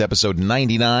Now since episode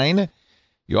 99.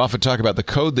 You often talk about the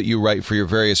code that you write for your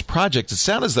various projects. It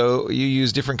sounds as though you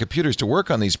use different computers to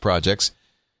work on these projects,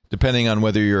 depending on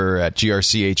whether you're at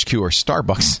GRC HQ or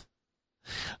Starbucks.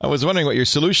 I was wondering what your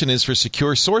solution is for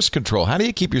secure source control. How do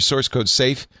you keep your source code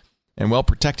safe and well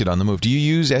protected on the move? Do you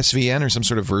use SVN or some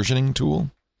sort of versioning tool?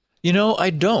 I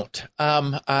don't.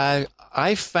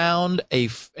 I found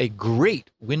a great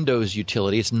Windows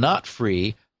utility. It's not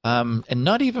free and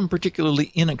not even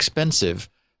particularly inexpensive.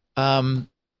 And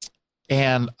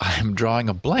I'm drawing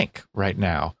a blank right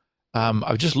now.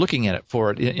 I was just looking at it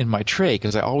for it in my tray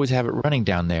because I always have it running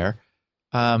down there.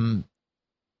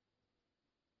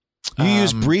 You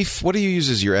use Brief. What do you use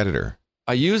as your editor?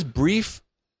 I use Brief.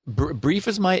 Brief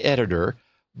is my editor,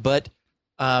 but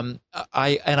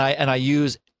I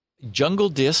use Jungle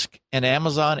Disk and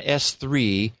Amazon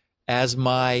S3 as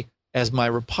my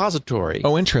repository.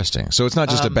 Oh, interesting. So it's not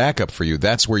just a backup for you.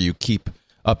 That's where you keep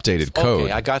updated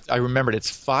code. Okay, I remembered. It's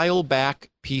FileBack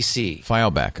PC.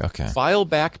 FileBack. Okay.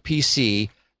 FileBack PC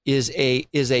is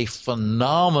a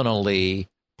phenomenally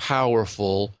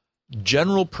powerful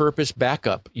general purpose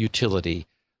backup utility,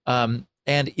 and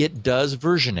it does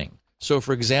versioning. So,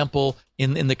 for example,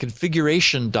 in the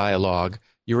configuration dialog,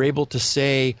 you're able to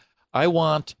say, I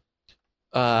want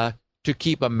to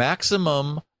keep a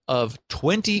maximum of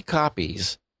 20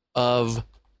 copies of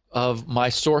my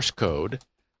source code.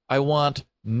 I want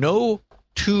no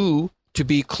two to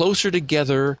be closer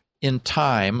together in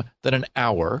time than an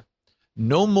hour,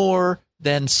 no more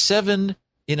than 7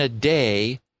 in a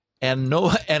day, you're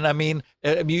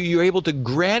able to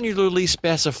granularly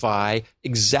specify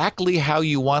exactly how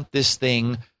you want this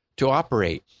thing to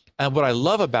operate. And what I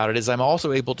love about it is I'm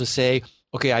also able to say,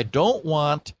 okay, I don't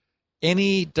want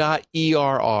any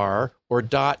 .err or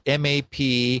 .map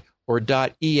or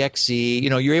 .exe.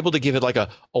 You're able to give it like a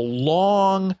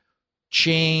long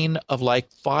chain of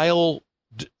like file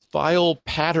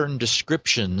pattern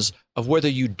descriptions of whether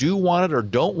you do want it or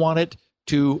don't want it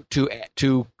to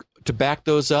back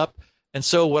those up. And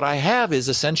so what I have is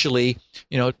essentially,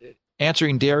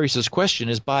 answering Darius's question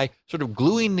is by sort of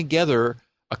gluing together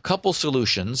a couple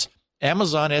solutions.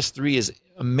 Amazon S3 is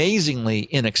amazingly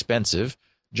inexpensive.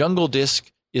 Jungle Disk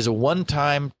is a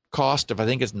one-time cost of, I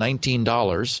think it's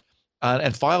 $19.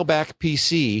 And FileBack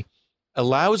PC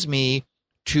allows me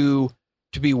to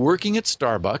be working at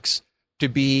Starbucks, to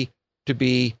be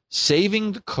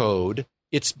saving the code.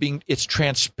 It's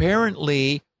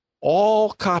transparently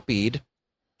all copied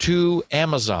to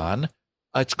Amazon.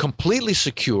 It's completely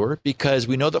secure because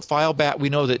we know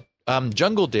that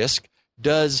Jungle Disk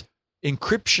does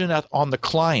encryption on the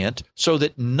client so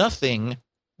that nothing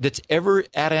that's ever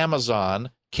at Amazon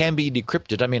can be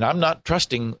decrypted. I mean, I'm not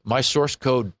trusting my source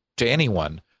code to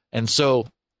anyone, and so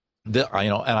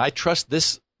I trust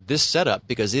this setup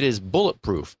because it is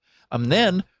bulletproof.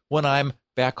 Then when I'm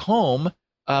back home,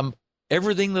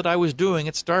 everything that I was doing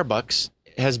at Starbucks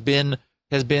has been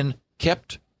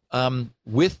kept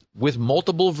with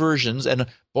multiple versions. And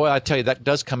boy, I tell you, that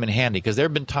does come in handy because there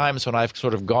have been times when I've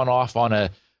sort of gone off on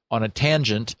a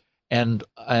tangent and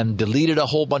deleted a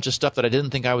whole bunch of stuff that I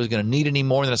didn't think I was going to need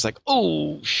anymore. And then it's like,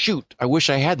 oh shoot, I wish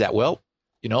I had that. Well,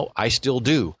 I still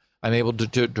do. I'm able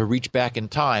to reach back in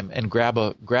time and grab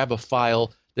a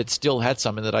file that still had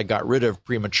something that I got rid of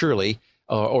prematurely,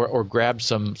 or grab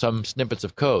some snippets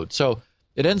of code. So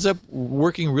it ends up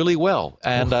working really well.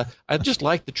 And I just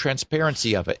like the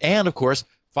transparency of it. And of course,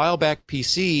 FileBack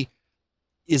PC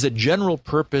is a general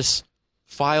purpose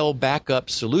file backup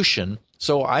solution.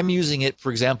 So I'm using it,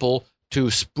 for example, to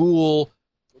spool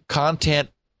content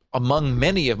among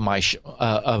many of my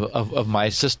of my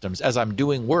systems as I'm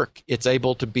doing work. It's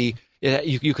able to be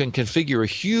you can configure a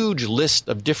huge list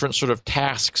of different sort of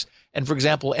tasks. And for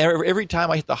example, every time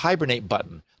I hit the hibernate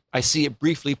button, I see it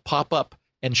briefly pop up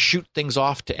and shoot things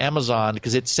off to Amazon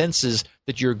because it senses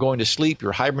that you're going to sleep,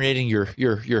 you're hibernating,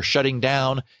 you're shutting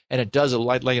down, and it does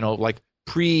like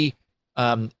pre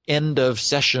end of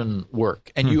session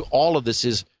work. And all of this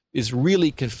is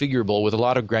really configurable with a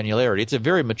lot of granularity. It's a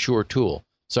very mature tool.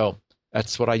 So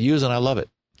that's what I use, and I love it.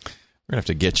 We're going to have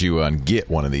to get you on Git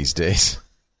one of these days.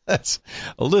 That's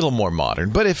a little more modern.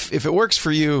 But if it works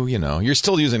for you, you're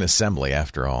still using assembly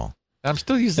after all. I'm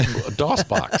still using a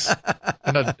DOSBox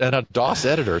and a DOS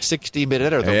editor, 16-bit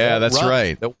editor. Yeah, that's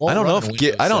right. I don't know if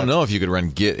Git. I don't know if you could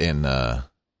run Git in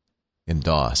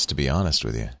DOS. To be honest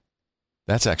with you,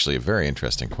 that's actually a very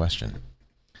interesting question.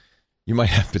 You might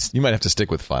have to stick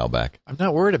with FileBack. I'm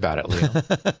not worried about it, Leo.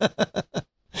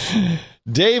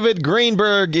 David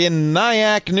Greenberg in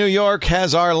Nyack, New York,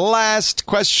 has our last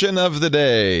question of the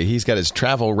day. He's got his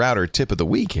travel router tip of the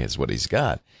week, is what he's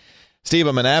got. Steve,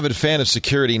 I'm an avid fan of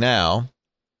Security Now,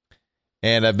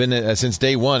 and I've been since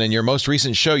day one. In your most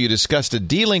recent show, you discussed a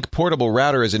D-Link portable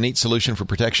router as a neat solution for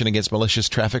protection against malicious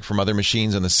traffic from other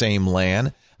machines on the same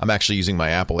LAN. I'm actually using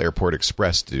my Apple Airport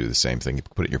Express to do the same thing. You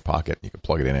can put it in your pocket. You can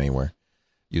plug it in anywhere.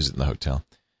 Use it in the hotel.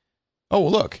 Oh,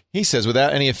 look, he says,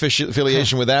 without any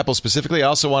affiliation with Apple specifically, I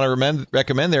also want to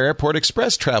recommend their Airport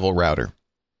Express travel router.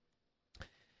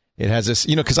 It has this,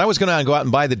 because I was going to go out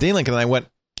and buy the D-Link, and I went,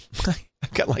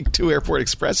 I've got like 2 Airport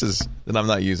Expresses that I'm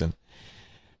not using.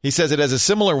 He says it has a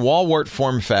similar wall-wart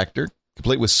form factor,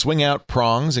 complete with swing-out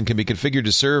prongs, and can be configured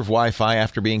to serve Wi-Fi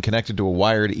after being connected to a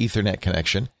wired Ethernet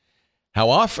connection.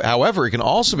 However, it can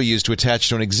also be used to attach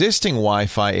to an existing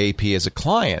Wi-Fi AP as a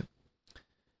client,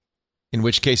 in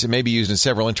which case it may be used in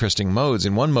several interesting modes.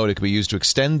 In one mode, it can be used to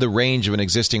extend the range of an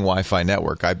existing Wi-Fi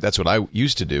network. That's what I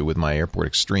used to do with my Airport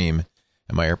Extreme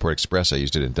and my Airport Express. I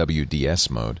used it in WDS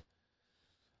mode.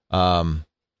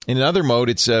 In another mode,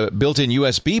 its built-in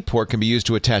USB port can be used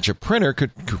to attach a printer,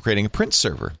 creating a print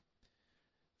server.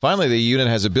 Finally, the unit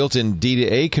has a built-in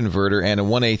D-to-A converter and a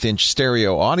 1/8-inch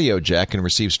stereo audio jack, and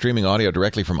receives streaming audio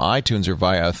directly from iTunes or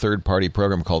via a third-party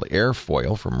program called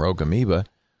Airfoil from Rogue Amoeba.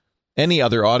 Any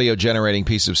other audio-generating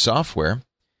piece of software.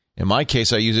 In my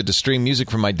case, I use it to stream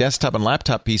music from my desktop and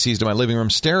laptop PCs to my living room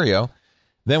stereo.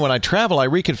 Then when I travel, I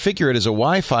reconfigure it as a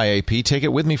Wi-Fi AP, take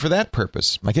it with me for that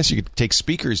purpose. I guess you could take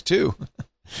speakers, too.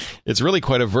 It's really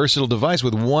quite a versatile device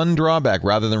with one drawback.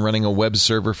 Rather than running a web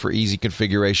server for easy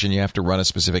configuration, you have to run a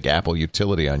specific Apple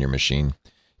utility on your machine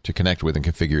to connect with and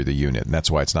configure the unit. And that's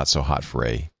why it's not so hot for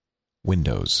a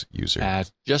Windows user.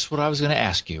 Just what I was going to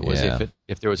ask you was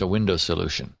if there was a Windows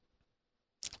solution.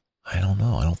 I don't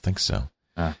know. I don't think so.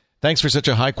 Thanks for such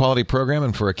a high-quality program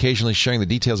and for occasionally sharing the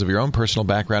details of your own personal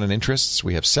background and interests.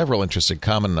 We have several interests in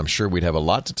common, and I'm sure we'd have a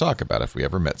lot to talk about if we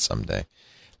ever met someday.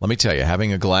 Let me tell you,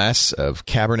 having a glass of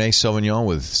Cabernet Sauvignon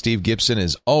with Steve Gibson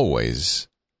is always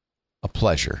a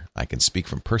pleasure. I can speak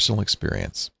from personal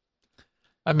experience.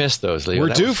 I miss those, Leo.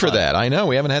 We're due for that. I know.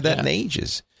 We haven't had that in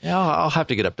ages. Yeah, I'll have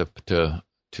to get up to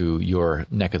your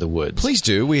neck of the woods. Please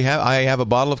do. I have a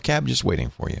bottle of Cab just waiting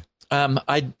for you.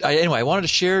 Anyway, I wanted to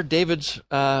share David's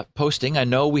posting. I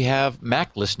know we have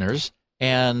Mac listeners,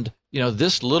 and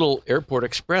this little Airport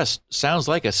Express sounds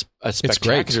like a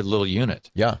spectacular little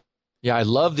unit. Yeah, I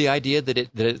love the idea that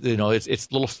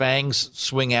its little fangs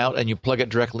swing out, and you plug it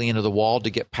directly into the wall to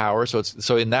get power.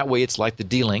 So in that way, it's like the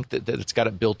D-Link that it's got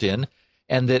it built in,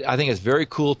 and that I think it's very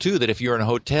cool too. That if you're in a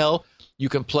hotel, you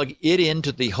can plug it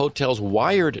into the hotel's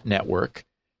wired network,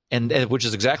 and which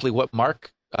is exactly what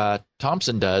Mark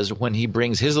Thompson does when he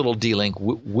brings his little D-Link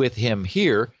with him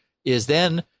here, is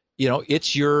then,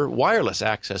 it's your wireless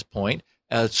access point,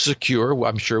 secure,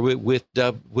 I'm sure, with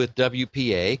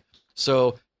WPA.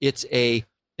 So it's a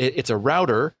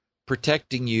router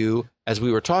protecting you, as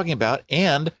we were talking about,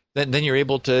 and then you're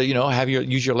able to,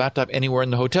 use your laptop anywhere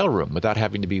in the hotel room without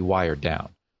having to be wired down.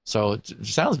 So it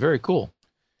sounds very cool.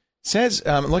 Says,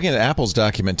 looking at Apple's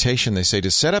documentation, they say to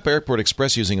set up Airport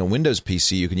Express using a Windows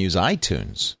PC, you can use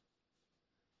iTunes.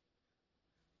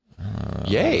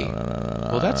 Yay.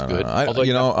 Well, that's good.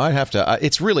 I'd have to.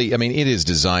 It's really, it is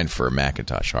designed for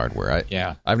Macintosh hardware.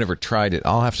 I've never tried it.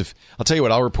 I'll tell you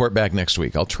what, I'll report back next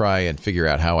week. I'll try and figure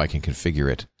out how I can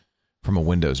configure it from a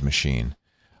Windows machine.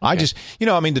 Okay. I just,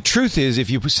 the truth is,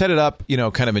 if you set it up,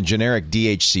 kind of in generic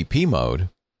DHCP mode,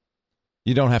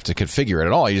 you don't have to configure it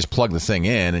at all. You just plug the thing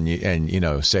in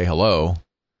and say hello.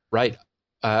 Right.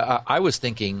 I was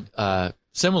thinking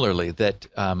similarly that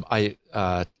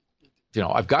I've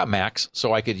got Macs,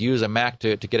 so I could use a Mac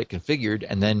to get it configured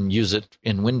and then use it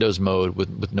in Windows mode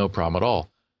with no problem at all.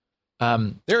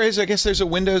 There's a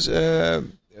Windows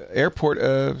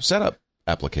Airport setup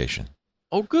application.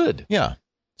 Oh, good. Yeah.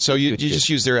 So you just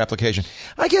use their application.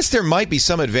 I guess there might be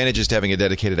some advantages to having a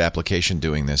dedicated application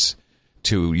doing this,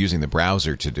 to using the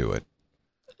browser to do it.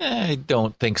 I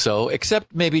don't think so,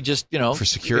 except maybe just, for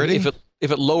security? If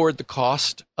it lowered the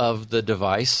cost of the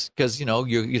device, because,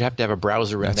 you'd have to have a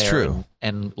browser in there. True.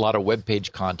 And a lot of web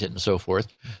page content and so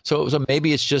forth. So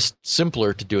maybe it's just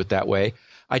simpler to do it that way.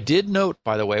 I did note,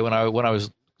 by the way, when I was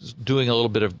doing a little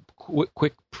bit of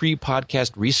quick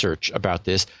pre-podcast research about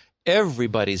this,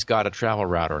 everybody's got a travel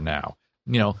router now.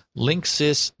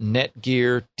 Linksys,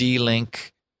 Netgear,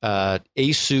 D-Link,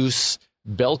 Asus,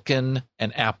 Belkin,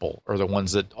 and Apple are the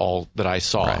ones that I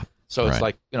saw. Right. So it's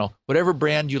like, whatever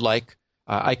brand you like.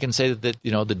 I can say that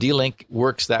the D-Link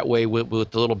works that way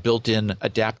with the little built-in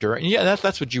adapter. And yeah,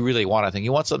 that's what you really want, I think.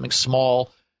 You want something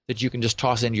small that you can just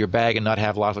toss into your bag and not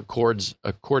have lots of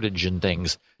cordage and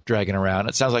things dragging around.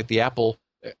 It sounds like the Apple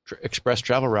Express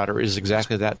Travel Router is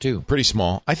exactly that too. Pretty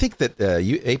small. I think that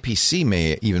APC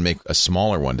may even make a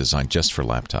smaller one designed just for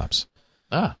laptops.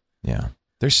 Ah. Yeah.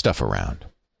 There's stuff around.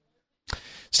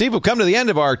 Steve, we've come to the end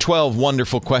of our 12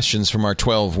 wonderful questions from our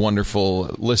 12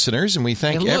 wonderful listeners, and we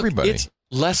thank everybody.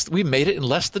 We made it in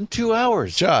less than 2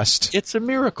 hours. It's a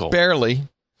miracle. Barely.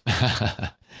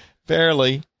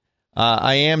 Barely.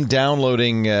 I am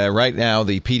downloading right now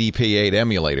the PDP-8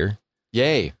 emulator.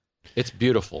 Yay! It's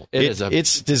beautiful.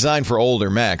 It's designed for older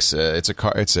Macs. It's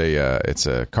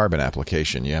a Carbon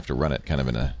application. You have to run it kind of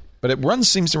but it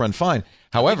seems to run fine.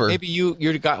 However, maybe you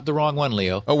got the wrong one,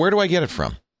 Leo. Oh, where do I get it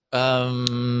from?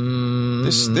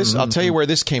 This I'll tell you where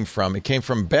this came from. It came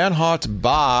from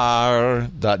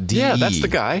bernhardbar.de. Yeah, that's the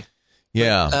guy.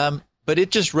 Yeah. But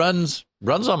it just runs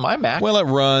on my Mac. Well, it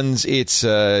runs. It's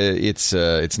a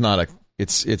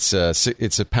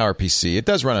PowerPC. It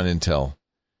does run on Intel.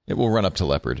 It will run up to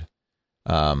Leopard.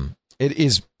 It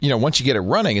is, once you get it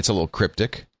running, it's a little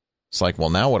cryptic. It's like, well,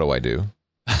 now what do I do?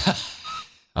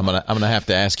 I'm gonna have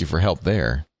to ask you for help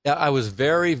there. Yeah, I was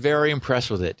very, very impressed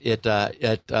with it. It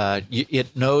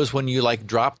knows when you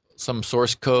drop some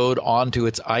source code onto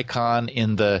its icon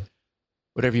in the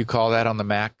whatever you call that on the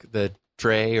Mac, the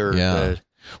tray or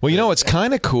Well, you know, it's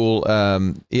kind of cool.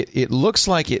 It looks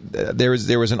like there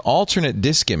was an alternate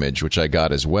disk image, which I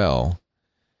got as well,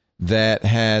 that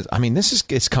has, I mean,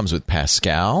 it comes with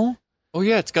Pascal. Oh,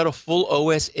 yeah, it's got a full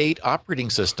OS 8 operating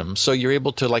system. So you're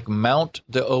able to like mount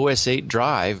the OS 8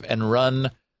 drive and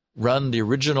run the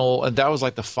original. And that was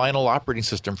like the final operating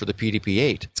system for the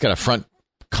PDP-8. It's got a front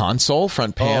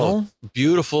panel. Oh,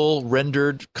 beautiful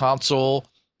rendered console.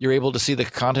 You're able to see the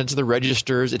contents of the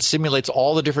registers. It simulates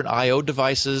all the different I/O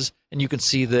devices, and you can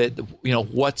see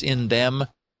what's in them.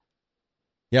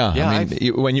 Yeah, I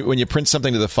mean, when you print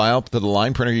something to the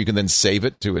line printer, you can then save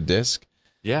it to a disk.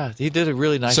 Yeah, he did a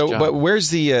really nice job. But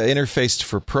where's the interface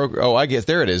for program? Oh, I guess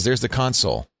there it is. There's the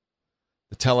console.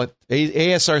 The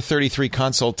ASR33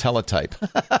 console teletype.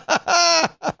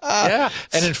 Yeah,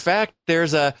 and in fact,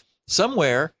 there's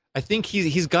somewhere, I think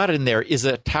he's got it in there, is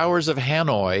a Towers of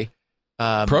Hanoi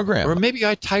program. Or maybe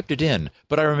I typed it in,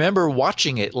 but I remember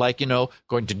watching it going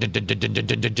and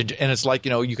it's like,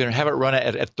 you can have it run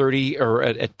at 30 or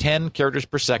at 10 characters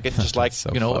per second, just like, so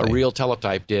a real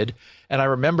teletype did. And I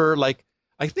remember,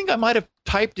 I think I might have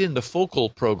typed in the Focal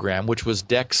program, which was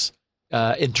DEC's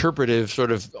interpretive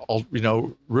sort of,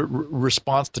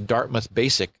 response to Dartmouth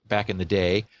Basic back in the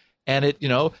day. And it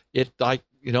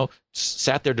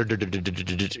sat there,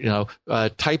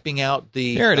 typing out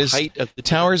the height of the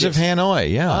Towers of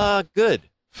Hanoi. Yeah. Good.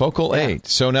 Focal 8.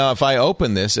 So now if I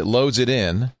open this, it loads it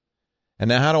in. And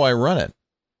now how do I run it?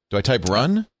 Do I type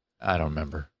run? I don't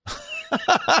remember.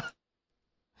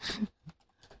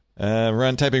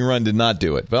 Typing run did not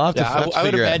do it. But I'll have to I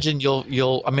would figure imagine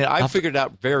you'll. I mean, I figured it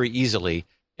out very easily,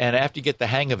 and after you get the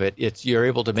hang of it, you're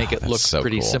able to make it look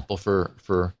pretty cool. simple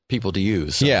for people to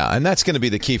use. So. Yeah, and that's going to be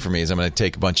the key for me. Is I'm going to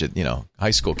take a bunch of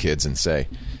high school kids and say,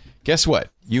 guess what?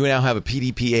 You now have a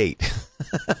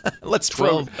PDP-8. Let's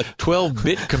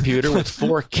 12-bit computer with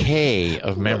 4K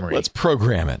of memory. Let's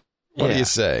program it. What do you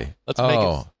say? Let's make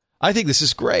it. I think this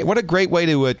is great. What a great way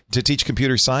to teach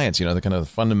computer science. The kind of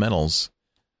fundamentals.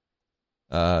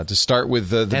 To start with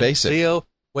the basic. Theo,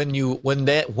 when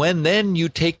then you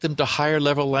take them to higher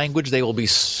level language, they will be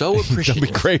so appreciative.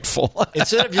 They'll be grateful.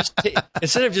 instead of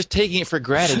just taking it for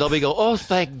granted, they'll go, "Oh,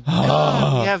 thank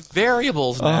God, we have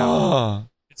variables now."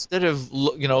 Instead of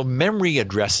memory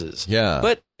addresses. Yeah.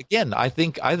 But again, I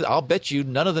think I'll bet you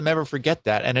none of them ever forget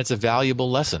that, and it's a valuable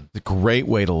lesson. A great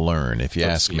way to learn, if you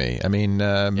ask me. I mean,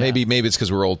 maybe it's because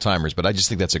we're old timers, but I just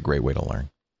think that's a great way to learn.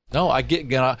 No, I get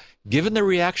given the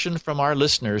reaction from our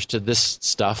listeners to this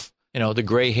stuff, the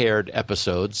gray-haired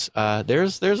episodes.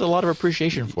 There's a lot of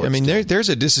appreciation for it. I mean, there's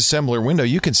a disassembler window.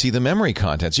 You can see the memory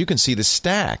contents. You can see the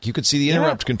stack. You can see the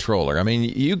interrupt controller. I mean,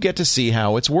 you get to see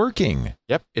how it's working.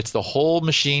 Yep, it's the whole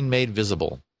machine made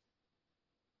visible.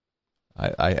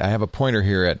 I have a pointer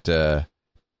here at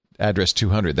address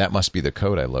 200. That must be the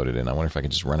code I loaded in. I wonder if I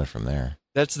can just run it from there.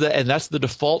 That's the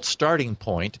default starting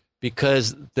point.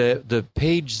 Because the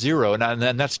page 0,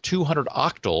 and that's 200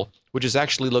 octal, which is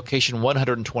actually location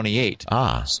 128.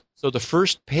 So the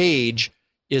first page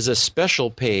is a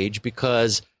special page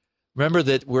because remember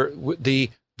that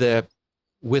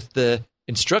with the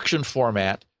instruction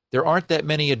format, there aren't that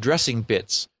many addressing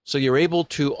bits. So you're able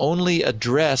to only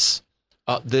address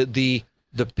the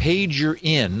page you're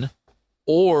in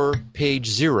or page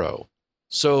 0.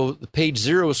 So the page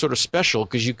 0 is sort of special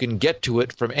because you can get to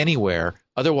it from anywhere.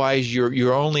 Otherwise,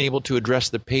 you're only able to address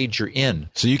the page you're in.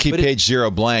 So you keep page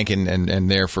 0 blank and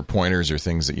there for pointers or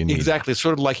things that you need. Exactly.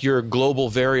 Sort of like your global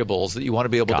variables that you want to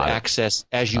be able to access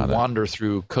as you wander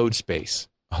through code space.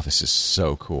 Oh, this is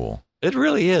so cool. It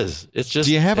really is. It's just.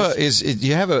 Do you have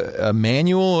a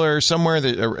manual or somewhere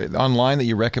that online that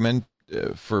you recommend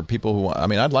for people who? I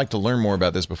mean, I'd like to learn more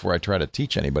about this before I try to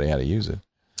teach anybody how to use it.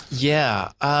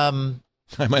 Yeah.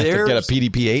 I might have to get a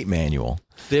PDP-8 manual.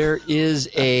 There's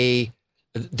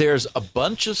a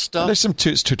bunch of stuff. There's some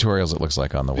tutorials, it looks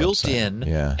like, on the built website. In,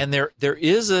 yeah. And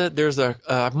there's a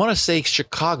I want to say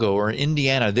Chicago or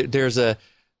Indiana. There's a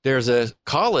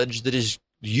college that is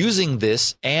using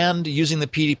this and using the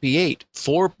PDP-8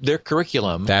 for their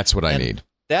curriculum. That's what I need.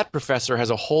 That professor has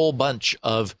a whole bunch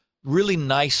of really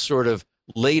nice sort of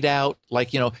laid out,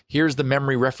 here's the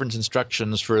memory reference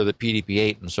instructions for the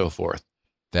PDP-8 and so forth.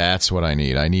 That's what I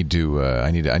need. I need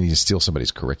to steal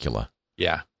somebody's curricula.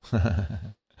 Yeah.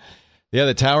 Yeah,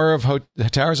 the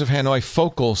Towers of Hanoi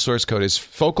Focal source code. Is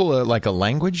Focal like a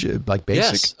language, like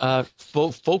BASIC? Yes.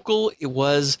 Focal, it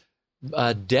was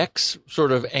DEC's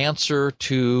sort of answer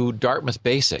to Dartmouth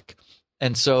Basic.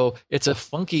 And so it's a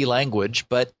funky language,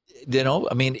 but,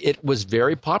 it was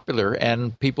very popular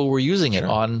and people were using it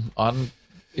on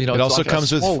You know, it it's also like a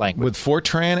comes with small language. with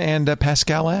Fortran and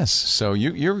Pascal S. So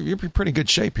you're in pretty good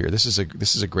shape here. This is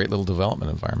a great little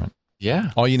development environment.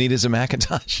 Yeah. All you need is a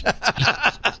Macintosh.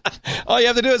 All you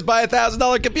have to do is buy a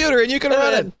 $1,000 computer and you can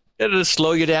run it. It'll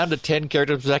slow you down to 10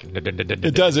 characters per second.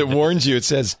 It does. It warns you. It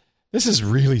says, this is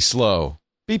really slow.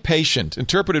 Be patient.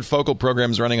 Interpreted focal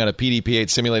programs running on a PDP-8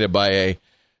 simulated by a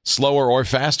slower or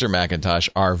faster Macintosh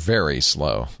are very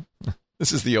slow.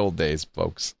 This is the old days,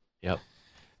 folks. Yep.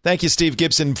 Thank you, Steve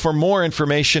Gibson. For more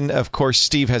information, of course,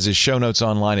 Steve has his show notes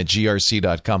online at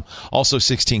grc.com. Also,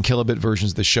 16 kilobit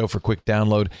versions of the show for quick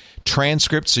download.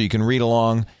 Transcripts so you can read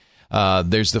along.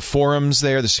 There's the forums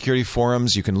there, the security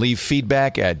forums. You can leave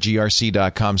feedback at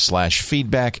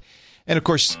grc.com/feedback. And, of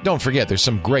course, don't forget, there's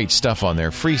some great stuff on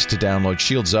there. Free to download.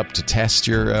 Shields Up to test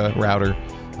your router.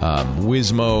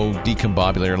 Wizmo,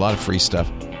 Decombobulator, a lot of free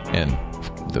stuff. And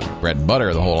the bread and butter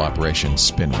of the whole operation,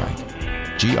 SpinRite.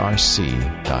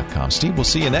 grc.com. Steve, we'll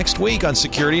see you next week on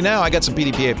Security Now. I got some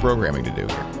PDP-8 programming to do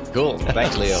here. Cool.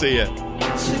 Thanks, Leo. See ya.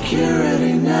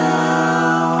 Security Now.